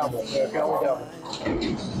 Yeah, gobble. Gobble.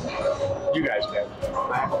 You guys can. I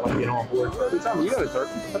have to let you get on board. You got a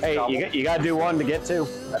turkey. Hey, you got to do 1 to get 2.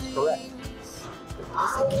 That's correct.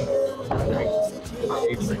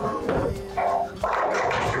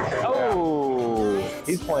 Oh!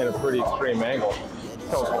 He's playing a pretty extreme angle.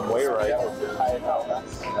 Coming from way right. That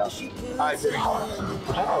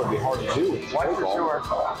would be hard to do.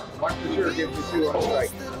 One for sure gives you 2 on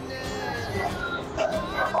strike.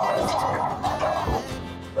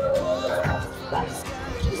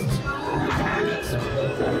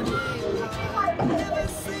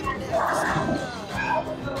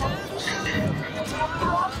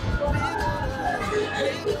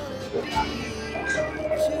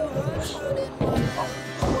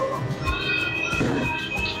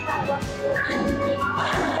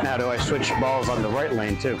 Now do I switch balls on the right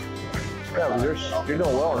lane too? Yeah, but you're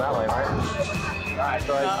doing well in that lane, right?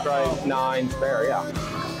 Strike 9 spare, yeah.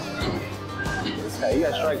 Yeah, you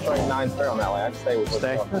got strike 9 spare on that lane. I'd stay with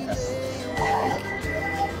Stay.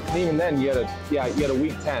 And even then, you had a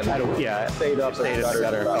weak 10. Yeah, Stayed up, stayed in the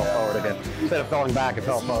gutter, fell forward again. Instead of falling back, it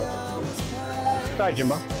fell forward. Sorry,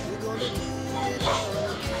 Jimbo.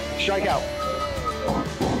 Strike out.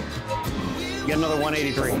 Get another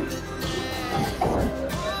 183.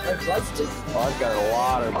 Oh, I've got a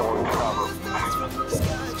lot of board cover.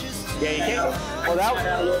 Yeah, you can't. Well,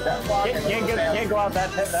 can't go out that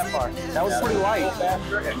far. That was pretty light.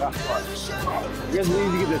 You guys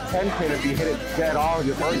need to get the 10 pin if you hit it dead on with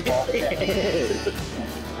your first ball.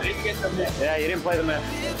 Yeah, you didn't play the miss.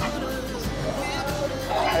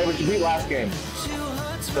 Hey, but you beat last game.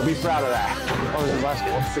 So be proud of that. Oh, this is last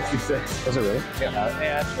game. 66. Was it really? Yeah,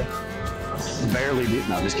 that's true. Barely beat.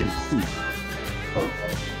 No, just kidding.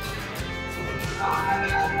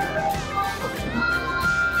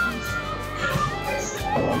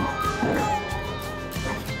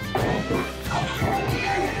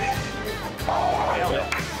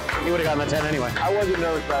 He would have gotten the 10 anyway. I wasn't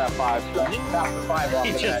nervous by that 5. After 5 off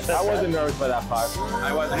He of just that. I wasn't nervous by that 5.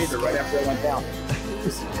 I wasn't either right after it went down.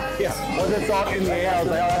 Yeah, once it's all in the air, I was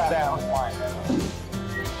like, oh, that's down.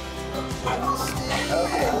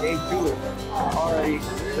 Okay, game 2 is already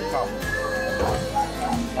to come.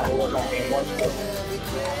 Now we'll work on game 1 first.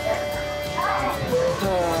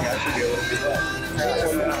 That should be a little bit better.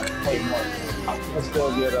 Play more. Let's still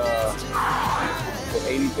get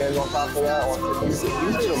 80 pins on top of that. You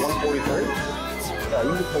can get a 143? Yeah, you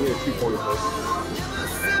can still get a 243.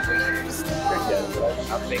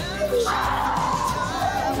 I think.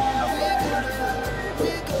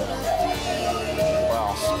 Wow.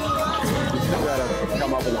 You still gotta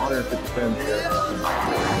come up with 150 pins here.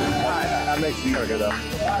 That makes it easier though.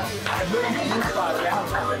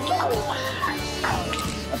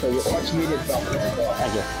 That's So much needed stuff.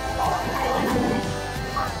 Thank you.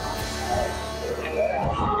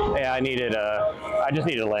 Yeah, I just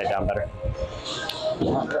needed to lay it down better.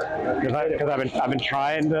 Because I've been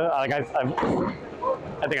trying to, like, I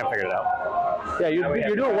think I figured it out. Yeah,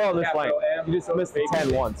 you're doing well in this lane. You just missed the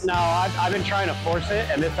 10 once. No, I've been trying to force it,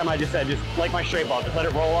 and this time I just said, just like my straight ball, just let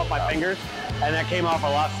it roll off my fingers, and that came off a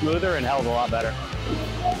lot smoother and held a lot better.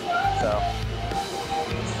 So,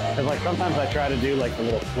 because like sometimes I try to do like the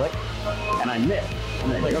little flick, and I miss.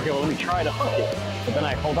 And it's like, okay, well let me try to hook it, but then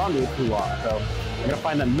I hold on to it too long. So I'm gonna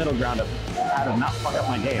find that middle ground of how to not fuck up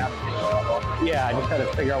my game. Yeah, I just gotta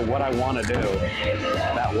figure out what I want to do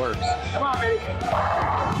that works. Come on, baby.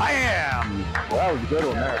 I am. Well, that was a good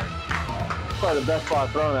one there. Probably the best spot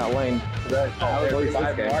thrown in that lane today. That was at least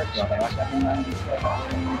this game.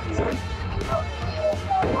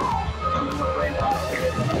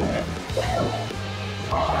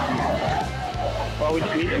 Well, we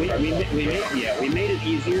made it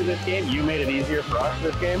easier this game. You made it easier for us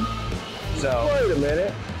this game. So Wait a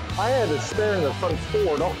minute. I had to stare in the front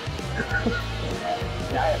four. Don't.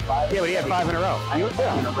 Yeah, I had 5. yeah, but he had 5 in a row. He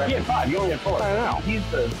had 5. You only had 4. I know. He's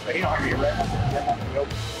the, you know, you're right.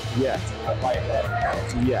 Yeah.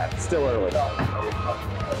 Yeah. It's still early.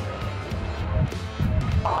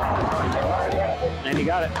 And he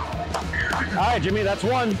got it. All right, Jimmy, that's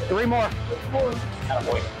 1. 3 more.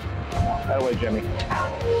 That way, Jimmy.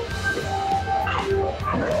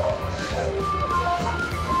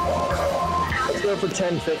 Let's go for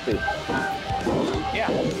 1050. Yeah,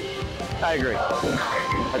 I agree.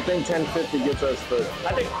 I think 1050 gets us the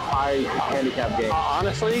high handicap game.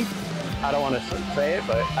 Honestly, I don't want to say it,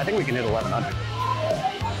 but I think we can hit 1100.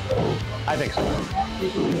 I think so.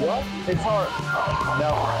 What? It's hard.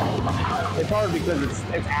 No. It's hard because it's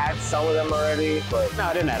had some of them already, but No,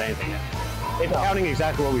 I didn't add anything yet. It's counting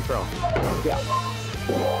exactly what we throw. yeah.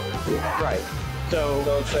 Right. So,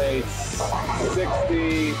 let's say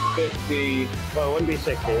 60, 50. well, it wouldn't be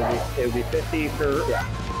 60. It would be 50 for, Yeah.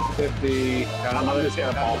 50. I'm just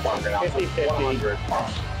going to ballpark it out. 50, 50,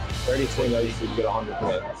 36. You could get 100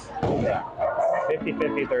 minutes. yeah. 50,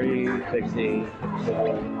 50, 30, 60,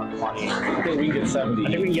 20. I think we can get 70 I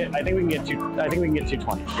think we each. can get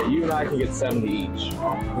 220. Yeah, you and I can get 70 each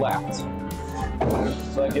left.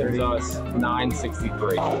 So that gives us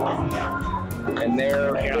 963. And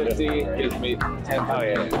their 50 gives me 10. Oh,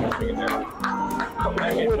 yeah.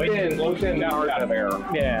 Within yards of error.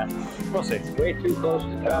 Yeah, we'll see. Way too close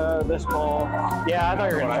to This ball. Yeah, I thought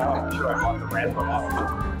you were going to. I'm sure I bought the red one off.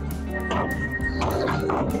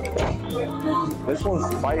 This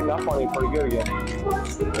one's biting up on you pretty good again.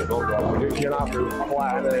 You're not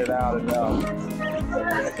flattening it out enough.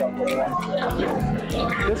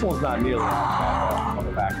 This one's not nearly on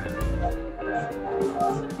the back end.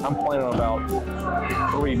 I'm playing on about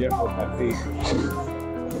 3 different techniques.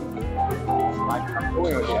 I'm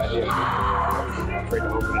going with the idea. I'm afraid to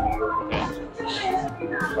open it.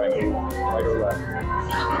 Right or left.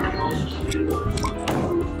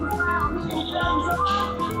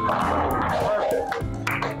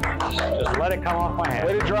 Just let it come off my hand.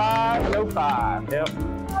 Way to drive, no 5. Yep.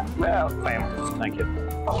 Well, bam. Thank you.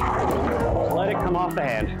 Let it come off the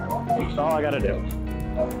hand. That's all I got to do.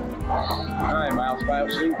 All right, Myles,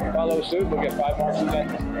 follow suit. We'll get 5 more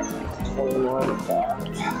seconds. It's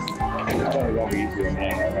only going to be easier than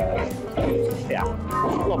Yeah, a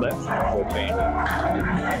little bit. A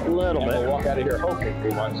little We'll bit. walk out of here hoping we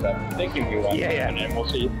won 7, thinking we won 7, Yeah. and then we'll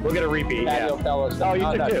see. We'll get a repeat. Patty Yeah. will tell us that Oh, you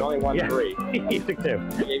took 2. you only won Yeah. 3. You took 2.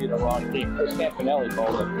 We gave you the wrong team. Chris Campanelli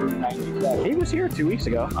called it 397. He was here 2 weeks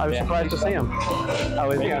ago. I was surprised to see him.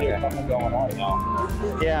 Oh, is he? Maybe there's Okay. something going on now.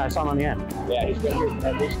 Yeah, I saw him on the end. Yeah, he's been here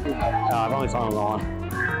at least 2 months. I've only saw him on.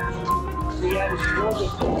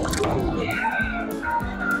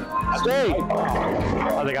 Stay!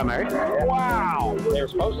 Oh, they got married? Wow! They were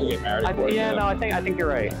supposed to get married. I think you're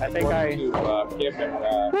right. I think To Kim and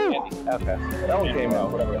Andy. Okay. That one came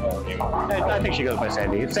out. Whatever the hell her name was. I think she goes by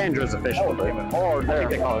Sandy. Sandra's official, but Hard I think there.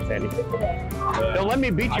 they call her Sandy. Don't let me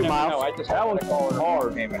beat you, No, Myles. I just happened to call her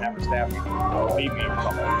hard name and have her staff beat me or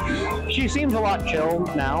something. She seems a lot chill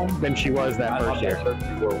now than she was that I first love year. that search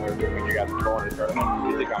before when you got the ball in the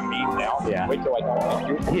tournament. You think I'm mean now? Yeah. Wait till I don't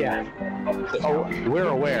hit you. Yeah. Oh, we're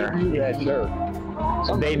aware. Yeah, sure.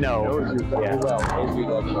 They know. Yeah.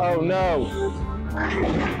 Oh no!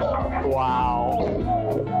 Wow.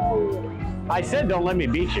 I said don't let me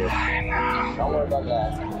beat you. Don't worry about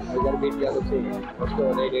that. We got to beat the other team. Let's go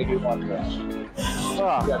with 881.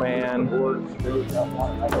 Oh, man. There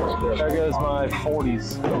goes my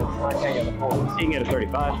 40s. I can't get the 40s. You can get a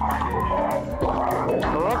 35.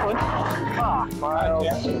 Brooklyn. Ah, Myles.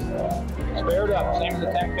 Spared up, same as the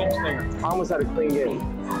 10-pin stinger. I almost had a clean game.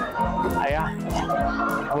 Yeah.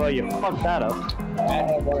 Well, you fucked that up. Matt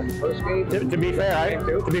had one in the first game. To be fair, I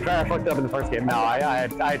fucked up in the first game. No, I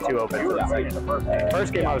had 2 opens. You were right in the first game.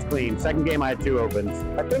 First game I was clean. Second game I had 2 opens.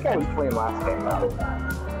 I think I was clean last game, though.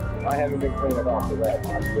 I haven't been clean at all today.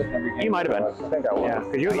 You might have been. I think I was. Yeah,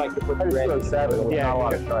 because you I like to put I the just red. go 7 with not a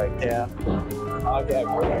lot of strikes. Yeah. I like to have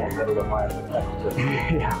red instead of mine.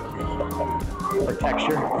 Yeah. For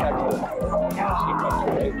texture.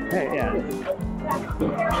 Hey, yeah.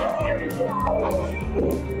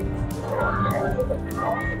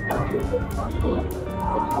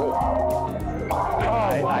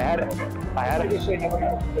 I had it.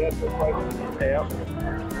 Yeah.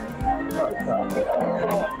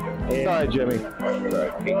 Sorry, Jimmy.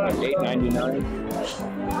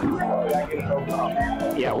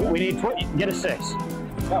 $8.99. Yeah, we need get a 6. It's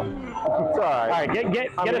all right. All right,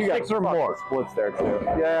 get a 6 or more. Splits there too.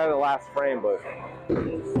 Yeah, the last frame, but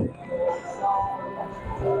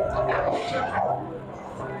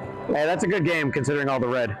Hey, that's a good game considering all the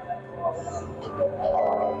red.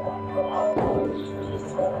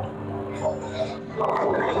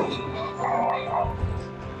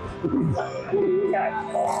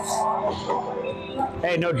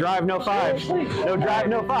 Hey, no drive, no 5. No drive,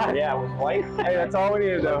 no 5. yeah, it was white. Hey, that's all we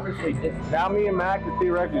needed though. Now me and Mac can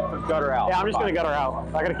theoretically put gutter out. Yeah, I'm just gonna gut her out.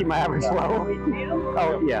 I gotta keep my average low.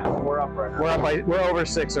 Oh yeah, We're up right now. we're over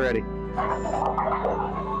 6 already.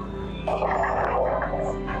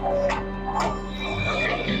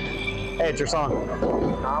 Hey, it's your song. You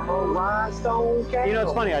know,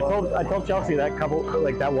 it's funny. I told Chelsea that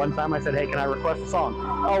that one time. I said, "Hey, can I request a song?"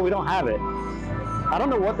 Oh, we don't have it. I don't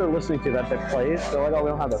know what they're listening to that plays. They're like, "Oh, we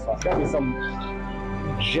don't have that song." It's gotta be some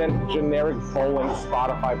generic bowling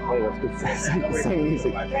Spotify playlist with the same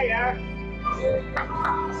music.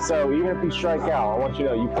 So even if you strike out, I want you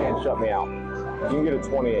to know you can't shut me out. You can get a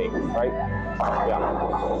 28, right?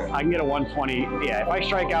 Yeah. I can get a 120. Yeah, if I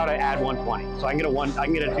strike out, I add 120. So I can get a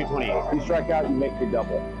 228. If you strike out, you make the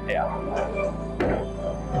double. Yeah.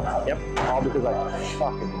 Yep. All because I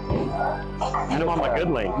fucking And I'm on my good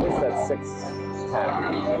lane. missed that 6-10. I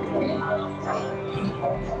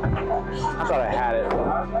thought I had it.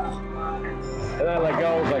 And then I let go, I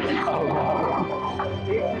was like, oh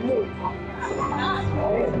no.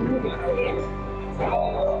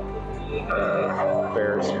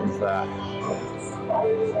 Embarrassing that.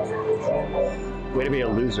 Way to be a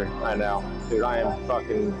loser. I know. Dude, I am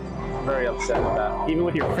fucking very upset with that. Even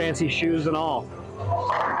with your fancy shoes and all.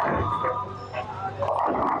 I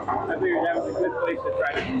figured that was a good place to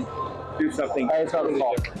try to do something. Hey, it's not the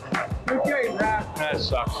fault. Okay, Raph. That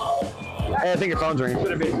sucks. Hey, I think your phone's ringing.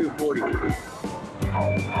 Could have been 240.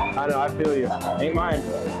 I know, I feel you. Ain't mine.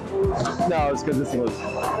 No, it's because this thing was.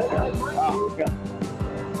 Oh, God.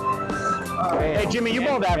 Hey, Jimmy, you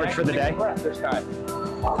bowled average for the day. This time.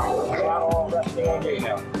 I'm not all resting on you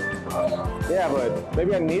now. Yeah, but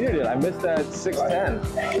maybe I needed it. I missed that 6-10.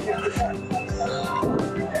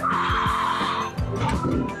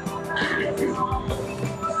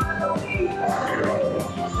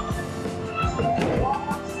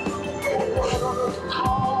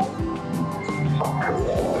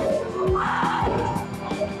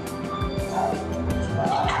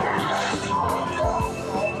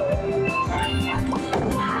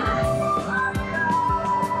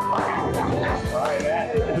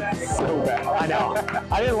 So bad. I know.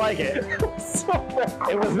 I didn't like it. So bad.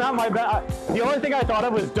 It was not my bad. The only thing I thought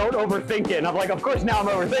of was don't overthink it. And I'm like, of course now I'm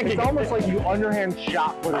overthinking. It's almost like you underhand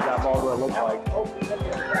shot put at that ball what it looked like.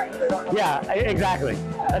 Yeah, exactly.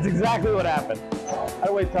 That's exactly what happened.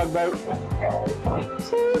 Highway tugboat.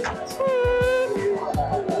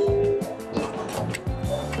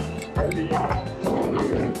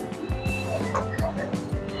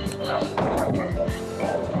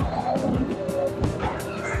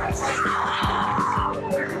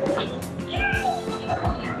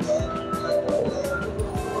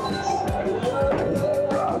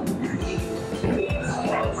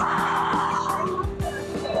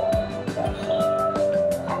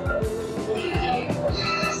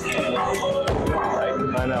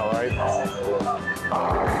 I know, right? I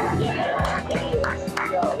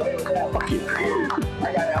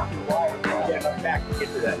got out to the wire and get enough back to get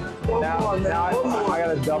to that. Now I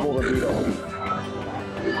gotta double the beetle.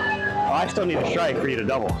 Oh, I still need a strike for you to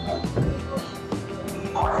double.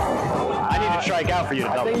 I need to strike out for you to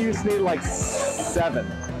I double. think you just need like 7.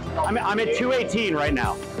 I'm at 218 right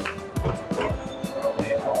now.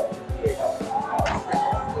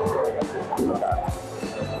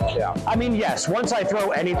 out. I mean, yes, once I throw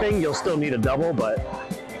anything, you'll still need a double, but.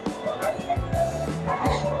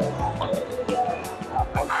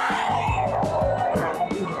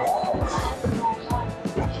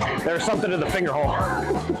 There's something in the finger hole.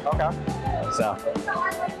 Okay. So.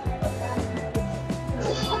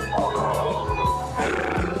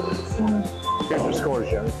 Here's your scores,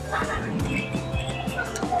 Joe.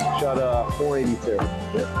 Shot 482.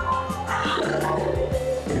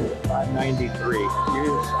 593.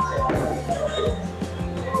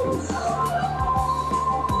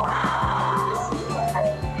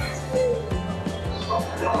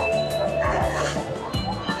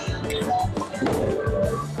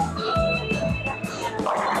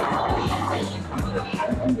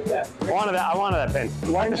 I wanted that pin.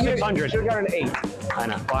 Why the 600? Should have got an 8. I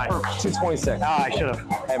know. Why? 226. Oh, I should have.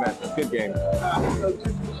 Hey man, good game.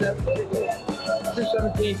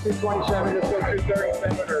 217, 227, let's go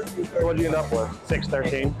 237 or 230. What'd you end up with?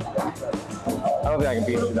 613. I don't think I can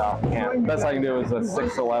beat you now. Can't. Best I can do is a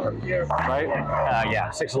 611. Right?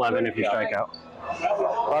 Yeah, 611 if you strike out.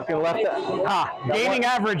 Fucking left it. Gaining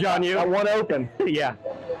average on you. Got one open. Yeah.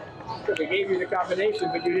 They gave you the combination,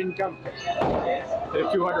 but you didn't come to the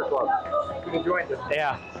 200 club. You could have joined us.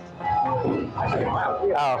 Yeah. I said, wow, we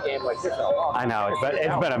have a game like this all along. I know.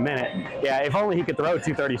 It's been a minute. Yeah, if only he could throw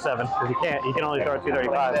 237, because he can't. He can only throw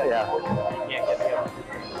 235. Yeah. You can't get the other.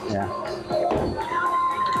 Yeah.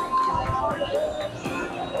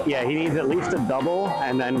 Yeah, he needs at least a double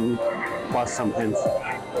and then plus some pins.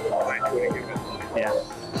 Yeah.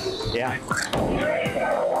 Yeah.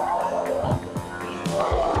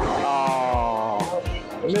 Oh.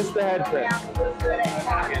 Missed the head trick.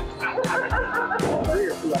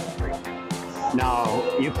 No,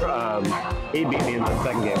 he beat me in the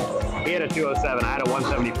second game. He had a 207. I had a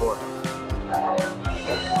 174.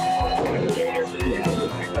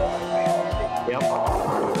 Yep.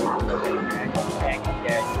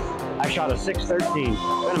 I shot a 613. It's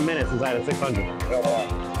been a minute since I had a 600.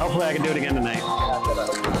 Hopefully I can do it again tonight.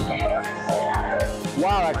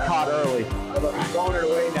 Wow, that caught early. We're throwing it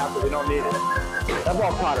away now because we don't need it. That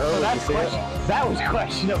ball caught early. That was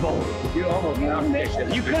questionable. You almost missed it.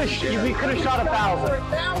 We could have shot 1,000.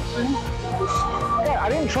 Yeah, I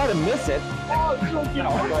didn't try to miss it. Oh, you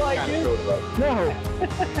don't get like this. No.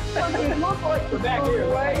 It looked like the back here.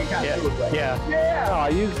 Yeah. No, I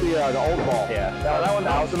used the old ball. Yeah. That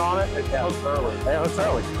 1,000 on it. It hooks early. Hey, it looks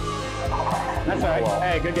early. That's all right. Well.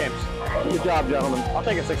 Hey, good games. Good job, gentlemen. I'll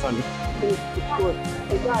take a 600. Hey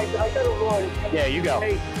guys, I gotta run. Yeah, you go.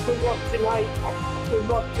 Hey, good luck tonight. Good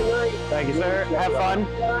luck tonight. Thank you, sir. Have fun.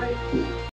 Bye.